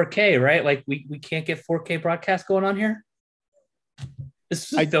do 4K, right? Like we can't get 4K broadcast going on here.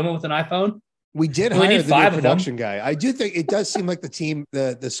 This is filming with an iPhone. We did hire the new production guy. I do think it does seem like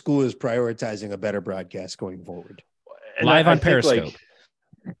the school is prioritizing a better broadcast going forward. And live on Periscope.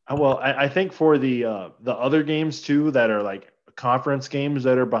 I think for the other games too that are like conference games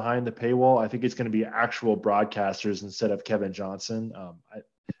that are behind the paywall, I think it's going to be actual broadcasters instead of Kevin Johnson.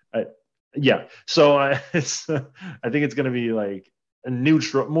 So I think it's going to be like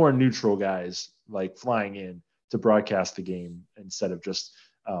more neutral guys like flying in to broadcast the game instead of just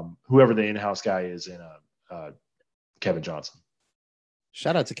whoever the in-house guy is in Kevin Johnson.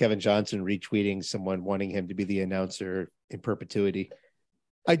 Shout out to Kevin Johnson retweeting someone wanting him to be the announcer in perpetuity.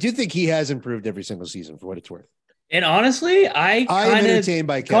 I do think he has improved every single season for what it's worth. And honestly, I'm entertained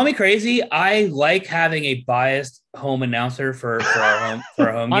by Kevin. Call me crazy. I like having a biased home announcer for our home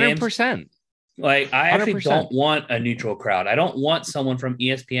 100%. Games. Like I actually 100%. don't want a neutral crowd. I don't want someone from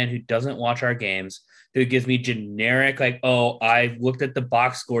ESPN who doesn't watch our games, who gives me generic, like, oh, I've looked at the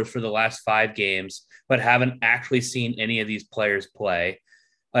box scores for the last 5 games, but haven't actually seen any of these players play.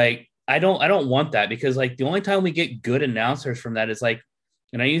 Like, I don't want that, because like the only time we get good announcers from that is like,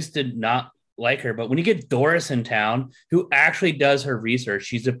 and I used to not like her, but when you get Doris in town, who actually does her research,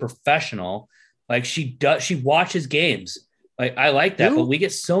 she's a professional. Like she watches games. Like I like that, but we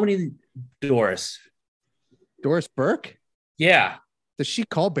get so many Doris Burke. Yeah. Does she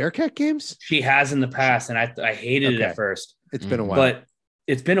call Bearcat games? She has in the past, and I hated it at first. It's been a while. But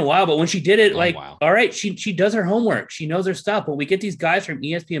It's been a while, but when she did it, like, wow. all right, she does her homework. She knows her stuff. But we get these guys from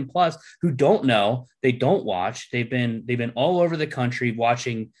ESPN Plus who don't know, they don't watch. They've been all over the country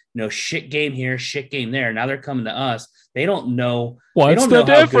watching, shit game here, shit game there. Now they're coming to us. They don't know. What's they don't the know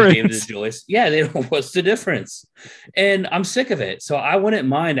difference? How good David is Julius. Yeah, they don't. What's the difference? And I'm sick of it. So I wouldn't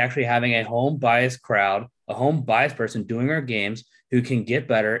mind actually having a home biased crowd, a home biased person doing our games who can get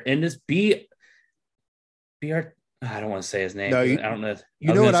better and just be our. I don't want to say his name. No, I don't know.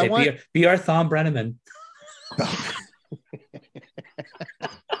 You know what I want? Be our Thom Brenneman.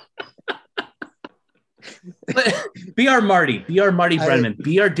 Be our Marty. Be our Marty Brenneman.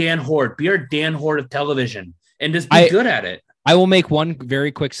 Be our Dan Horde. Be our Dan Horde of television. And just be good at it. I will make one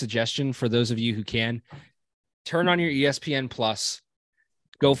very quick suggestion for those of you who can. Turn on your ESPN Plus.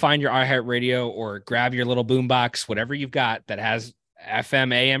 Go find your iHeartRadio or grab your little boombox, whatever you've got that has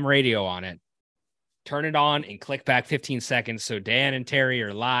FM, AM radio on it. Turn it on and click back 15 seconds so Dan and Terry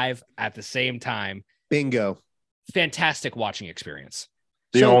are live at the same time. Bingo. Fantastic watching experience.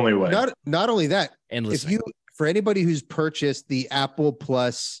 The only way. Not only that, And if for anybody who's purchased the Apple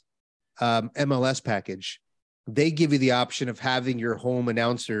Plus MLS package, they give you the option of having your home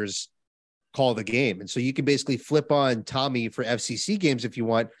announcers call the game. And so you can basically flip on Tommy for FCC games if you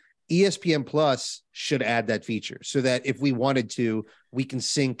want. ESPN Plus should add that feature so that if we wanted to, we can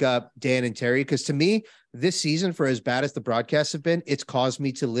sync up Dan and Terry. Because to me, this season, for as bad as the broadcasts have been, it's caused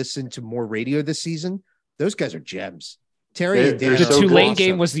me to listen to more radio this season. Those guys are gems. Terry and Dan. The so Tulane awesome.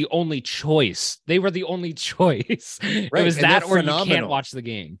 game was the only choice. They were the only choice. Right. It was and that or phenomenal. You can't watch the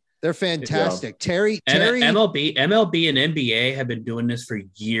game. They're fantastic. Terry, MLB and NBA have been doing this for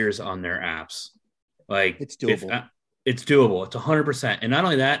years on their apps. Like it's doable. It's doable. It's 100%. And not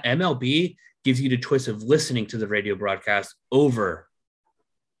only that, MLB gives you the choice of listening to the radio broadcast over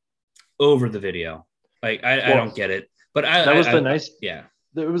the video. Like I don't get it, but that was the nice. Yeah.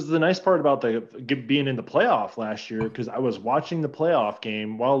 It was the nice part about being in the playoff last year, because I was watching the playoff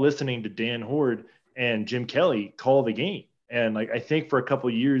game while listening to Dan Horde and Jim Kelly call the game. And like, I think for a couple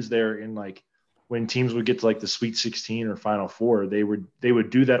of years there in like when teams would get to like the Sweet 16 or Final Four, they would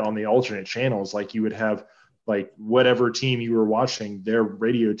do that on the alternate channels. Like you would have like whatever team you were watching, their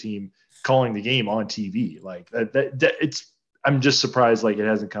radio team calling the game on TV. Like that it's, I'm just surprised like it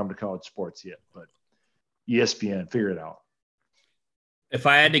hasn't come to college sports yet, but ESPN, figure it out. If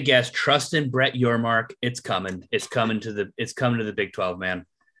I had to guess, trust in Brett Yormark. It's coming. It's coming to the Big 12, man.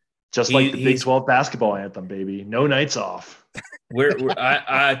 Just like the Big 12 basketball anthem, baby. No nights off. Coomer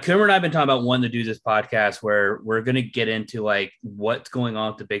and I have been talking about wanting to do this podcast where we're going to get into like what's going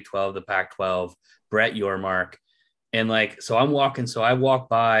on with the Big 12, the Pac-12, Brett Yormark. And like, so I walk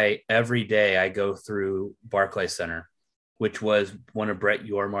by every day. I go through Barclays Center, which was one of Brett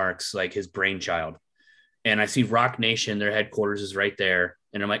Yormark's, like his brainchild. And I see Rock Nation, their headquarters is right there.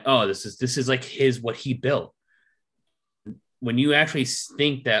 And I'm like, oh, this is like what he built. When you actually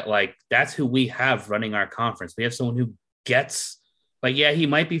think that, like, that's who we have running our conference. We have someone who gets, like, yeah, he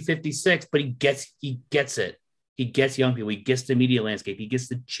might be 56, but he gets it. He gets young people. He gets the media landscape. He gets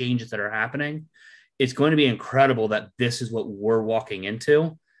the changes that are happening. It's going to be incredible that this is what we're walking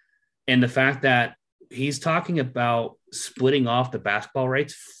into. And the fact that he's talking about splitting off the basketball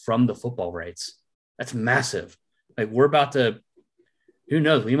rights from the football rights. That's massive. Like we're about to, who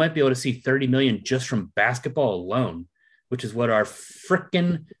knows? We might be able to see 30 million just from basketball alone, which is what our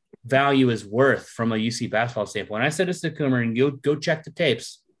freaking value is worth from a UC basketball standpoint. I said this to Coomer, and go check the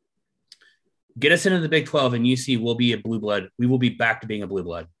tapes. Get us into the Big 12, and UC will be a blue blood. We will be back to being a blue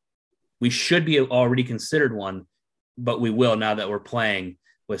blood. We should be already considered one, but we will now that we're playing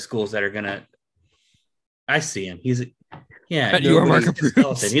with schools that are gonna. I see him. He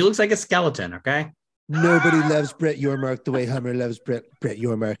looks like a skeleton. Okay. Nobody loves Brett Yormark the way Hummer loves Brett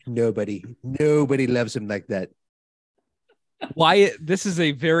Yormark. Nobody loves him like that. Wyatt, this is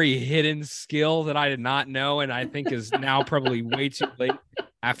a very hidden skill that I did not know, and I think is now probably way too late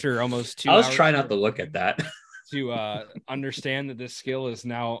after almost 2 hours. I was trying not to look at that. To understand that this skill is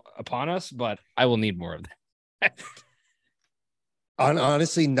now upon us, but I will need more of that.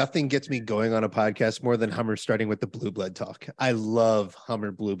 Honestly, nothing gets me going on a podcast more than Hummer starting with the blue blood talk. I love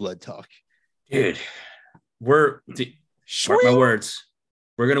Hummer blue blood talk. Dude, mark my words.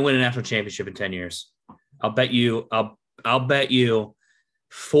 We're gonna win a national championship in 10 years. I'll bet you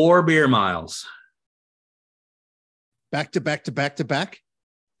 4 beer miles. Back to back.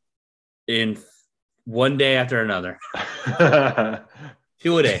 In one day after another. 2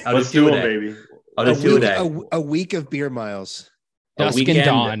 a day. Let's do it, baby. I'll do 2 a day. A week of beer miles. Dusk and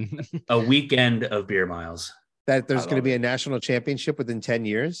dawn. A weekend of beer miles. That there's going to be a national championship within 10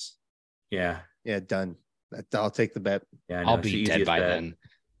 years. Yeah. Yeah, done. I'll take the bet. Yeah, I'll be dead by then.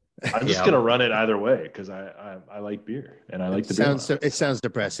 I'm just gonna run it either way because I like beer and I like the sounds. beer. It sounds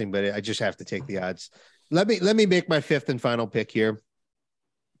depressing, but I just have to take the odds. Let me make my fifth and final pick here.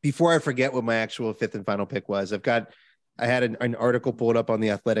 Before I forget what my actual fifth and final pick was, I had an article pulled up on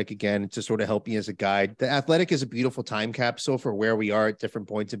The Athletic again to sort of help me as a guide. The Athletic is a beautiful time capsule for where we are at different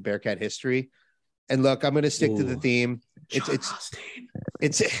points in Bearcat history. And look, I'm going to stick to the theme.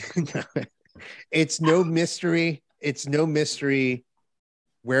 It's no mystery. It's no mystery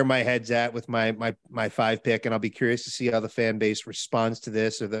where my head's at with my 5 pick, and I'll be curious to see how the fan base responds to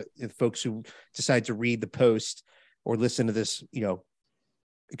this, or the folks who decide to read the post or listen to this,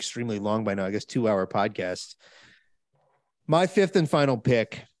 extremely long by now, I guess 2-hour podcast. My fifth and final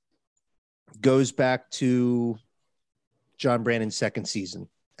pick goes back to John Brannen's second season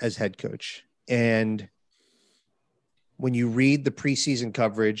as head coach. And when you read the preseason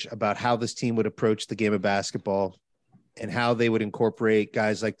coverage about how this team would approach the game of basketball and how they would incorporate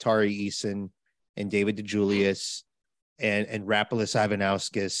guys like Tari Eason and David DeJulius and Rapolis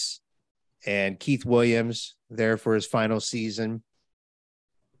Ivanauskas and Keith Williams there for his final season.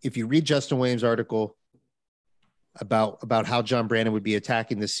 If you read Justin Williams' article about how John Brannen would be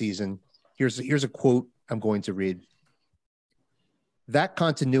attacking this season, here's a quote I'm going to read. That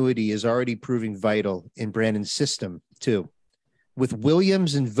continuity is already proving vital in Brannen's system too, with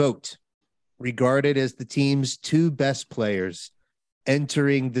Williams and Vogt regarded as the team's 2 best players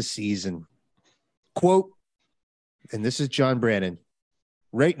entering the season. Quote, and this is John Brannen,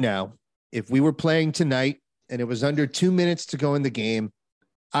 right now, if we were playing tonight and it was under 2 minutes to go in the game,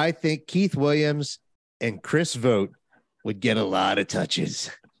 I think Keith Williams and Chris Vogt would get a lot of touches.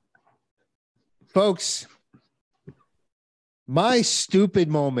 Folks, my stupid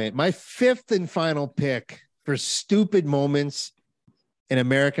moment, my fifth and final pick for stupid moments in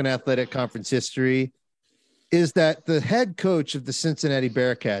American Athletic Conference history is that the head coach of the Cincinnati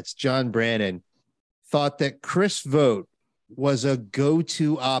Bearcats, John Brannen, thought that Chris Vogt was a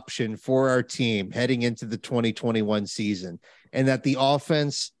go-to option for our team heading into the 2021 season, and that the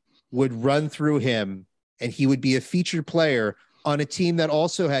offense would run through him and he would be a featured player on a team that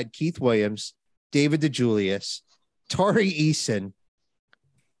also had Keith Williams, David DeJulius, Tari Eason.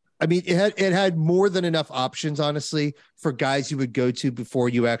 I mean, it had more than enough options, honestly, for guys you would go to before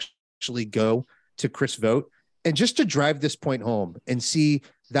you actually go to Chris Vogt. And just to drive this point home and see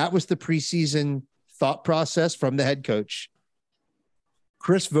that was the preseason thought process from the head coach.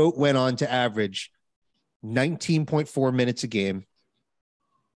 Chris Vogt went on to average 19.4 minutes a game.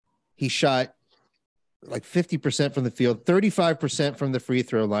 He shot like 50% from the field, 35% from the free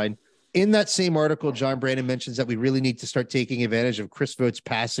throw line. In that same article, John Brannen mentions that we really need to start taking advantage of Chris Vogt's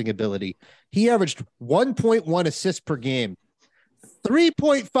passing ability. He averaged 1.1 assists per game,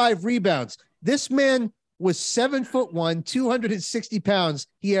 3.5 rebounds. This man was 7'1", 260 pounds.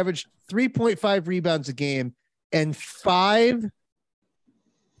 He averaged 3.5 rebounds a game and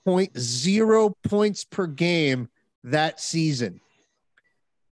 5.0 points per game that season.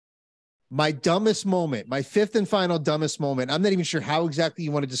 My dumbest moment, my fifth and final dumbest moment, I'm not even sure how exactly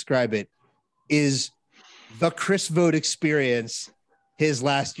you want to describe it, is the Chris Vogt experience his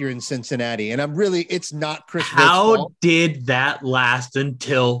last year in Cincinnati. And it's not Chris Vogt's fault. How did that last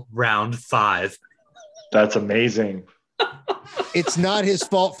until round 5? That's amazing. It's not his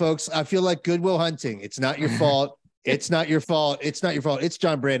fault, folks. I feel like Goodwill Hunting. It's not your fault. It's not your fault. It's not your fault. It's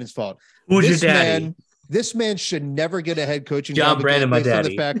John Brannen's fault. Who's your daddy? This man should never get a head coaching job. John Brannen, my daddy.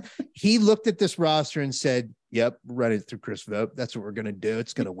 The fact he looked at this roster and said, "Yep, run it through Chris Vogt. That's what we're gonna do.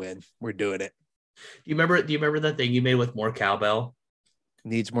 It's gonna win. We're doing it." Do you remember that thing you made with more cowbell?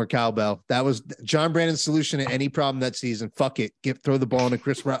 Needs more cowbell. That was John Brannen's solution to any problem that season. Fuck it. Throw the ball into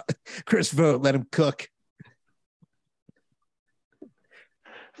Chris Vogt. Let him cook.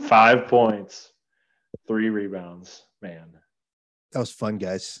 5 points, 3 rebounds. Man, that was fun,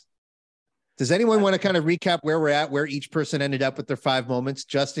 guys. Does anyone want to kind of recap where we're at, where each person ended up with their 5 moments?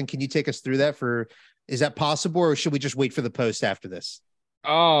 Justin, can you take us through that? Is that possible, or should we just wait for the post after this?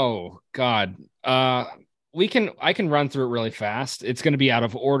 Oh God. I can run through it really fast. It's going to be out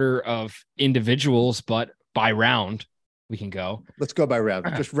of order of individuals, but by round we can go. Let's go by round.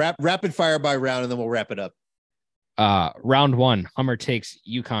 Just rapid fire by round, and then we'll wrap it up. Round 1, Hummer takes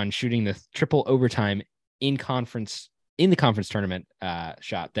UConn shooting the triple overtime in the conference tournament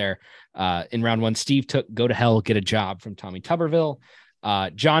shot there. In round 1, Steve took Go to Hell, Get a Job from Tommy Tuberville.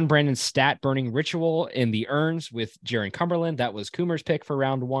 John Brannen's stat burning ritual in the urns with Jaron Cumberland. That was Coomer's pick for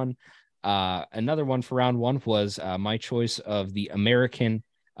round 1. Another one for round 1 was my choice of the American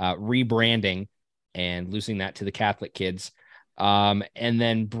rebranding and losing that to the Catholic kids. And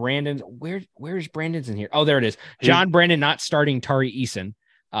then Brandon, where's Brandon's in here? Oh, there it is. John Brandon not starting Tari Eason,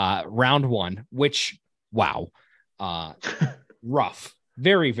 round 1, which wow. Rough,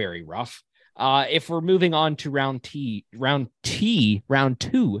 very, very rough. If we're moving on to round 2,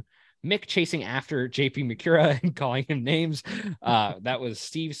 Mick chasing after JP Mikura and calling him names. That was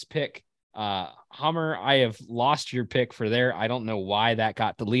Steve's pick. Hummer, I have lost your pick for there. I don't know why that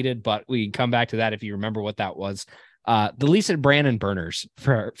got deleted, but we can come back to that if you remember what that was. The Lisa Brandon burners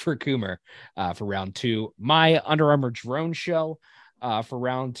for Coomer for round 2. My Under Armour drone show for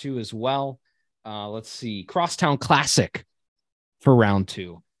round 2 as well. Let's see. Crosstown Classic for round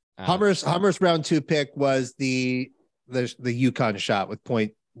 2. Hummer's round 2 pick was the Yukon shot with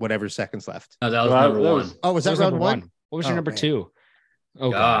point whatever seconds left. Oh, that was number 1. Oh, was that round 1? What was your number man. 2?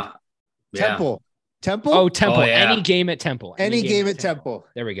 Oh, God. Temple. Oh, Temple. Oh, yeah. Any game at Temple. Any game at Temple.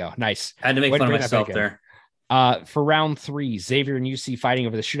 There we go. Nice. I had to make fun of myself there. For round 3, Xavier and UC fighting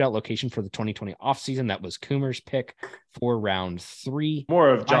over the shootout location for the 2020 offseason. That was Coomer's pick for round 3. More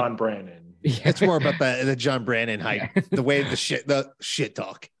of John Brandon. It's more about the John Brandon hype, the way the shit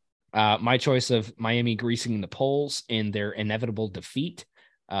talk. My choice of Miami greasing the polls in their inevitable defeat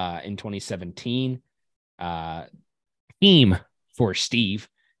in 2017. Team for Steve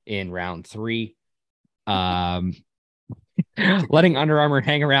in round 3. Letting Under Armour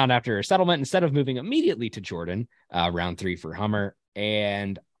hang around after a settlement instead of moving immediately to Jordan. Round 3 for Hummer.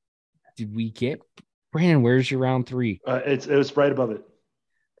 And did we get Brandon? Where's your round 3? It was right above it.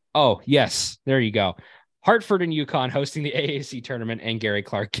 Oh, yes. There you go. Hartford and Yukon hosting the AAC tournament and Gary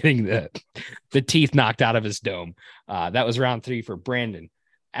Clark getting the teeth knocked out of his dome. That was round 3 for Brandon.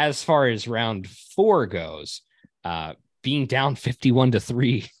 As far as round 4 goes, being down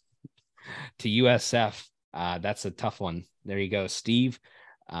 51-3 to USF, that's a tough one. There you go, Steve.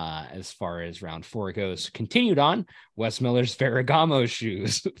 As far as round 4 goes, continued on Wes Miller's Ferragamo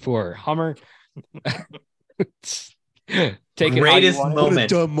shoes for Hummer. Greatest moment. What a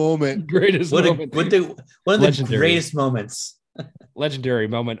dumb moment. Greatest moment. One of the greatest moments. Legendary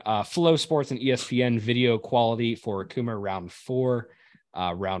moment. Flow Sports and ESPN video quality for Coomer round 4.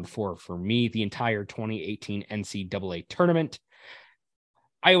 Round 4 for me. The entire 2018 NCAA tournament.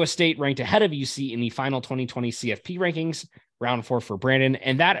 Iowa State ranked ahead of UC in the final 2020 CFP rankings. Round 4 for Brandon.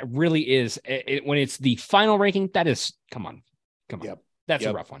 And that really is, when it's the final ranking, that is, come on. Yep. That's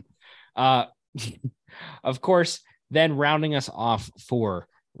a rough one. Of course, then rounding us off for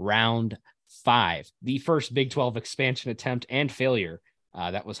round 5, the first Big 12 expansion attempt and failure.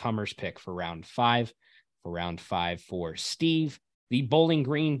 That was Hummer's pick for round 5. For round 5 for Steve, the Bowling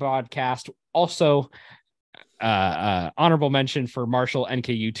Green broadcast. Also, honorable mention for Marshall,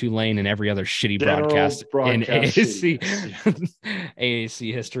 NKU, Tulane, and every other shitty broadcast in AAC,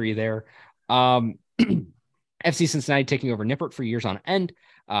 AAC history there. FC Cincinnati taking over Nippert for years on end.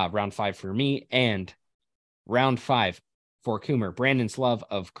 Round 5 for me, and round 5 for Coomer. Brandon's love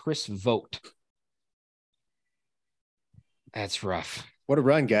of Chris Vogt. That's rough. What a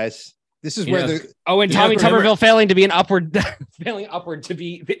run, guys. This is where and Tommy Tuberville failing to be to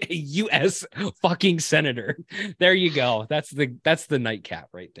be a U.S. fucking senator. There you go. That's the nightcap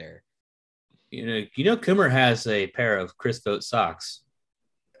right there. You know, Coomer has a pair of Chris Vogt socks.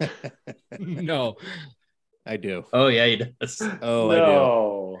 No, I do. Oh yeah, he does. Oh,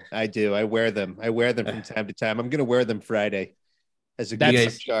 no. I do. I wear them from time to time. I'm gonna wear them Friday as a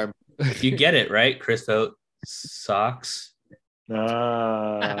good charm. You get it right, Chris Vogt socks.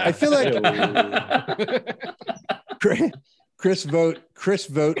 I feel like Chris Vogt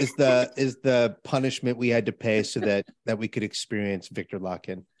is the punishment we had to pay so that we could experience Victor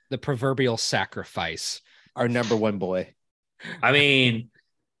Locken, the proverbial sacrifice, our number 1 boy. I mean,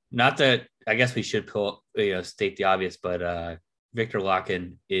 not that I guess we should state the obvious, but Victor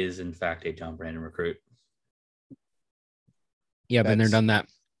Locken is in fact a John Brandon recruit. Yeah, been there, done that.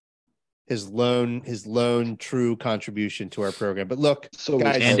 His lone true contribution to our program. But look,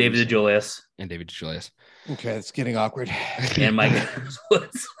 guys, and David DeJulius. Okay, it's getting awkward. And Mike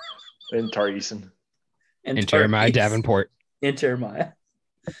and Tari Eason. And Jeremiah Davenport. And Jeremiah.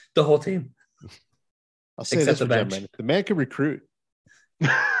 The whole team. I'll say this for Jeremiah. The man can recruit.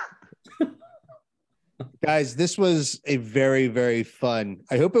 Guys, this was a very, very fun.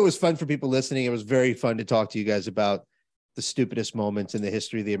 I hope it was fun for people listening. It was very fun to talk to you guys about the stupidest moments in the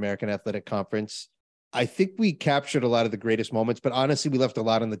history of the American Athletic Conference. I think we captured a lot of the greatest moments, but honestly, we left a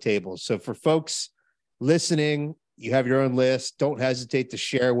lot on the table. So for folks listening, you have your own list. Don't hesitate to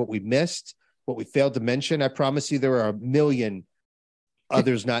share what we missed, what we failed to mention. I promise you there are a million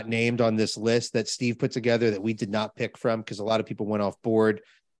others not named on this list that Steve put together that we did not pick from because a lot of people went off board.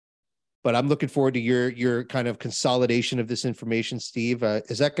 But I'm looking forward to your kind of consolidation of this information, Steve.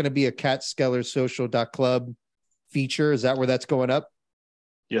 Is that going to be a CatSkellerSocial.club feature? Is that where that's going up?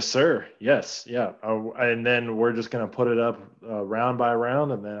 Yes, sir. Yes. Yeah. And then we're just going to put it up round by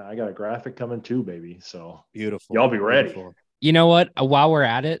round. And then I got a graphic coming too, baby. So beautiful. Y'all be ready. Beautiful. You know what? While we're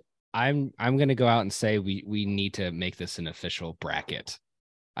at it, I'm going to go out and say we need to make this an official bracket.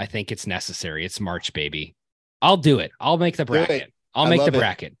 I think it's necessary. It's March, baby. I'll do it. I'll make the bracket. I'll make the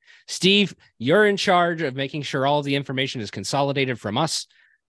bracket. Steve, you're in charge of making sure all the information is consolidated from us.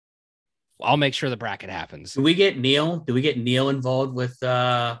 I'll make sure the bracket happens. Do we get Neil? Do we get Neil involved with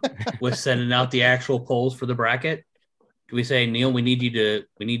sending out the actual polls for the bracket? Do we say, Neil, we need you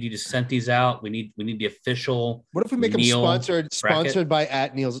to send these out? We need the official. What if we make Neil them sponsored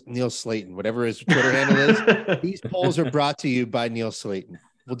by @Neil Slayton, whatever his Twitter handle is? These polls are brought to you by Neil Slayton.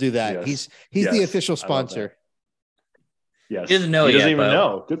 We'll do that. Yes. He's the official sponsor. Yes. He doesn't know he yet. Doesn't even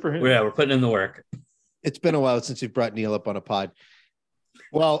know. Good for him. Yeah, we're putting in the work. It's been a while since we've brought Neil up on a pod.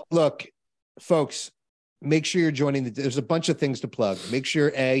 Well, look, folks, make sure you're joining there's a bunch of things to plug. Make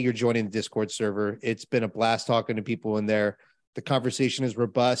sure you're joining the Discord server. It's been a blast talking to people in there. The conversation is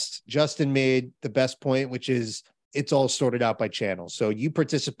robust. Justin made the best point, which is it's all sorted out by channel. So you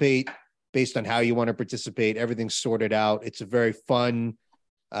participate based on how you want to participate. Everything's sorted out. It's a very fun,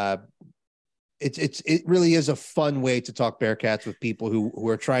 it really is a fun way to talk Bearcats with people who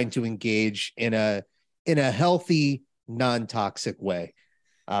are trying to engage in a healthy, non-toxic way.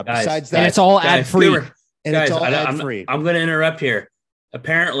 Besides that, and it's all ad free. And guys, it's all ad free. I'm going to interrupt here.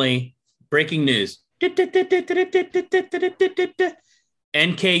 Apparently, breaking news.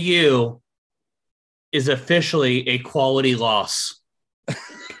 NKU is officially a quality loss.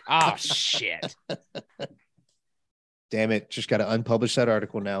 Oh shit! Damn it! Just got to unpublish that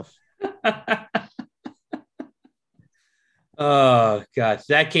article now. Oh god,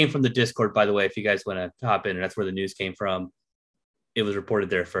 that came from the Discord, by the way. If you guys want to hop in, and that's where the news came from. It was reported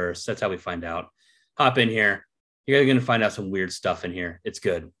there first. That's how we find out. Hop in here. You're going to find out some weird stuff in here. It's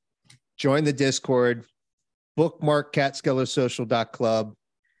good. Join the Discord. Bookmark CatSkellerSocial.club,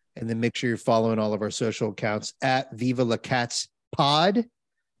 and then make sure you're following all of our social accounts at Viva La Cats Pod,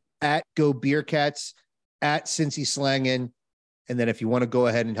 at Go Beer Cats, at Cincy Slangin'. And then if you want to go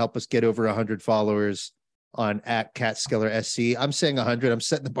ahead and help us get over 100 followers on at CatSkellerSC, I'm saying 100. I'm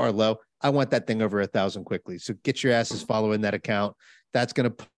setting the bar low. I want that thing over 1,000 quickly. So get your asses following that account. That's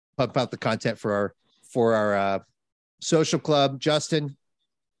going to pump out the content for our social club. Justin,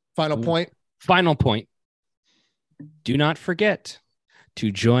 final point. Final point. Do not forget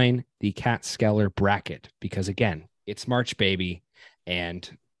to join the CatSkeller bracket because again, it's March, baby, and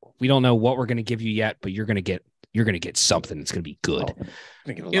we don't know what we're going to give you yet, but you're going to get something. It's going to be good.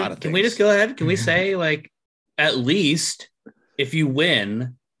 Can we just go ahead? Can we say like at least if you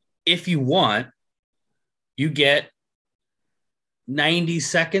win, if you want, you get 90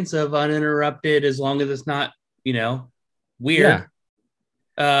 seconds of uninterrupted as long as it's not, weird.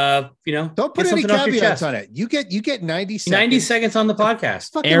 Yeah. Don't put any caveats on it. You get 90 seconds. 90 seconds on the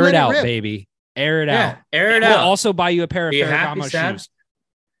podcast. Air it out, baby. Air it out. Air it we'll out. also buy you a pair of Are Ferragamo shoes.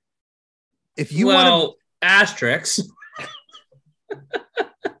 If you want asterisks.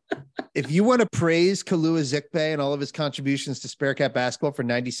 If you want to praise Kalua Zikpe and all of his contributions to Bearcat basketball for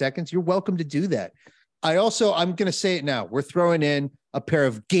 90 seconds, you're welcome to do that. I'm going to say it now. We're throwing in a pair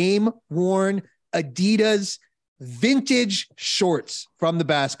of game-worn Adidas vintage shorts from the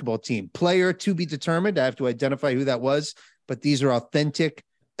basketball team. Player to be determined. I have to identify who that was, but these are authentic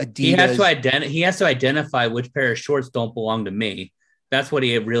Adidas. He has to identify which pair of shorts don't belong to me. That's what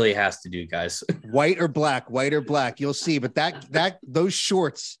he really has to do, guys. White or black. You'll see. But those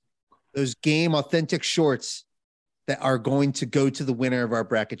shorts, those game authentic shorts that are going to go to the winner of our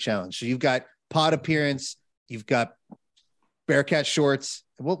bracket challenge. So you've got pod appearance, you've got Bearcat shorts.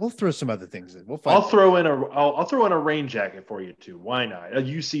 We'll throw some other things in. I'll throw in a rain jacket for you too. Why not? A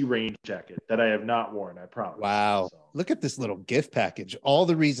UC rain jacket that I have not worn. I promise. Wow! So. Look at this little gift package. All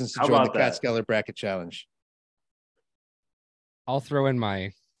the reasons to join the CatSkeller bracket challenge. I'll throw in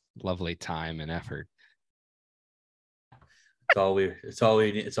my lovely time and effort. It's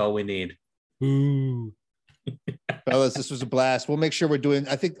all we need. Ooh. Fellas, this was a blast. We'll make sure we're doing.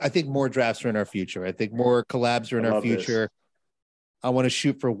 I think more drafts are in our future. I think more collabs are in our future. This. I want to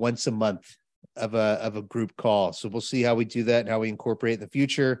shoot for once a month of a group call. So we'll see how we do that and how we incorporate in the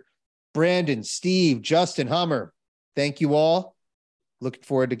future. Brandon, Steve, Justin, Hummer, thank you all. Looking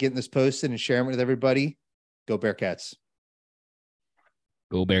forward to getting this posted and sharing it with everybody. Go Bearcats.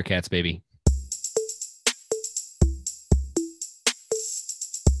 Go Bearcats, baby.